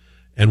them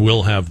and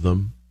will have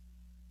them.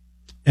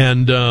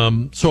 And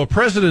so a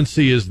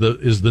presidency is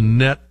the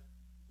net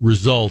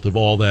result of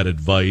all that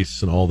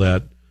advice and all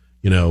that,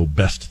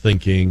 best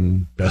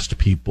thinking, best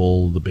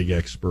people, the big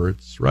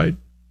experts, right?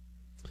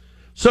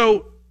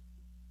 So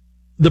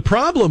the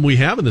problem we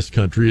have in this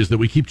country is that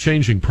we keep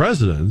changing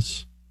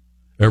presidents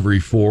every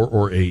 4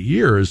 or 8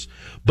 years,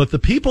 but the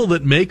people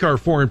that make our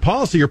foreign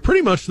policy are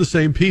pretty much the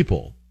same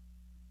people.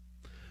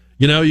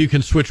 You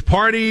can switch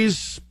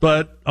parties,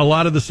 but a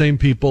lot of the same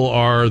people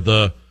are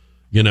the,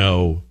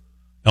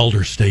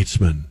 elder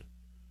statesmen.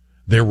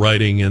 They're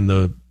writing in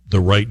the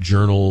right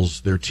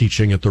journals. They're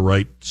teaching at the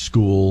right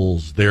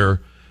schools.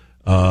 They're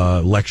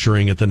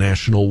lecturing at the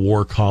National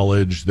War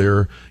College.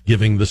 They're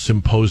giving the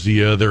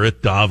symposia. They're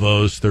at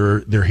Davos.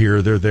 They're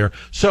here. They're there.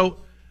 So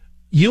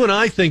you and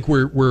I think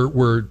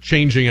we're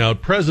changing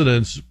out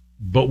presidents,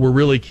 but we're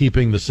really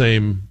keeping the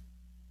same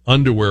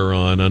underwear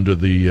on under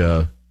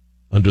the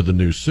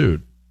new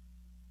suit.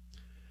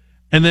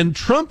 And then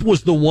Trump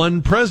was the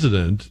one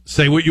president,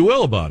 say what you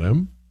will about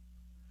him,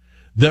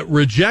 that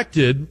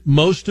rejected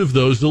most of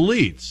those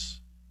elites.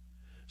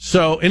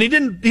 So, and he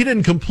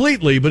didn't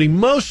completely, but he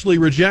mostly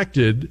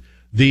rejected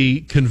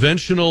the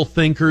conventional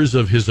thinkers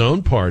of his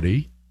own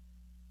party,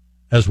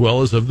 as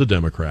well as of the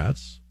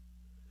Democrats.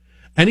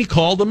 And he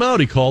called them out.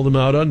 He called them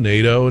out on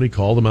NATO, and he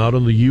called them out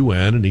on the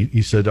UN, and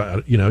he said,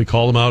 he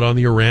called them out on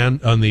the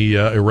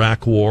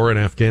Iraq war and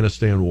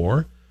Afghanistan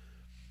war.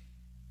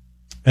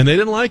 And they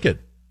didn't like it.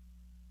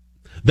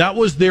 That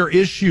was their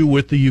issue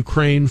with the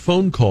Ukraine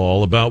phone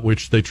call about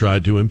which they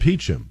tried to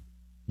impeach him.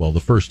 Well, the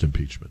first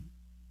impeachment.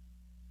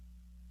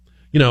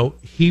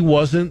 He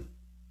wasn't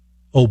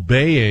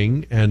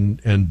obeying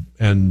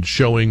and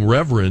showing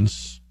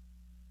reverence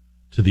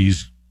to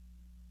these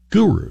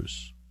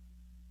gurus.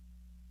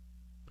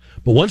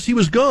 But once he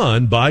was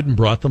gone, Biden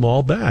brought them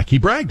all back. He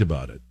bragged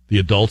about it. The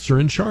adults are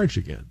in charge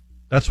again.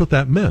 That's what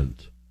that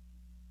meant.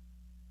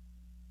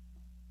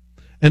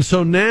 And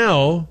so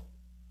now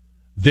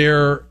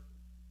their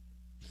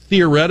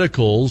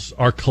theoreticals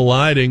are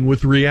colliding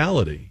with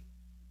reality.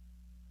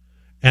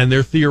 And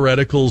their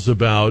theoreticals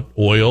about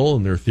oil,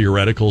 and their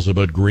theoreticals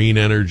about green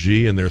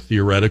energy, and their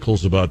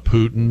theoreticals about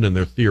Putin, and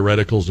their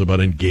theoreticals about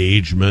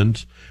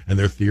engagement, and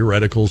their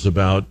theoreticals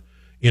about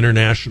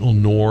international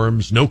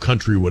norms. No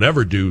country would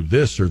ever do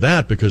this or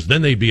that because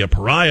then they'd be a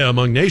pariah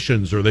among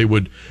nations, or they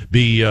would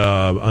be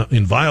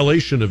in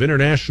violation of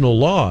international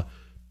law.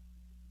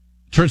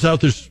 Turns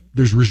out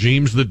there's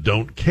regimes that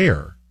don't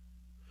care.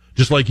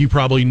 Just like you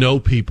probably know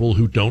people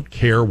who don't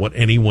care what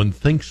anyone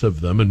thinks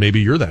of them, and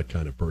maybe you're that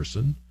kind of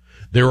person.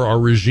 There are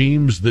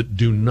regimes that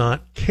do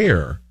not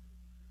care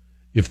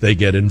if they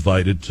get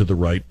invited to the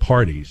right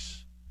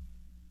parties.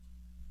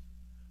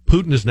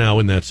 Putin is now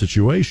in that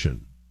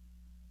situation.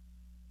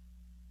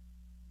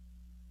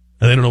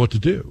 And they don't know what to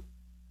do.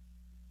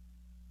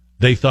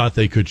 They thought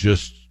they could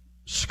just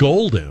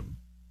scold him,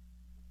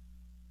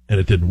 and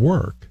it didn't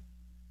work.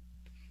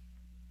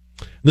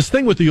 This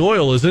thing with the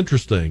oil is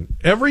interesting.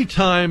 Every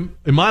time,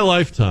 in my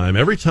lifetime,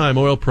 every time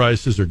oil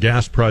prices or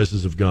gas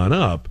prices have gone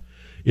up,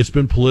 it's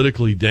been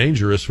politically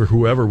dangerous for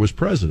whoever was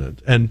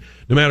president. And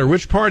no matter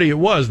which party it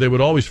was, they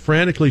would always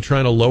frantically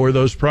try to lower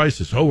those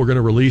prices. Oh, we're going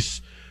to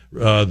release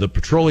the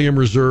petroleum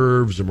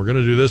reserves, and we're going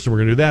to do this, and we're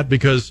going to do that,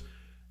 because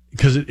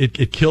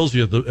it kills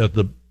you at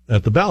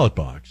the ballot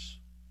box.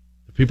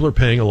 If people are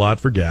paying a lot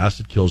for gas,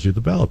 it kills you at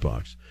the ballot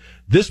box.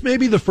 This may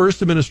be the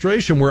first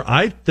administration where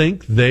I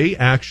think they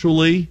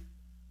actually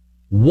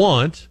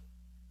want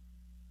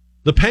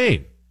the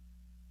pain.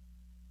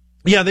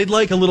 Yeah, they'd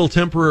like a little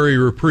temporary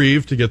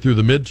reprieve to get through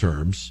the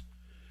midterms.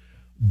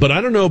 But I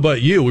don't know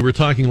about you. We were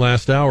talking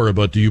last hour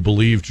about, do you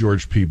believe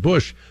George P.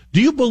 Bush?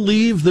 Do you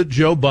believe that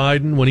Joe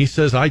Biden, when he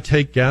says, I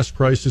take gas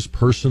prices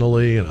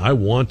personally and I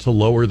want to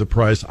lower the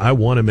price, I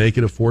want to make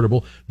it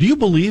affordable, do you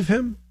believe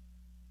him?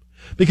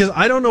 Because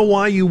I don't know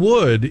why you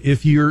would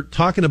if you're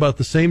talking about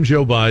the same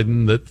Joe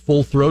Biden that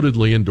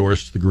full-throatedly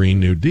endorsed the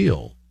Green New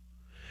Deal.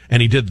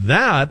 And he did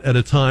that at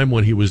a time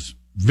when he was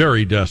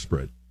very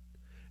desperate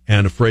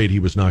and afraid he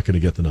was not going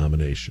to get the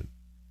nomination.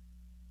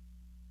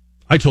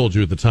 I told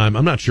you at the time,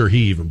 I'm not sure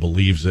he even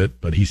believes it,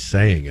 but he's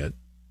saying it.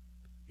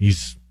 He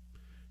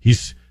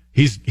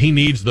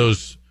needs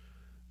those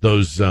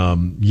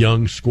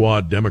young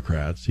squad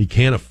Democrats. He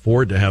can't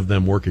afford to have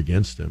them work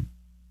against him.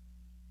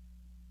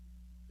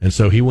 And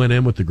so he went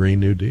in with the Green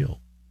New Deal.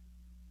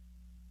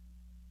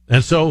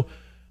 And so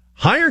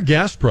higher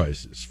gas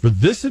prices for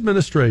this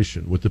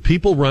administration, with the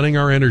people running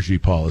our energy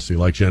policy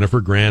like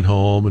Jennifer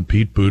Granholm and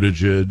Pete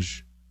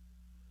Buttigieg,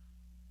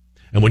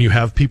 and when you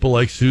have people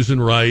like Susan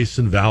Rice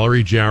and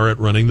Valerie Jarrett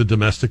running the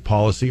domestic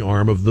policy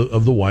arm of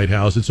the White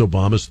House, it's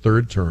Obama's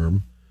third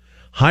term,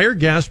 higher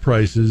gas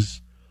prices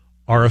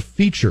are a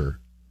feature,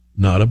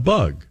 not a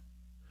bug.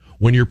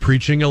 When you're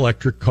preaching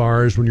electric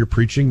cars, when you're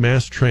preaching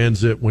mass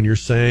transit, when you're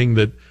saying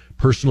that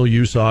personal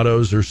use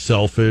autos are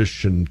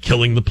selfish and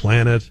killing the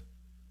planet,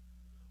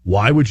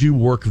 why would you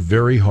work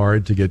very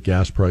hard to get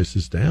gas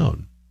prices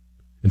down?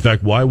 In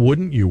fact, why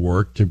wouldn't you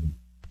work to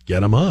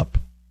get them up?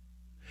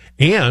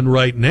 And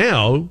right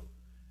now,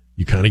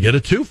 you kind of get a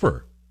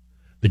twofer.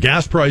 The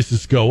gas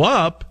prices go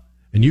up,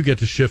 and you get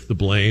to shift the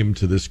blame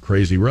to this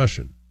crazy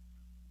Russian.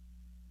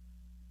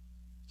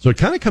 So it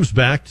kind of comes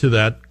back to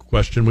that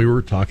question we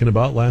were talking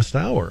about last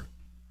hour.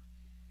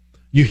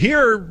 You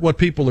hear what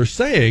people are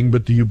saying,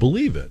 but do you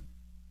believe it?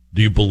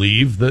 Do you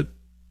believe that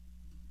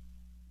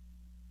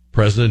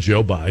President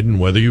Joe Biden,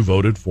 whether you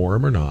voted for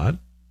him or not,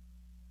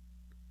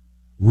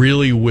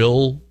 really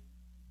will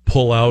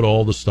pull out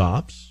all the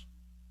stops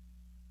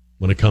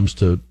when it comes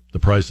to the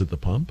price at the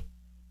pump?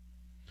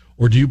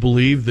 Or do you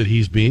believe that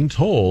he's being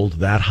told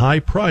that high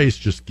price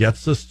just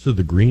gets us to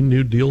the Green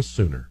New Deal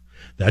sooner?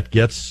 That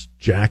gets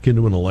Jack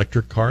into an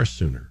electric car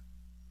sooner?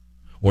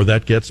 Or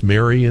that gets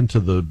Mary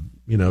into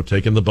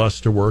taking the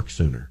bus to work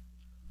sooner?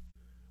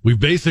 We've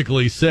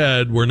basically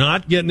said we're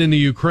not getting into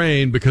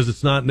Ukraine because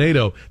it's not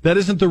NATO. That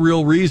isn't the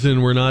real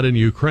reason we're not in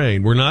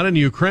Ukraine. We're not in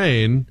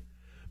Ukraine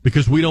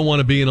because we don't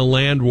want to be in a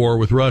land war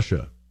with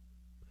Russia.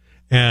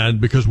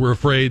 and because we're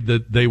afraid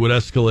that they would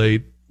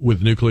escalate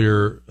with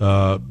nuclear,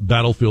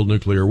 battlefield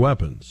nuclear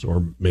weapons,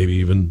 or maybe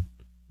even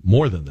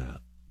more than that.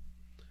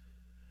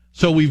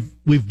 So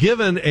we've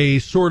given a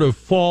sort of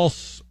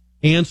false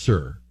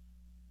answer.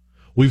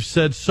 We've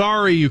said,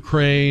 sorry,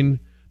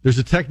 Ukraine, there's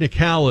a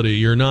technicality,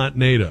 you're not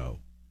NATO.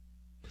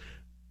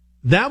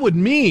 That would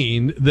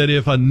mean that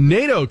if a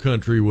NATO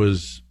country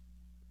was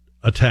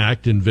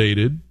attacked,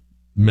 invaded,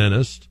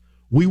 menaced,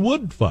 we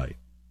would fight.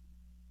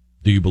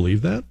 Do you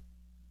believe that?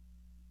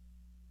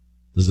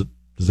 Does it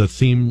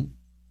seem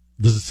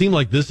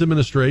like this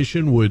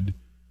administration would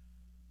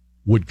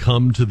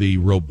come to the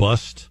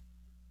robust,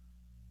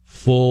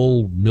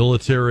 full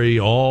military,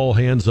 all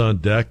hands on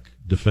deck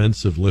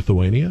defense of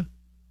Lithuania?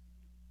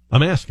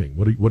 I'm asking.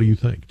 What do you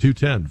think?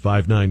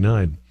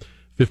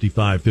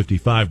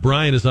 210-599-5555.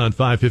 Brian is on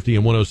 550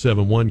 and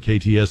 107.1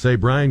 KTSA.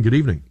 Brian, good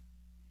evening.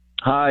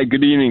 Hi,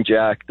 good evening,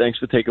 Jack. Thanks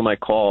for taking my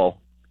call.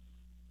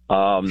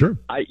 Sure.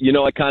 I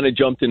kind of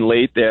jumped in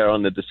late there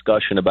on the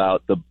discussion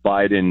about the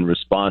Biden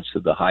response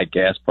to the high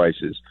gas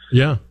prices.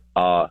 Yeah.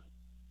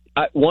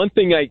 One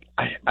thing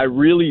I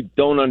really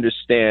don't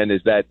understand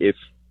is that if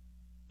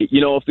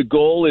the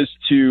goal is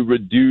to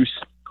reduce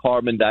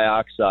carbon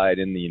dioxide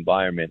in the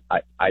environment,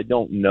 I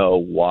don't know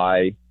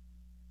why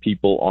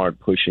people aren't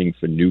pushing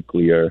for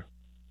nuclear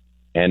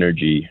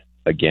energy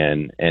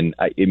again. And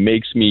it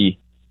makes me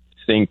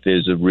think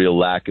there's a real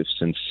lack of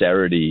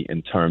sincerity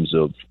in terms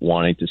of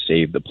wanting to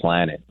save the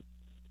planet.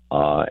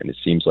 And it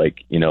seems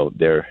like,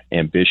 their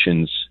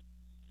ambitions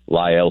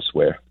lie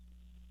elsewhere.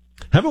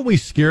 Haven't we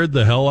scared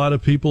the hell out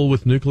of people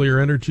with nuclear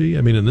energy?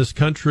 I mean, in this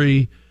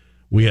country,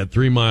 we had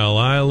 3 Mile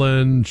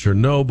Island,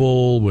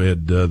 Chernobyl. We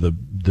had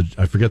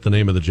I forget the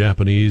name of the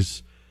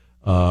Japanese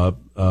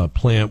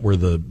plant where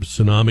the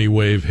tsunami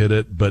wave hit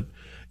it. But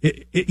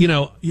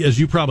as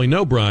you probably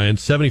know, Brian,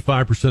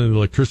 75% of the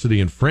electricity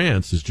in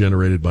France is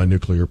generated by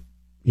nuclear,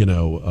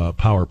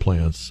 power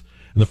plants,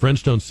 and the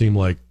French don't seem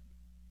like,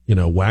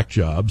 whack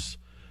jobs.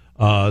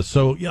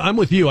 So I'm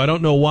with you. I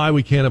don't know why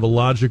we can't have a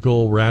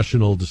logical,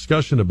 rational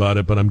discussion about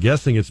it, but I'm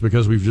guessing it's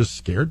because we've just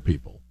scared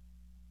people.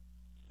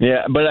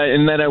 Yeah, but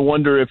then I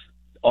wonder if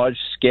our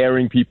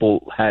scaring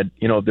people had,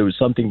 if there was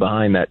something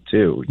behind that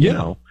too.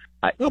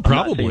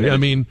 Probably. I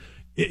mean,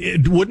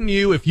 wouldn't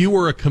you, if you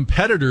were a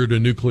competitor to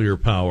nuclear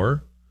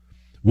power,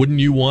 wouldn't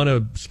you want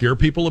to scare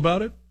people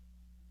about it?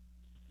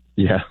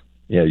 Yeah,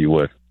 you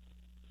would.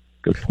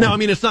 Good point. Now, I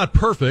mean, it's not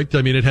perfect.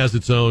 I mean, it has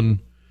its own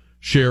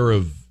share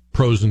of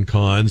pros and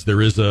cons.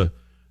 There is a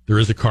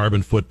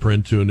carbon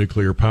footprint to a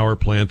nuclear power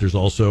plant. There's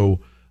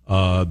also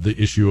the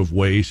issue of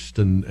waste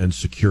and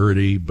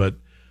security, but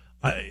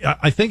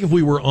I think if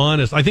we were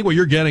honest, I think what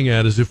you're getting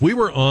at is if we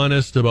were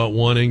honest about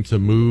wanting to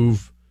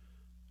move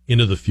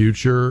into the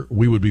future,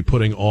 we would be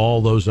putting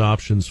all those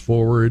options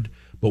forward.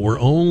 But we're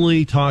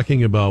only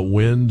talking about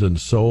wind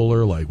and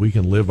solar, like we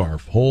can live our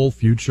whole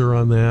future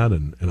on that,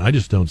 and I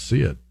just don't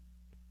see it.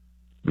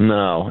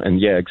 No,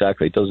 and yeah,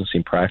 exactly. It doesn't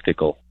seem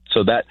practical.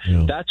 So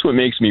that's what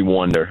makes me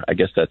wonder. I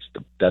guess that's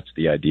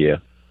the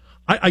idea.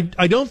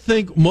 I don't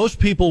think most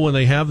people, when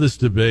they have this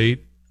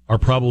debate, are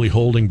probably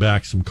holding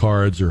back some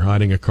cards or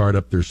hiding a card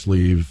up their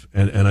sleeve.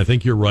 And I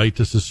think you're right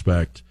to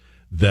suspect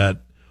that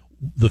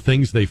the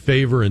things they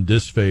favor and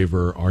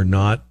disfavor are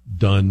not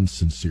done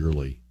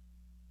sincerely.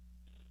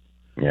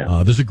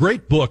 Yeah. There's a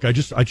great book. I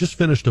just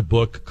finished a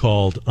book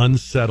called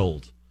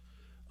Unsettled.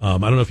 I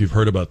don't know if you've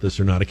heard about this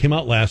or not. It came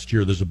out last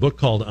year. There's a book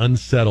called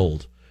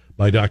Unsettled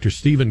by Dr.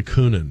 Stephen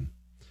Koonin.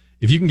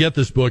 If you can get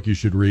this book, you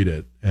should read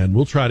it, and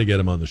we'll try to get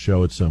him on the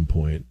show at some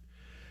point.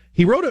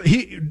 He wrote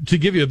to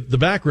give you the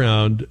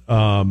background,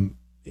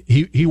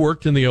 he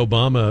worked in the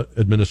Obama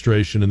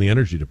administration in the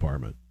energy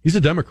department. He's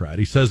a Democrat.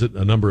 He says it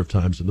a number of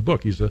times in the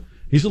book. He's a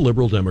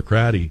liberal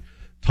Democrat. He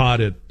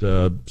taught at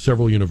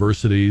several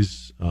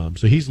universities,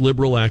 so he's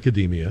liberal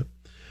academia.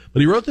 But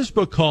he wrote this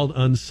book called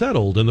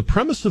Unsettled, and the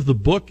premise of the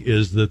book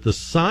is that the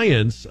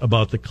science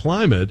about the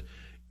climate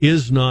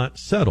is not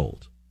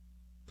settled.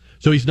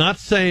 So he's not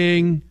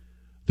saying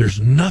there's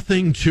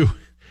nothing to...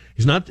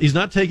 He's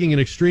not taking an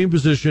extreme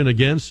position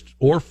against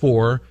or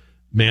for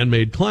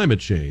man-made climate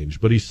change,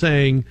 but he's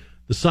saying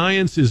the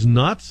science is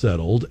not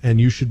settled,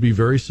 and you should be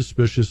very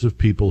suspicious of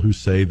people who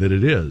say that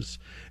it is.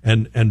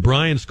 And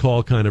Brian's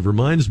call kind of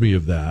reminds me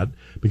of that,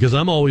 because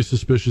I'm always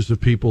suspicious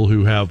of people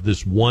who have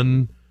this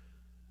one-word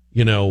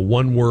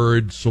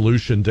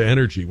solution to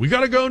energy. We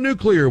got to go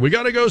nuclear. We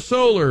got to go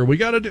solar. We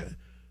got to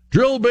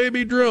drill,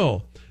 baby,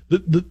 drill.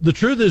 The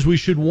truth is we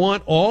should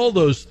want all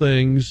those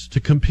things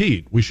to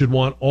compete. We should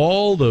want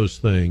all those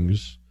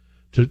things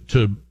to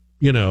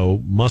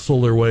muscle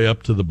their way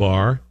up to the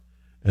bar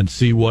and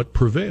see what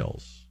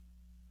prevails.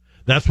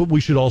 That's what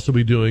we should also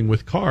be doing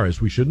with cars.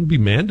 We shouldn't be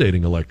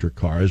mandating electric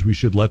cars. We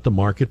should let the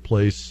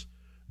marketplace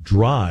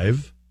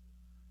drive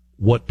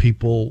what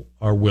people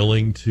are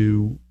willing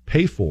to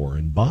pay for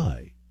and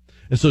buy.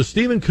 And so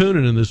Stephen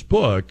Koonin in this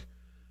book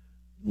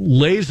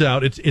lays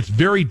out, it's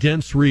very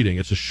dense reading.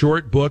 It's a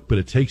short book, but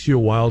it takes you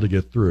a while to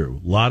get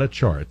through. A lot of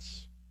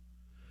charts.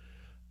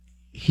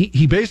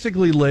 He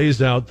basically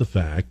lays out the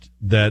fact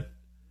that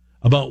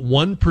about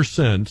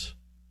 1%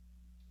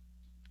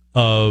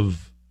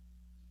 of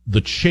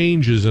the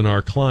changes in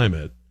our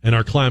climate, and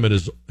our climate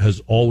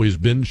has always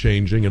been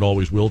changing, it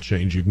always will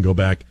change. You can go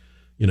back,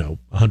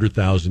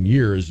 100,000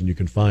 years, and you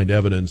can find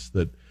evidence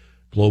that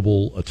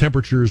global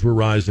temperatures were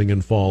rising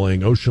and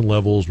falling, ocean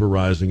levels were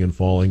rising and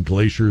falling,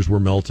 glaciers were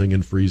melting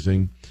and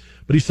freezing.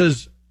 But he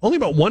says only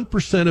about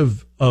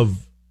 1%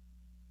 of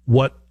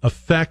what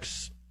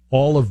affects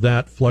all of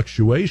that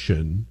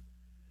fluctuation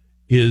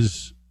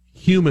is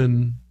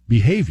human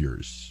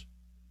behaviors.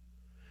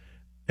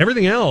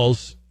 Everything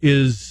else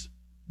is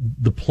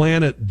the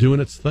planet doing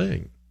its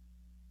thing.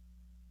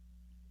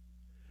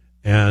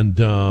 And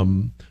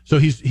so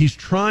he's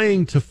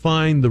trying to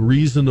find the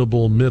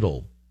reasonable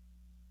middle.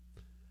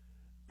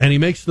 And he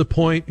makes the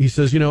point, he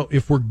says,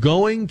 if we're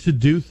going to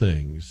do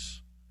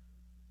things,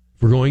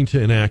 if we're going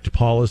to enact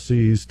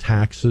policies,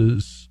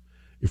 taxes,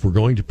 if we're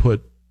going to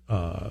put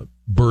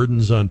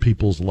burdens on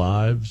people's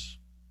lives,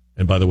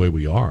 and by the way,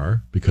 we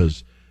are,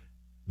 because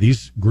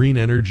these green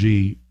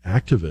energy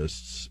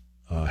activists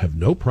have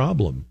no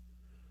problem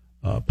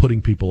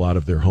putting people out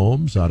of their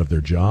homes, out of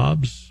their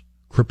jobs,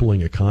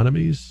 crippling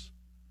economies.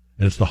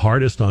 And it's the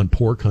hardest on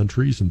poor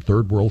countries and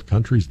third world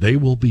countries. They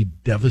will be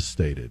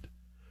devastated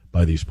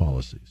by these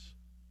policies.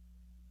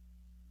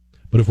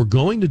 But if we're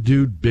going to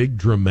do big,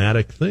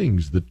 dramatic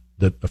things that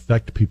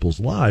affect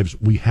people's lives,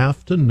 we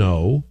have to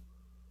know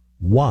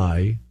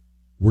why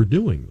we're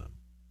doing them.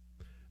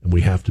 And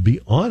we have to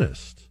be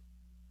honest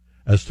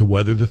as to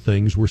whether the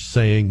things we're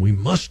saying we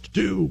must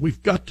do,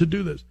 we've got to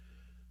do this.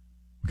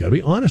 We've got to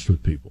be honest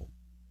with people.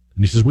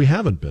 And he says we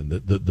haven't been.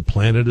 The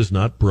planet is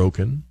not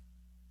broken.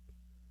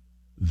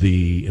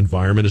 The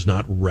environment is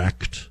not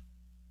wrecked.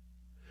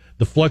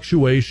 The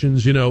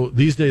fluctuations,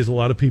 these days a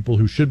lot of people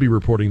who should be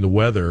reporting the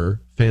weather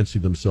fancy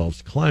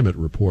themselves climate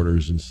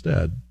reporters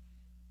instead.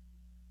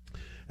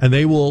 And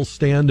they will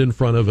stand in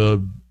front of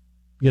a,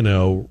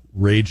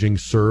 raging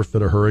surf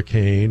at a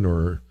hurricane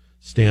or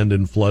stand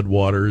in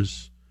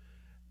floodwaters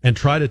and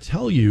try to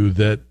tell you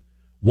that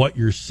what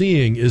you're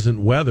seeing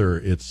isn't weather,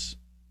 it's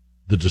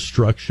the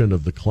destruction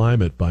of the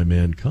climate by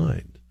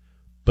mankind.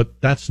 But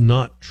that's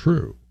not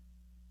true.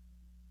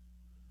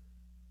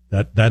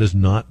 That is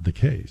not the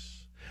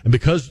case. And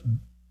because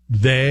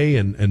they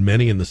and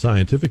many in the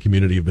scientific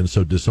community have been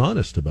so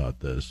dishonest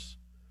about this,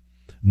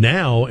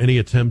 now any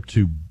attempt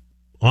to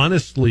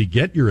honestly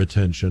get your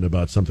attention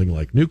about something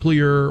like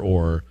nuclear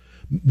or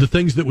the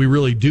things that we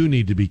really do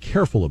need to be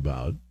careful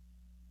about,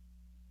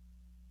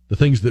 the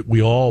things that we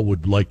all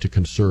would like to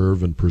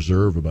conserve and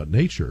preserve about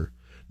nature,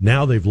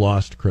 now they've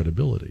lost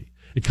credibility.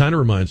 It kind of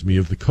reminds me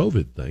of the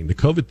COVID thing. The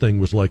COVID thing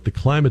was like the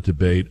climate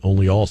debate,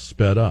 only all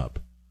sped up.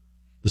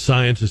 The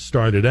scientists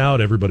started out,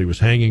 everybody was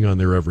hanging on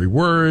their every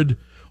word.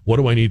 What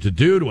do I need to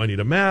do? Do I need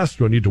a mask?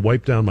 Do I need to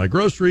wipe down my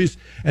groceries?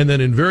 And then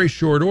in very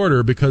short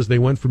order, because they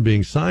went from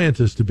being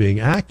scientists to being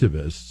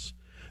activists,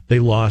 they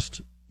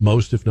lost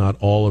most, if not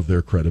all, of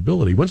their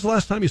credibility. When's the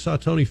last time you saw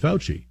Tony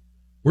Fauci?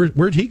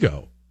 Where'd he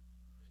go?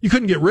 You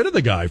couldn't get rid of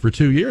the guy for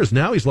 2 years.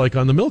 Now he's like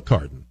on the milk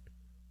carton.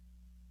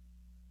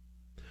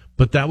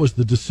 But that was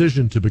the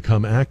decision to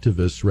become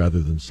activists rather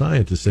than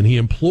scientists. And he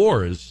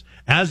implores,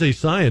 as a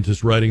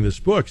scientist writing this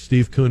book,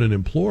 Steve Koonin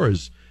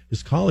implores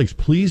his colleagues,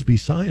 please be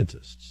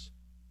scientists.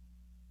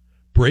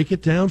 Break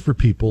it down for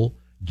people,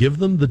 give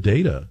them the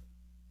data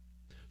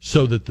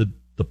so that the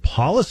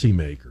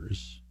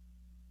policymakers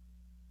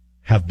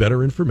have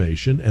better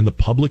information and the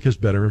public has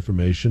better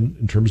information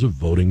in terms of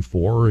voting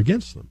for or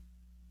against them.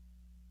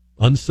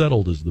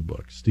 Unsettled is the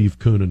book. Steve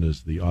Koonin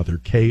is the author.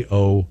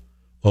 Koonin,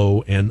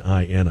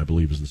 I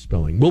believe, is the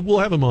spelling. We'll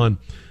have him on.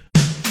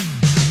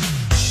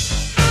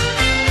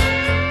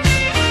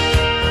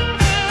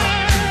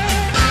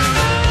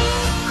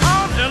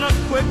 Caught in a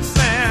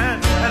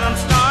quicksand, and I'm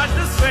starting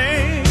to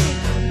sink.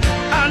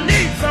 I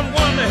need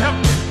someone to help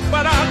me,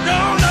 but I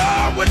don't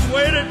know which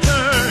way to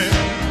turn.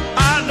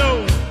 I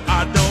know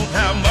I don't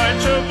have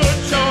much of a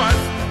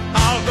choice.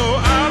 I'll go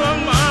out of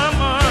my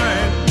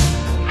mind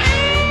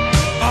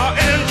or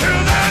into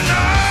the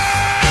night.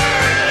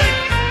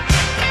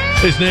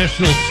 It's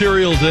National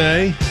Cereal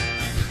Day.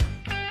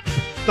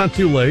 It's not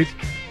too late.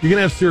 You can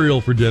have cereal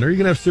for dinner. You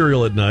can have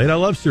cereal at night. I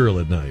love cereal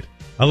at night.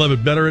 I love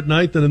it better at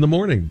night than in the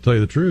morning, to tell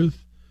you the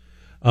truth.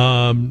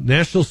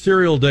 National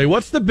Cereal Day.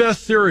 What's the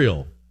best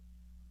cereal?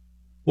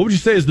 What would you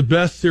say is the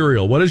best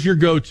cereal? What is your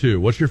go-to?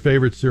 What's your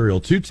favorite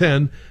cereal?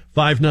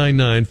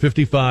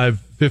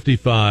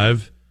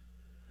 210-599-5555.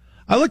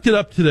 I looked it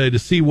up today to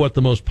see what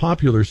the most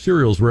popular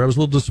cereals were. I was a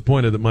little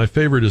disappointed that my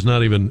favorite is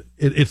not even,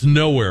 it's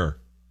nowhere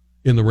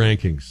in the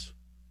rankings.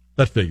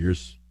 That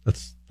figures.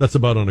 That's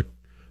about on a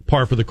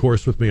par for the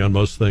course with me on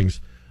most things.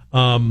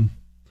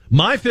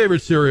 My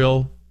favorite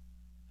cereal,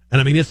 and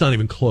I mean, it's not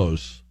even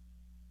close.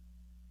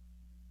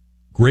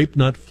 Grape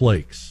Nut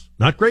Flakes.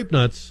 Not grape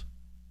nuts.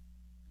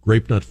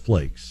 Grape Nut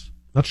Flakes.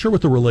 Not sure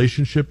what the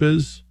relationship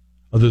is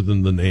other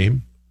than the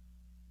name.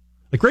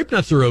 Like, grape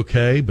nuts are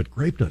okay, but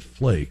Grape Nut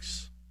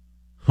Flakes,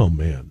 oh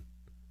man.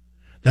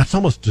 That's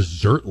almost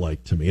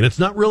dessert-like to me. And it's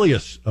not really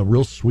a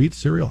real sweet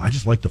cereal. I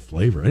just like the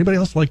flavor. Anybody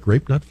else like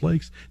Grape Nut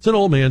Flakes? It's an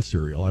old man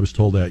cereal. I was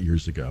told that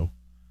years ago.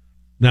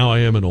 Now I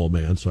am an old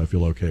man, so I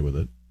feel okay with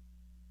it.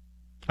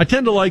 I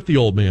tend to like the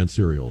old man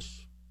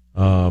cereals.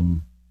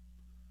 For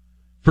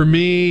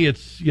me,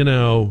 it's,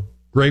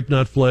 Grape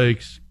Nut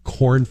Flakes,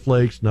 Corn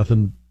Flakes,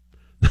 nothing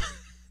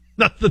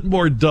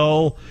more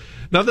dull.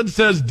 Nothing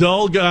says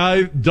dull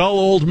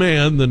old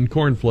man than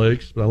Corn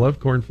Flakes, but I love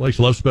Corn Flakes.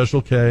 I love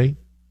Special K.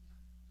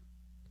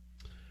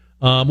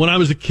 When I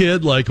was a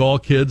kid, like all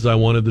kids, I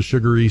wanted the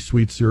sugary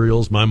sweet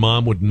cereals. My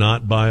mom would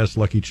not buy us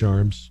Lucky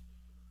Charms,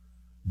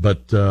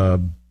 but I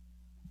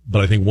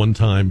think one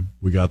time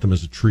we got them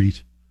as a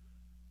treat.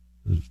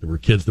 There were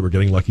kids that were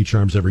getting Lucky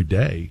Charms every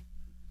day.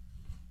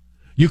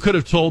 You could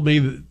have told me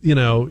that,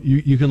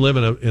 you can live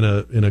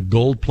in a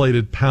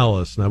gold-plated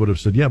palace, and I would have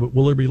said, yeah, but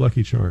will there be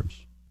Lucky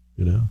Charms?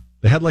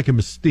 They had like a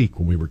mystique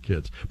when we were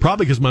kids.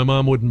 Probably because my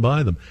mom wouldn't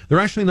buy them. They're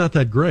actually not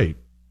that great,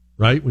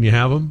 right? When you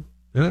have them,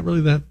 they're not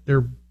really that.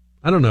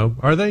 I don't know.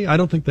 Are they? I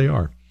don't think they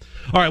are.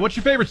 All right. What's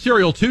your favorite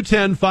cereal?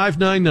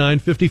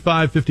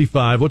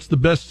 210-599-5555. What's the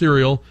best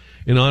cereal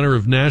in honor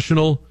of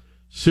National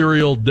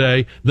Cereal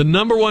Day? The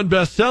number one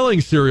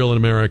best-selling cereal in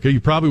America,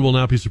 you probably will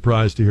not be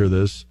surprised to hear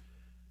this,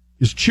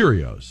 is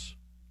Cheerios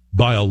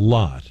by a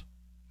lot.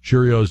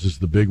 Cheerios is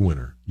the big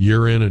winner,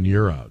 year in and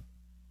year out.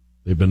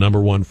 They've been number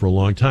one for a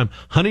long time.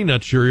 Honey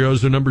Nut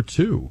Cheerios are number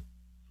two.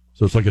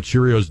 So it's like a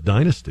Cheerios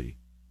dynasty.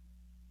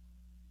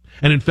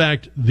 And in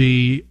fact,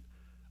 in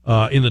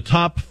the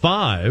top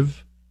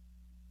five,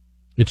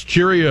 it's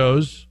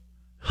Cheerios,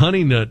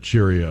 Honey Nut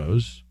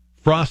Cheerios,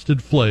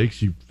 Frosted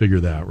Flakes, you figure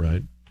that,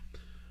 right?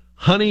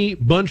 Honey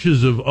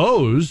Bunches of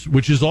O's,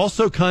 which is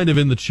also kind of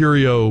in the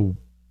Cheerio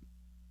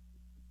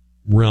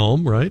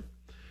realm, right?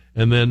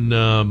 And then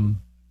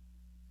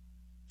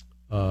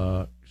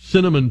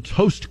Cinnamon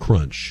Toast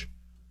Crunch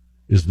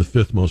is the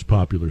fifth most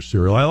popular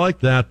cereal. I like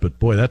that, but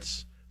boy, that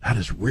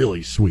is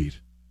really sweet.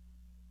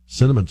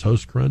 Cinnamon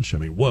Toast Crunch, I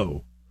mean,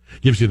 whoa.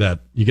 Gives you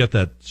that, you get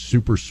that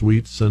super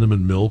sweet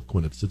cinnamon milk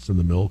when it sits in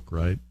the milk,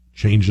 right?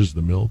 Changes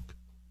the milk.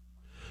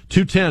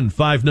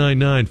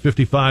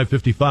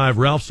 210-599-5555.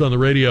 Ralph's on the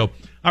radio.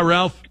 Hi,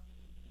 Ralph.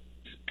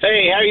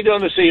 Hey, how are you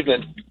doing this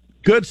evening?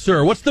 Good,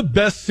 sir. What's the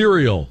best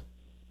cereal?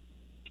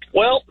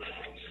 Well,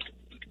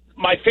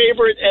 my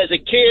favorite as a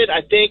kid,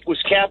 I think, was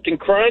Captain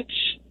Crunch.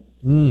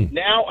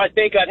 Now I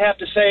think I'd have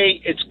to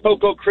say it's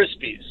Cocoa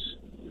Krispies.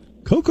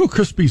 Cocoa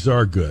Krispies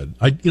are good.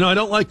 I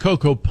don't like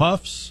Cocoa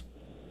Puffs,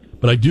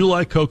 but I do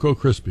like Cocoa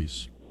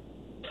Krispies.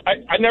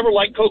 I never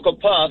liked Cocoa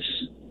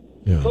Puffs.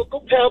 Yeah.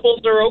 Cocoa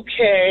Pebbles are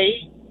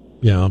okay.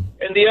 Yeah.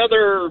 And the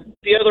other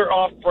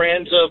off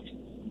brands of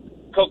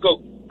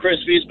Cocoa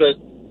Krispies, but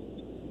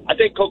I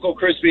think Cocoa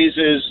Krispies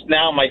is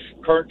now my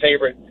current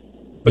favorite.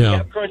 But yeah.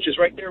 Cap Crunch is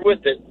right there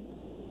with it.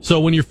 So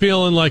when you're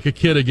feeling like a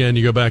kid again,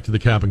 you go back to the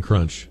Cap'n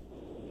Crunch.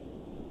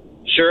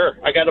 Sure.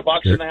 I got a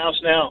box in the house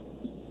now.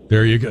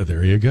 There you go.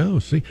 There you go.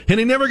 See? And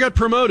he never got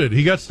promoted.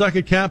 He got stuck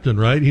at captain,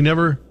 right? He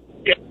never...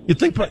 Yeah. You'd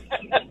think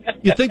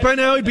by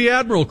now he'd be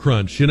Admiral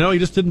Crunch. He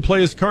just didn't play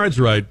his cards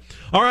right.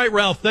 All right,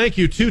 Ralph, thank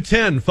you.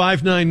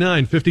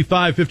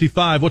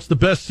 210-599-5555. What's the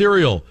best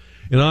cereal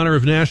in honor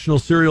of National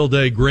Cereal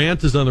Day?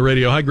 Grant is on the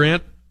radio. Hi,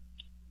 Grant.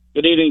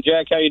 Good evening,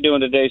 Jack. How you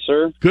doing today,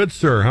 sir? Good,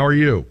 sir. How are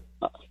you?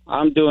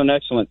 I'm doing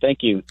excellent.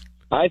 Thank you.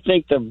 I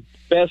think the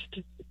best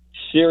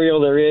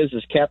cereal there is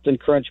Captain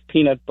Crunch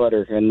peanut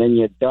butter, and then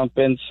you dump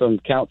in some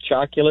Count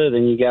Chocula,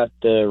 then you got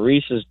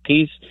Reese's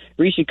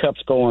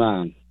Cups going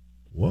on.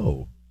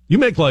 Whoa. You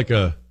make like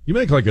a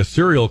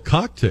cereal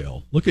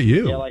cocktail. Look at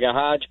you. Yeah, like a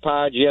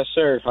hodgepodge. Yes,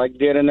 sir. I can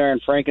get in there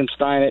and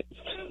Frankenstein it.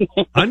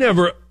 I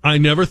never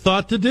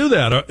thought to do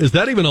that. Is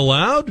that even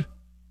allowed?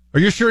 Are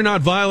you sure you're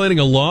not violating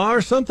a law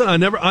or something? I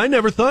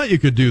never thought you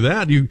could do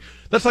that.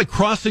 That's like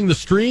crossing the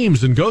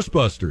streams in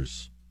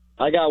Ghostbusters.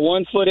 I got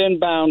 1 foot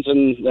inbounds,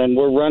 and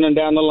we're running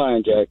down the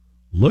line, Jack.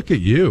 Look at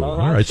you. All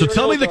right. So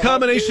tell me the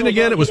combination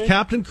again. It was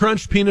Captain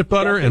Crunch peanut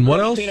butter and what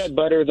else? Peanut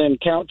butter, then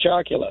Count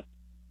Chocula.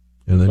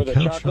 And then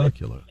Count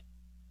Chocula.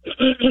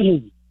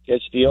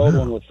 It's the old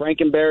one with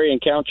Frankenberry and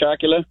Count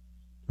Chocula.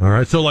 All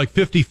right. So like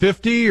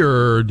 50-50,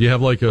 or do you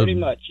have like a... Pretty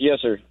much. Yes,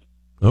 sir.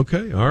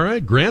 Okay. All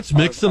right. Grant's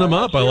mixing them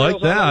up. I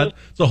like that.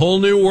 It's a whole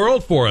new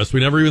world for us. We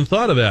never even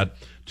thought of that.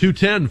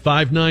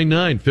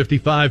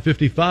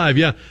 210-599-5555.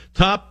 Yeah.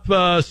 Top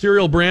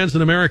cereal brands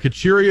in America: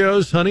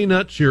 Cheerios, Honey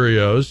Nut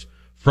Cheerios,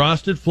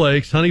 Frosted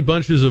Flakes, Honey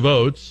Bunches of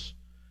Oats,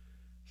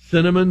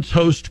 Cinnamon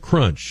Toast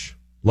Crunch.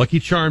 Lucky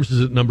Charms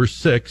is at number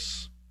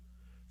 6.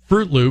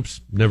 Fruit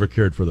Loops, never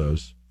cared for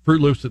those.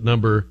 Fruit Loops at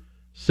number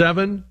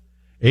 7.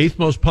 8th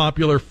most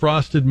popular,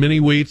 Frosted Mini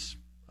Wheats.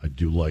 I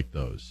do like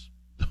those.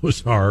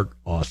 Those are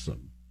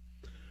awesome.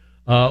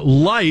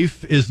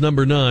 Life is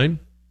number 9.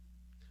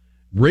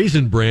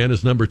 Raisin Bran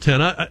is number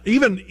 10.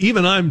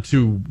 Even I'm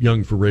too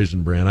young for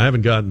Raisin Bran. I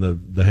haven't gotten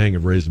the hang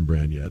of Raisin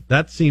Bran yet.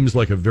 That seems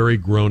like a very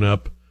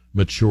grown-up,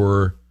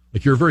 mature,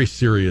 like you're a very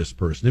serious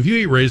person. If you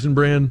eat Raisin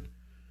Bran,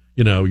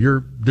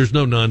 there's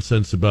no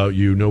nonsense about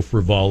you, no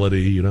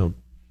frivolity. You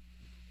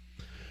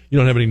you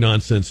don't have any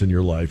nonsense in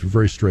your life. You're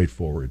very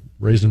straightforward.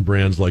 Raisin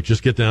Bran's like,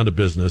 just get down to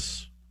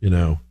business.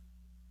 I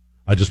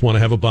just want to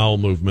have a bowel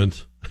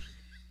movement.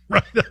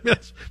 Right? I mean,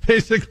 that's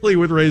basically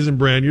with Raisin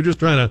Bran. You're just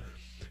trying to.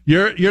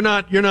 You're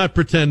not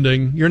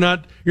pretending. You're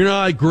not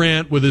like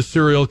Grant with his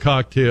cereal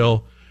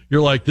cocktail.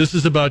 You're like, this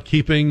is about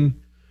keeping,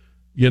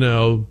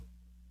 the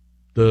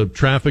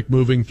traffic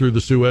moving through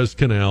the Suez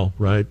Canal,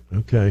 right?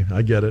 Okay,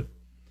 I get it.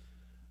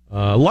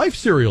 Life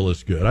cereal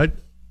is good.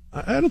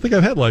 I don't think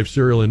I've had Life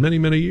cereal in many,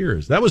 many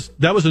years. That was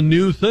a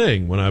new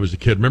thing when I was a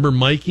kid. Remember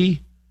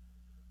Mikey?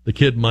 The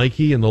kid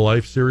Mikey in the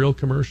Life cereal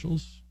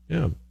commercials?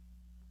 Yeah.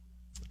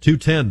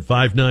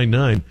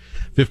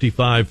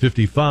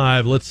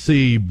 210-599-5555. Let's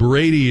see.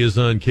 Brady is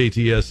on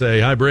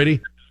KTSA. Hi, Brady.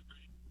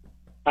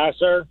 Hi,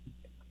 sir.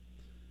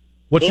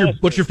 What's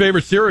your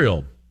favorite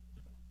cereal?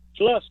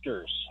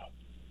 Clusters.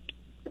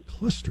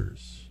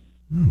 Clusters.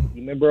 You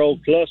remember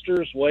old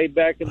Clusters way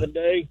back in the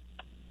day?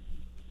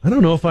 I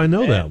don't know if I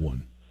know that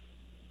one.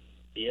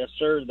 Yes,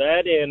 sir.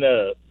 That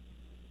and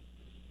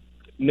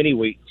mini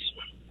wheats.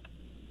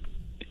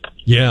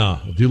 Yeah,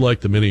 I do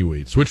like the mini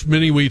wheats. Which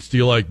mini wheats do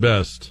you like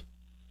best?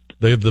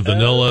 They have the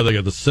vanilla, they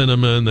got the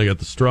cinnamon, they got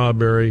the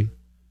strawberry.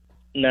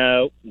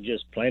 No,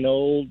 just plain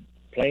Jane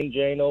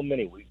old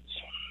mini wheats.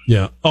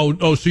 Yeah.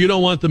 Oh, so you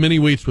don't want the mini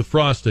wheats with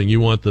frosting. You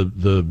want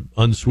the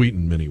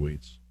unsweetened mini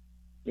wheats.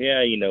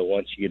 Yeah,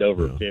 once you get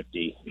over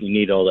 50, you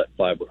need all that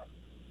fiber.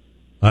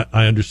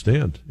 I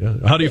understand. Yeah.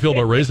 How do you feel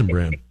about Raisin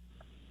Bran?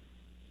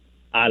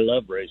 I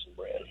love Raisin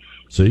Bran.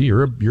 See,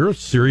 you're a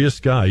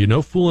serious guy.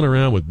 Fooling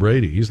around with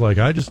Brady. He's like,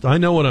 I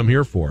know what I'm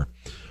here for.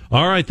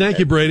 All right, thank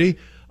you, Brady.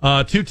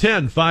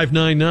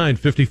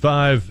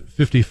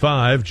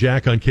 210-599-5555.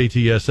 Jack on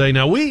KTSA.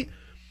 Now,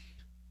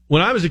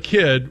 when I was a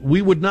kid,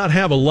 we would not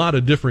have a lot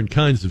of different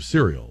kinds of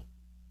cereal.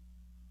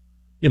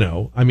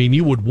 You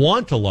would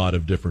want a lot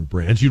of different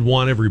brands. You'd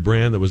want every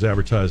brand that was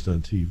advertised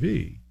on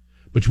TV.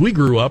 But we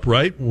grew up,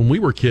 right? When we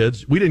were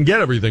kids, we didn't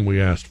get everything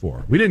we asked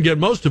for. We didn't get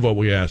most of what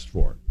we asked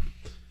for.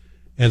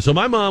 And so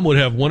my mom would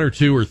have one or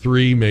two or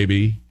three,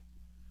 maybe,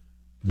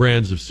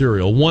 brands of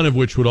cereal, one of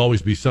which would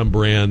always be some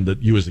brand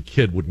that you as a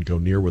kid wouldn't go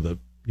near with a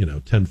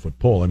 10-foot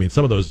pole. I mean,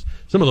 some of those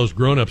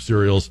grown-up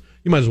cereals,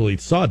 you might as well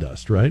eat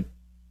sawdust, right?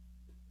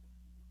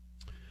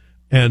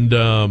 And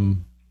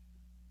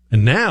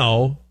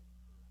now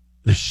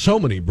there's so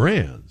many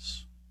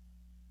brands.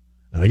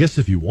 And I guess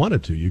if you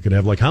wanted to, you could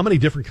have, how many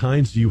different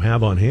kinds do you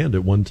have on hand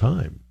at one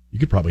time? You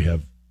could probably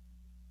have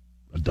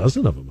a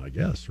dozen of them, I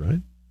guess,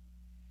 right?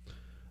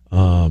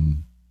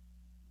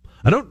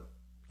 I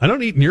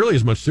don't eat nearly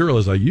as much cereal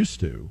as I used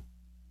to,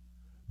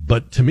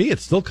 but to me,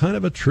 it's still kind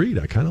of a treat.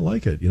 I kind of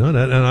like it, and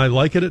I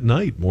like it at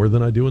night more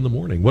than I do in the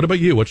morning. What about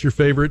you? What's your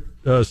favorite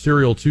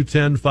cereal?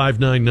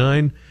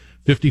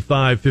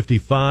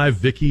 210-599-5555.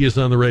 Vicky is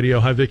on the radio.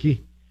 Hi,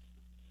 Vicky.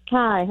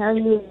 Hi, how are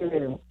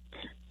you?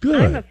 Good.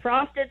 I'm a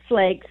Frosted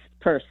Flakes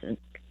person.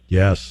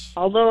 Yes.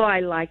 Although I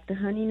like the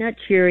Honey Nut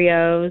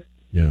Cheerios.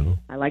 Yeah.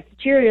 I like the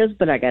Cheerios,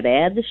 but I got to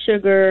add the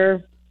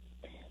sugar.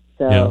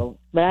 So, yeah.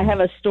 But I have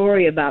a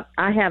story about,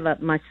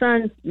 my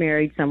son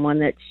married someone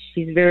that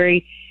she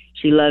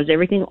loves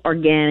everything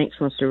organic. She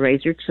wants to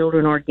raise her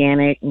children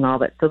organic and all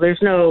that. So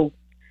there's no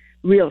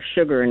real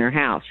sugar in her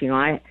house.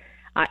 One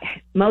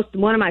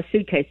of my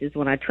suitcases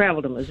when I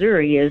travel to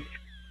Missouri is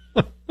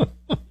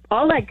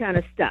all that kind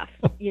of stuff.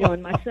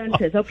 And my son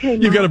says, okay,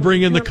 Mom, you got to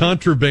bring in the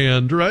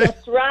contraband, right?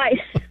 That's right.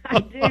 I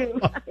do.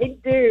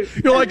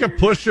 You're like a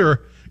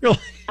pusher.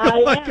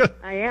 I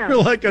am.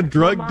 You're like a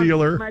drug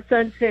dealer. My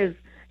son says,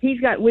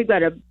 we've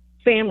got a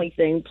family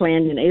thing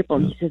planned in April.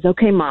 And he says,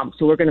 okay, Mom,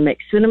 so we're going to make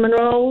cinnamon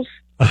rolls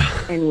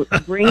and we'll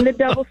bring the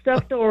double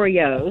stuffed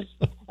Oreos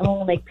and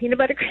we'll make peanut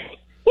butter cream.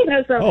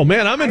 Oh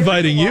man, I'm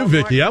inviting you,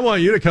 Vicky. I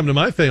want you to come to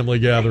my family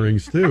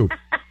gatherings too.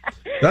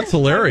 That's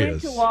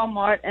hilarious. I went to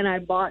Walmart and I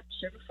bought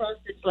Sugar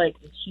Frosted Flakes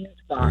in huge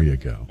box. There you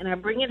go. And I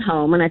bring it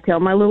home and I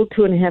tell my little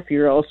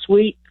 2.5-year-old,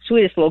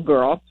 sweetest little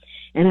girl,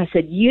 and I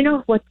said, you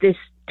know what this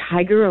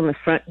tiger on the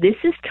front, this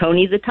is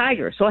Tony the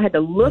Tiger. So I had to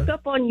look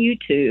up on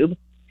YouTube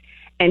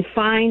and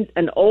find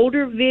an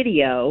older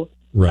video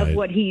of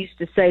what he used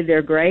to say.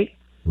 They're great.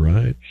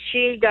 Right.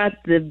 She got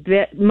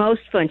the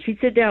most fun. She'd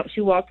sit down,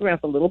 she walked around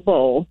with a little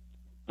bowl,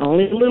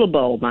 only a little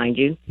bowl, mind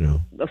you,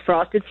 of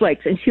Frosted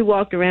Flakes, and she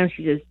walked around,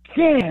 she says,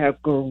 they're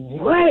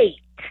great.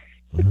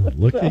 Oh,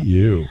 look at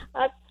you.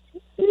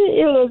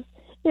 It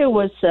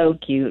was so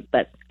cute,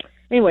 but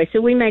anyway, so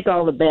we make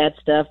all the bad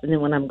stuff, and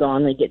then when I'm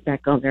gone, they get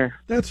back on their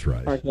That's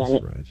right.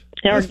 Organic, That's right.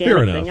 Organic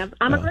fair thing. enough.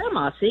 I'm a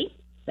grandma, see?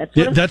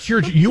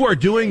 You are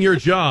doing your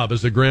job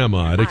as a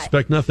grandma. I'd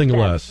expect nothing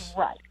less.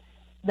 Right.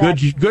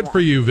 Good for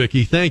you,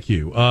 Vicky. Thank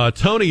you.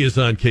 Tony is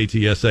on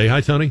KTSA.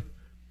 Hi, Tony.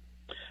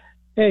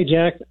 Hey,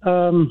 Jack.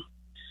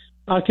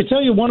 I could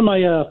tell you one of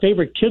my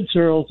favorite kid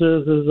cereals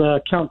is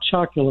Count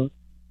Chocula.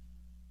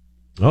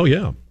 Oh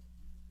yeah.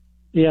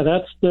 Yeah,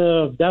 that's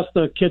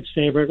the kid's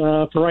favorite.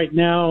 For right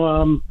now,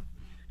 I'm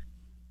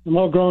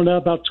all grown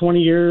up, about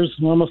 20 years,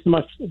 almost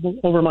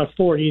over my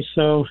 40s.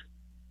 So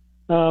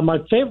my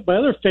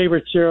other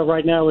favorite cereal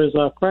right now is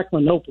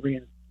Cracklin' Oat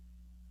Bran.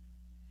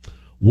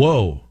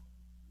 Whoa.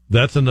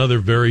 That's another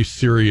very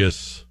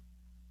serious,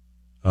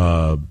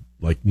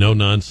 like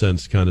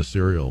no-nonsense kind of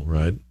cereal,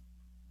 right?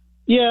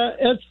 Yeah,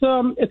 it's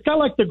kind of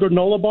like the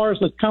granola bars.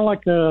 It's kind of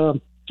like a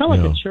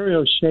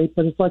Cheerio shape,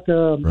 but it's like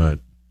a right.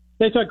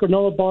 It's like a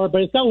granola bar,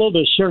 but it's got a little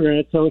bit of sugar in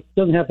it, so it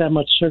doesn't have that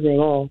much sugar at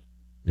all.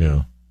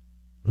 Yeah.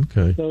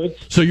 Okay.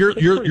 So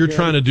you're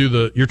trying to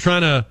do you're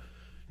trying to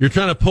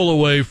pull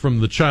away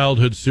from the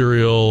childhood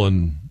cereal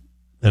and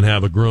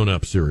have a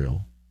grown-up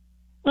cereal.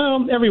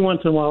 Every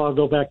once in a while I'll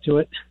go back to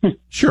it.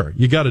 Sure,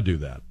 you got to do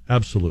that.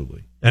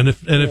 Absolutely. And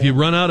if you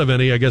run out of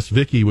any, I guess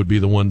Vicky would be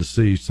the one to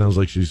see. Sounds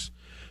like she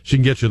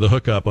can get you the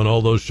hookup on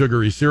all those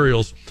sugary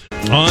cereals.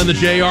 On the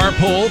JR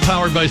poll,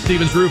 powered by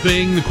Stevens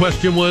Roofing, the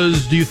question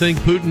was, do you think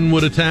Putin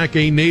would attack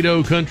a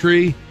NATO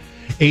country?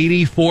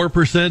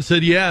 84%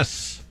 said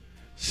yes,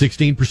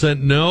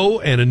 16% no,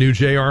 and a new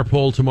JR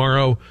poll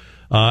tomorrow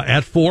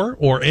at 4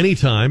 or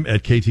anytime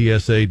at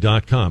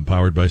ktsa.com,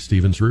 powered by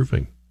Stevens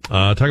Roofing.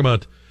 Talking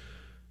about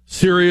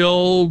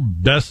cereal,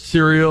 best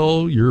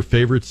cereal, your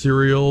favorite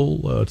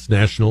cereal. It's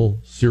National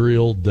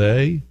Cereal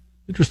Day.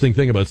 Interesting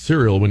thing about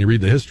cereal, when you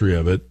read the history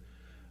of it,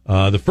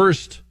 the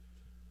first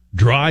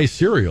dry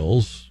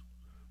cereals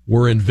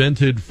were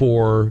invented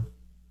for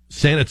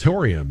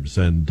sanatoriums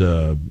and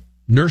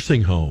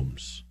nursing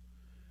homes,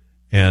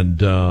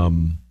 and a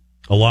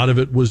lot of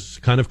it was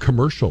kind of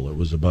commercial. It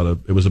was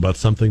about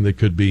something that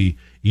could be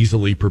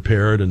easily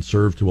prepared and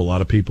served to a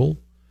lot of people,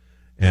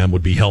 and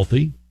would be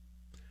healthy.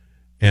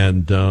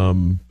 And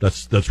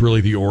that's really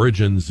the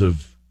origins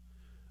of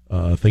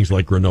things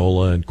like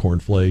granola and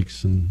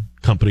cornflakes and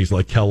companies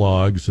like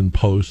Kellogg's and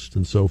Post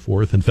and so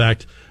forth. In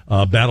fact,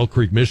 Battle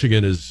Creek,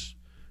 Michigan is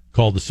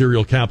called the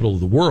cereal capital of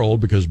the world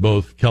because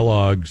both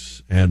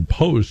Kellogg's and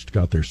Post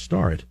got their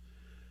start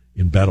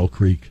in Battle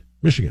Creek,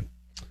 Michigan.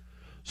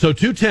 So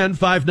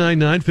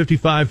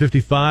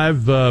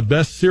 210-599-5555,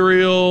 best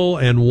cereal,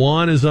 and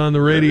Juan is on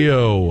the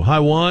radio. Hi,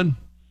 Juan.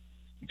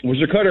 Where's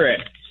your cutter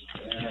at?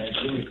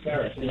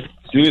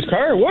 Julius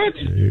Carter, what?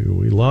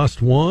 We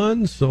lost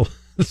Juan, so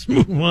let's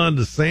move on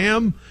to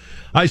Sam.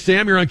 Hi,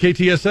 Sam. You're on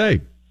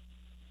KTSA.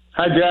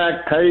 Hi,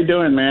 Jack. How you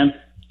doing, man?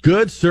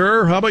 Good,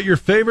 sir. How about your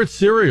favorite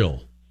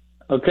cereal?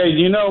 Okay,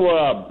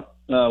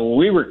 when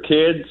we were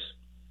kids,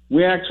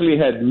 we actually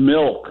had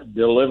milk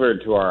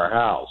delivered to our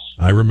house.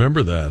 I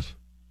remember that.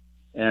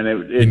 And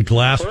in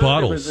glass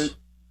bottles. First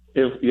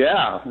it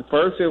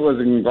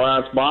was in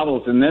glass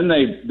bottles, and then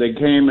they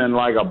came in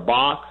like a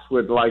box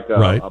with like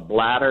a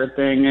bladder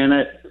thing in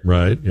it.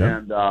 Right. Yeah.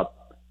 And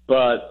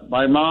but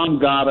my mom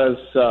got us.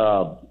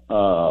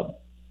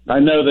 I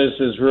know this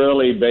is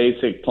really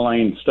basic,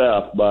 plain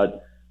stuff,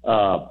 but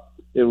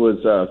it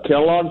was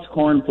Kellogg's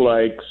Corn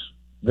Flakes,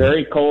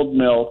 very cold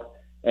milk,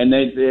 and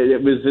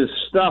it was this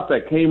stuff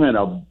that came in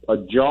a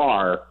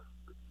jar.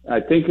 I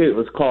think it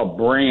was called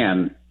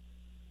Bran.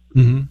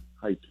 Mm-hmm.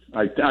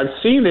 I've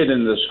seen it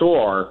in the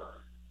store,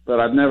 but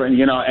I've never, and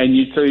you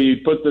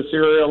put the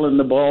cereal in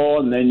the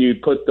bowl, and then you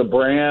put the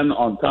bran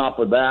on top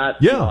of that.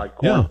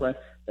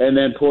 And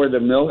then pour the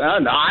milk.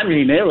 I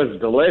mean, it was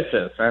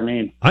delicious. I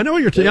mean, I know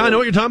what you're talking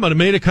about. It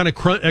made it kind of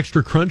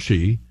extra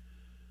crunchy.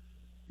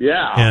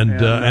 Yeah,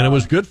 and it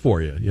was good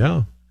for you.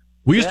 Yeah,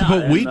 we used to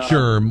put wheat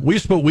germ. We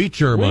used to put wheat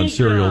germ on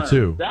cereal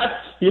too.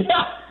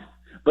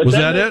 But was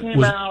then that it?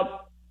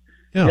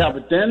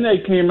 But then they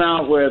came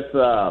out with.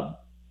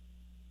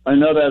 I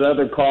know that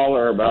other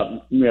caller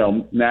about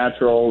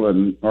natural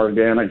and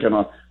organic and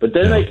all, but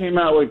then they came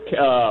out with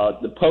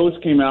the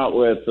Post came out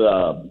with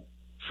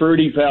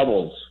Fruity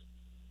Pebbles.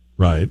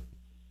 Right.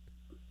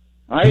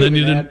 And then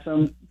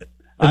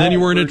you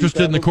weren't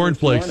interested in the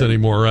cornflakes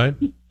anymore, right?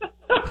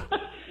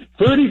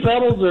 Fruity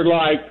Pebbles are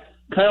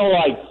kind of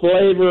like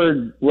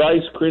flavored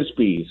Rice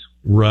Krispies.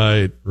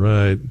 Right.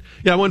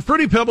 Yeah, when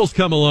Fruity Pebbles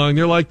come along,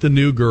 they're like the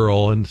new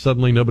girl, and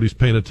suddenly nobody's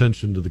paying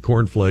attention to the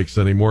cornflakes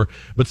anymore.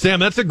 But,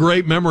 Sam, that's a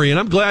great memory, and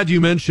I'm glad you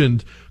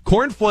mentioned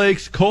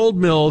cornflakes, cold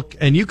milk,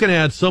 and you can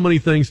add so many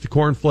things to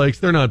cornflakes.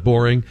 They're not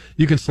boring.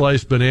 You can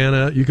slice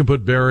banana. You can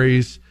put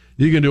berries.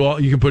 You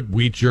can put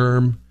wheat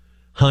germ,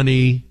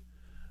 honey,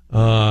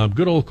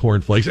 good old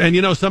cornflakes. And,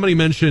 somebody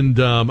mentioned,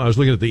 I was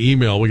looking at the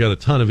email. We got a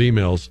ton of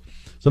emails.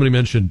 Somebody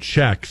mentioned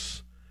Chex.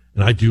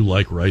 And I do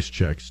like Rice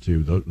Chex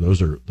too.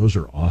 Those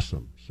are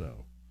awesome.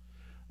 So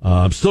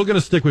I'm still going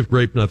to stick with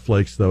Grape Nut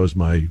Flakes though as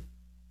my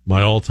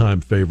all-time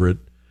favorite.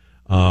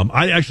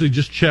 I actually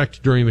just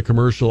checked during the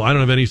commercial. I don't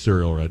have any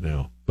cereal right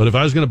now, but if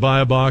I was going to buy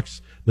a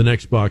box, the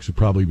next box would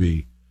probably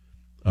be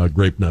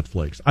Grape Nut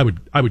Flakes. I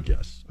would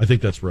guess. I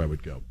think that's where I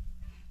would go.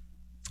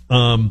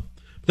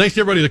 Thanks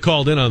to everybody that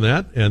called in on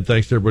that, and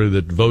thanks to everybody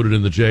that voted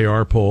in the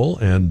JR poll.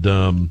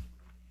 And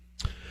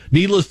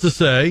needless to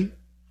say,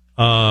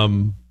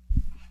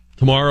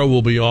 tomorrow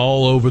will be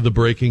all over the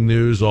breaking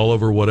news, all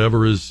over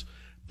whatever is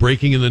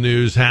breaking in the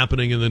news,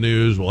 happening in the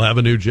news. We'll have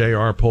a new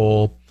JR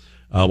poll.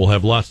 We'll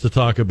have lots to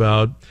talk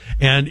about.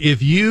 And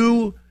if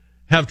you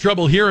have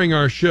trouble hearing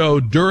our show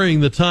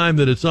during the time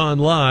that it's on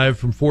live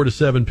from 4 to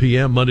 7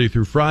 p.m. Monday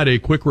through Friday,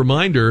 quick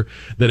reminder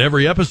that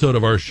every episode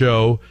of our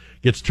show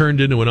gets turned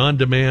into an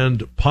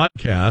on-demand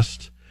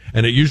podcast.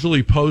 and it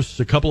usually posts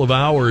a couple of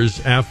hours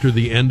after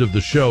the end of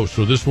the show.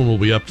 So this one will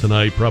be up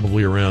tonight,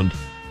 probably around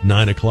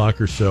 9 o'clock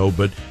or so.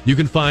 But you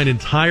can find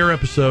entire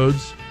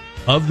episodes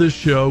of this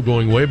show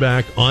going way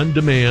back on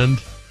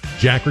demand,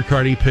 Jack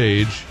Riccardi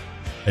page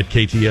at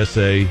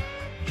KTSA.com.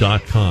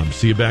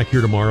 See you back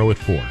here tomorrow at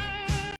 4.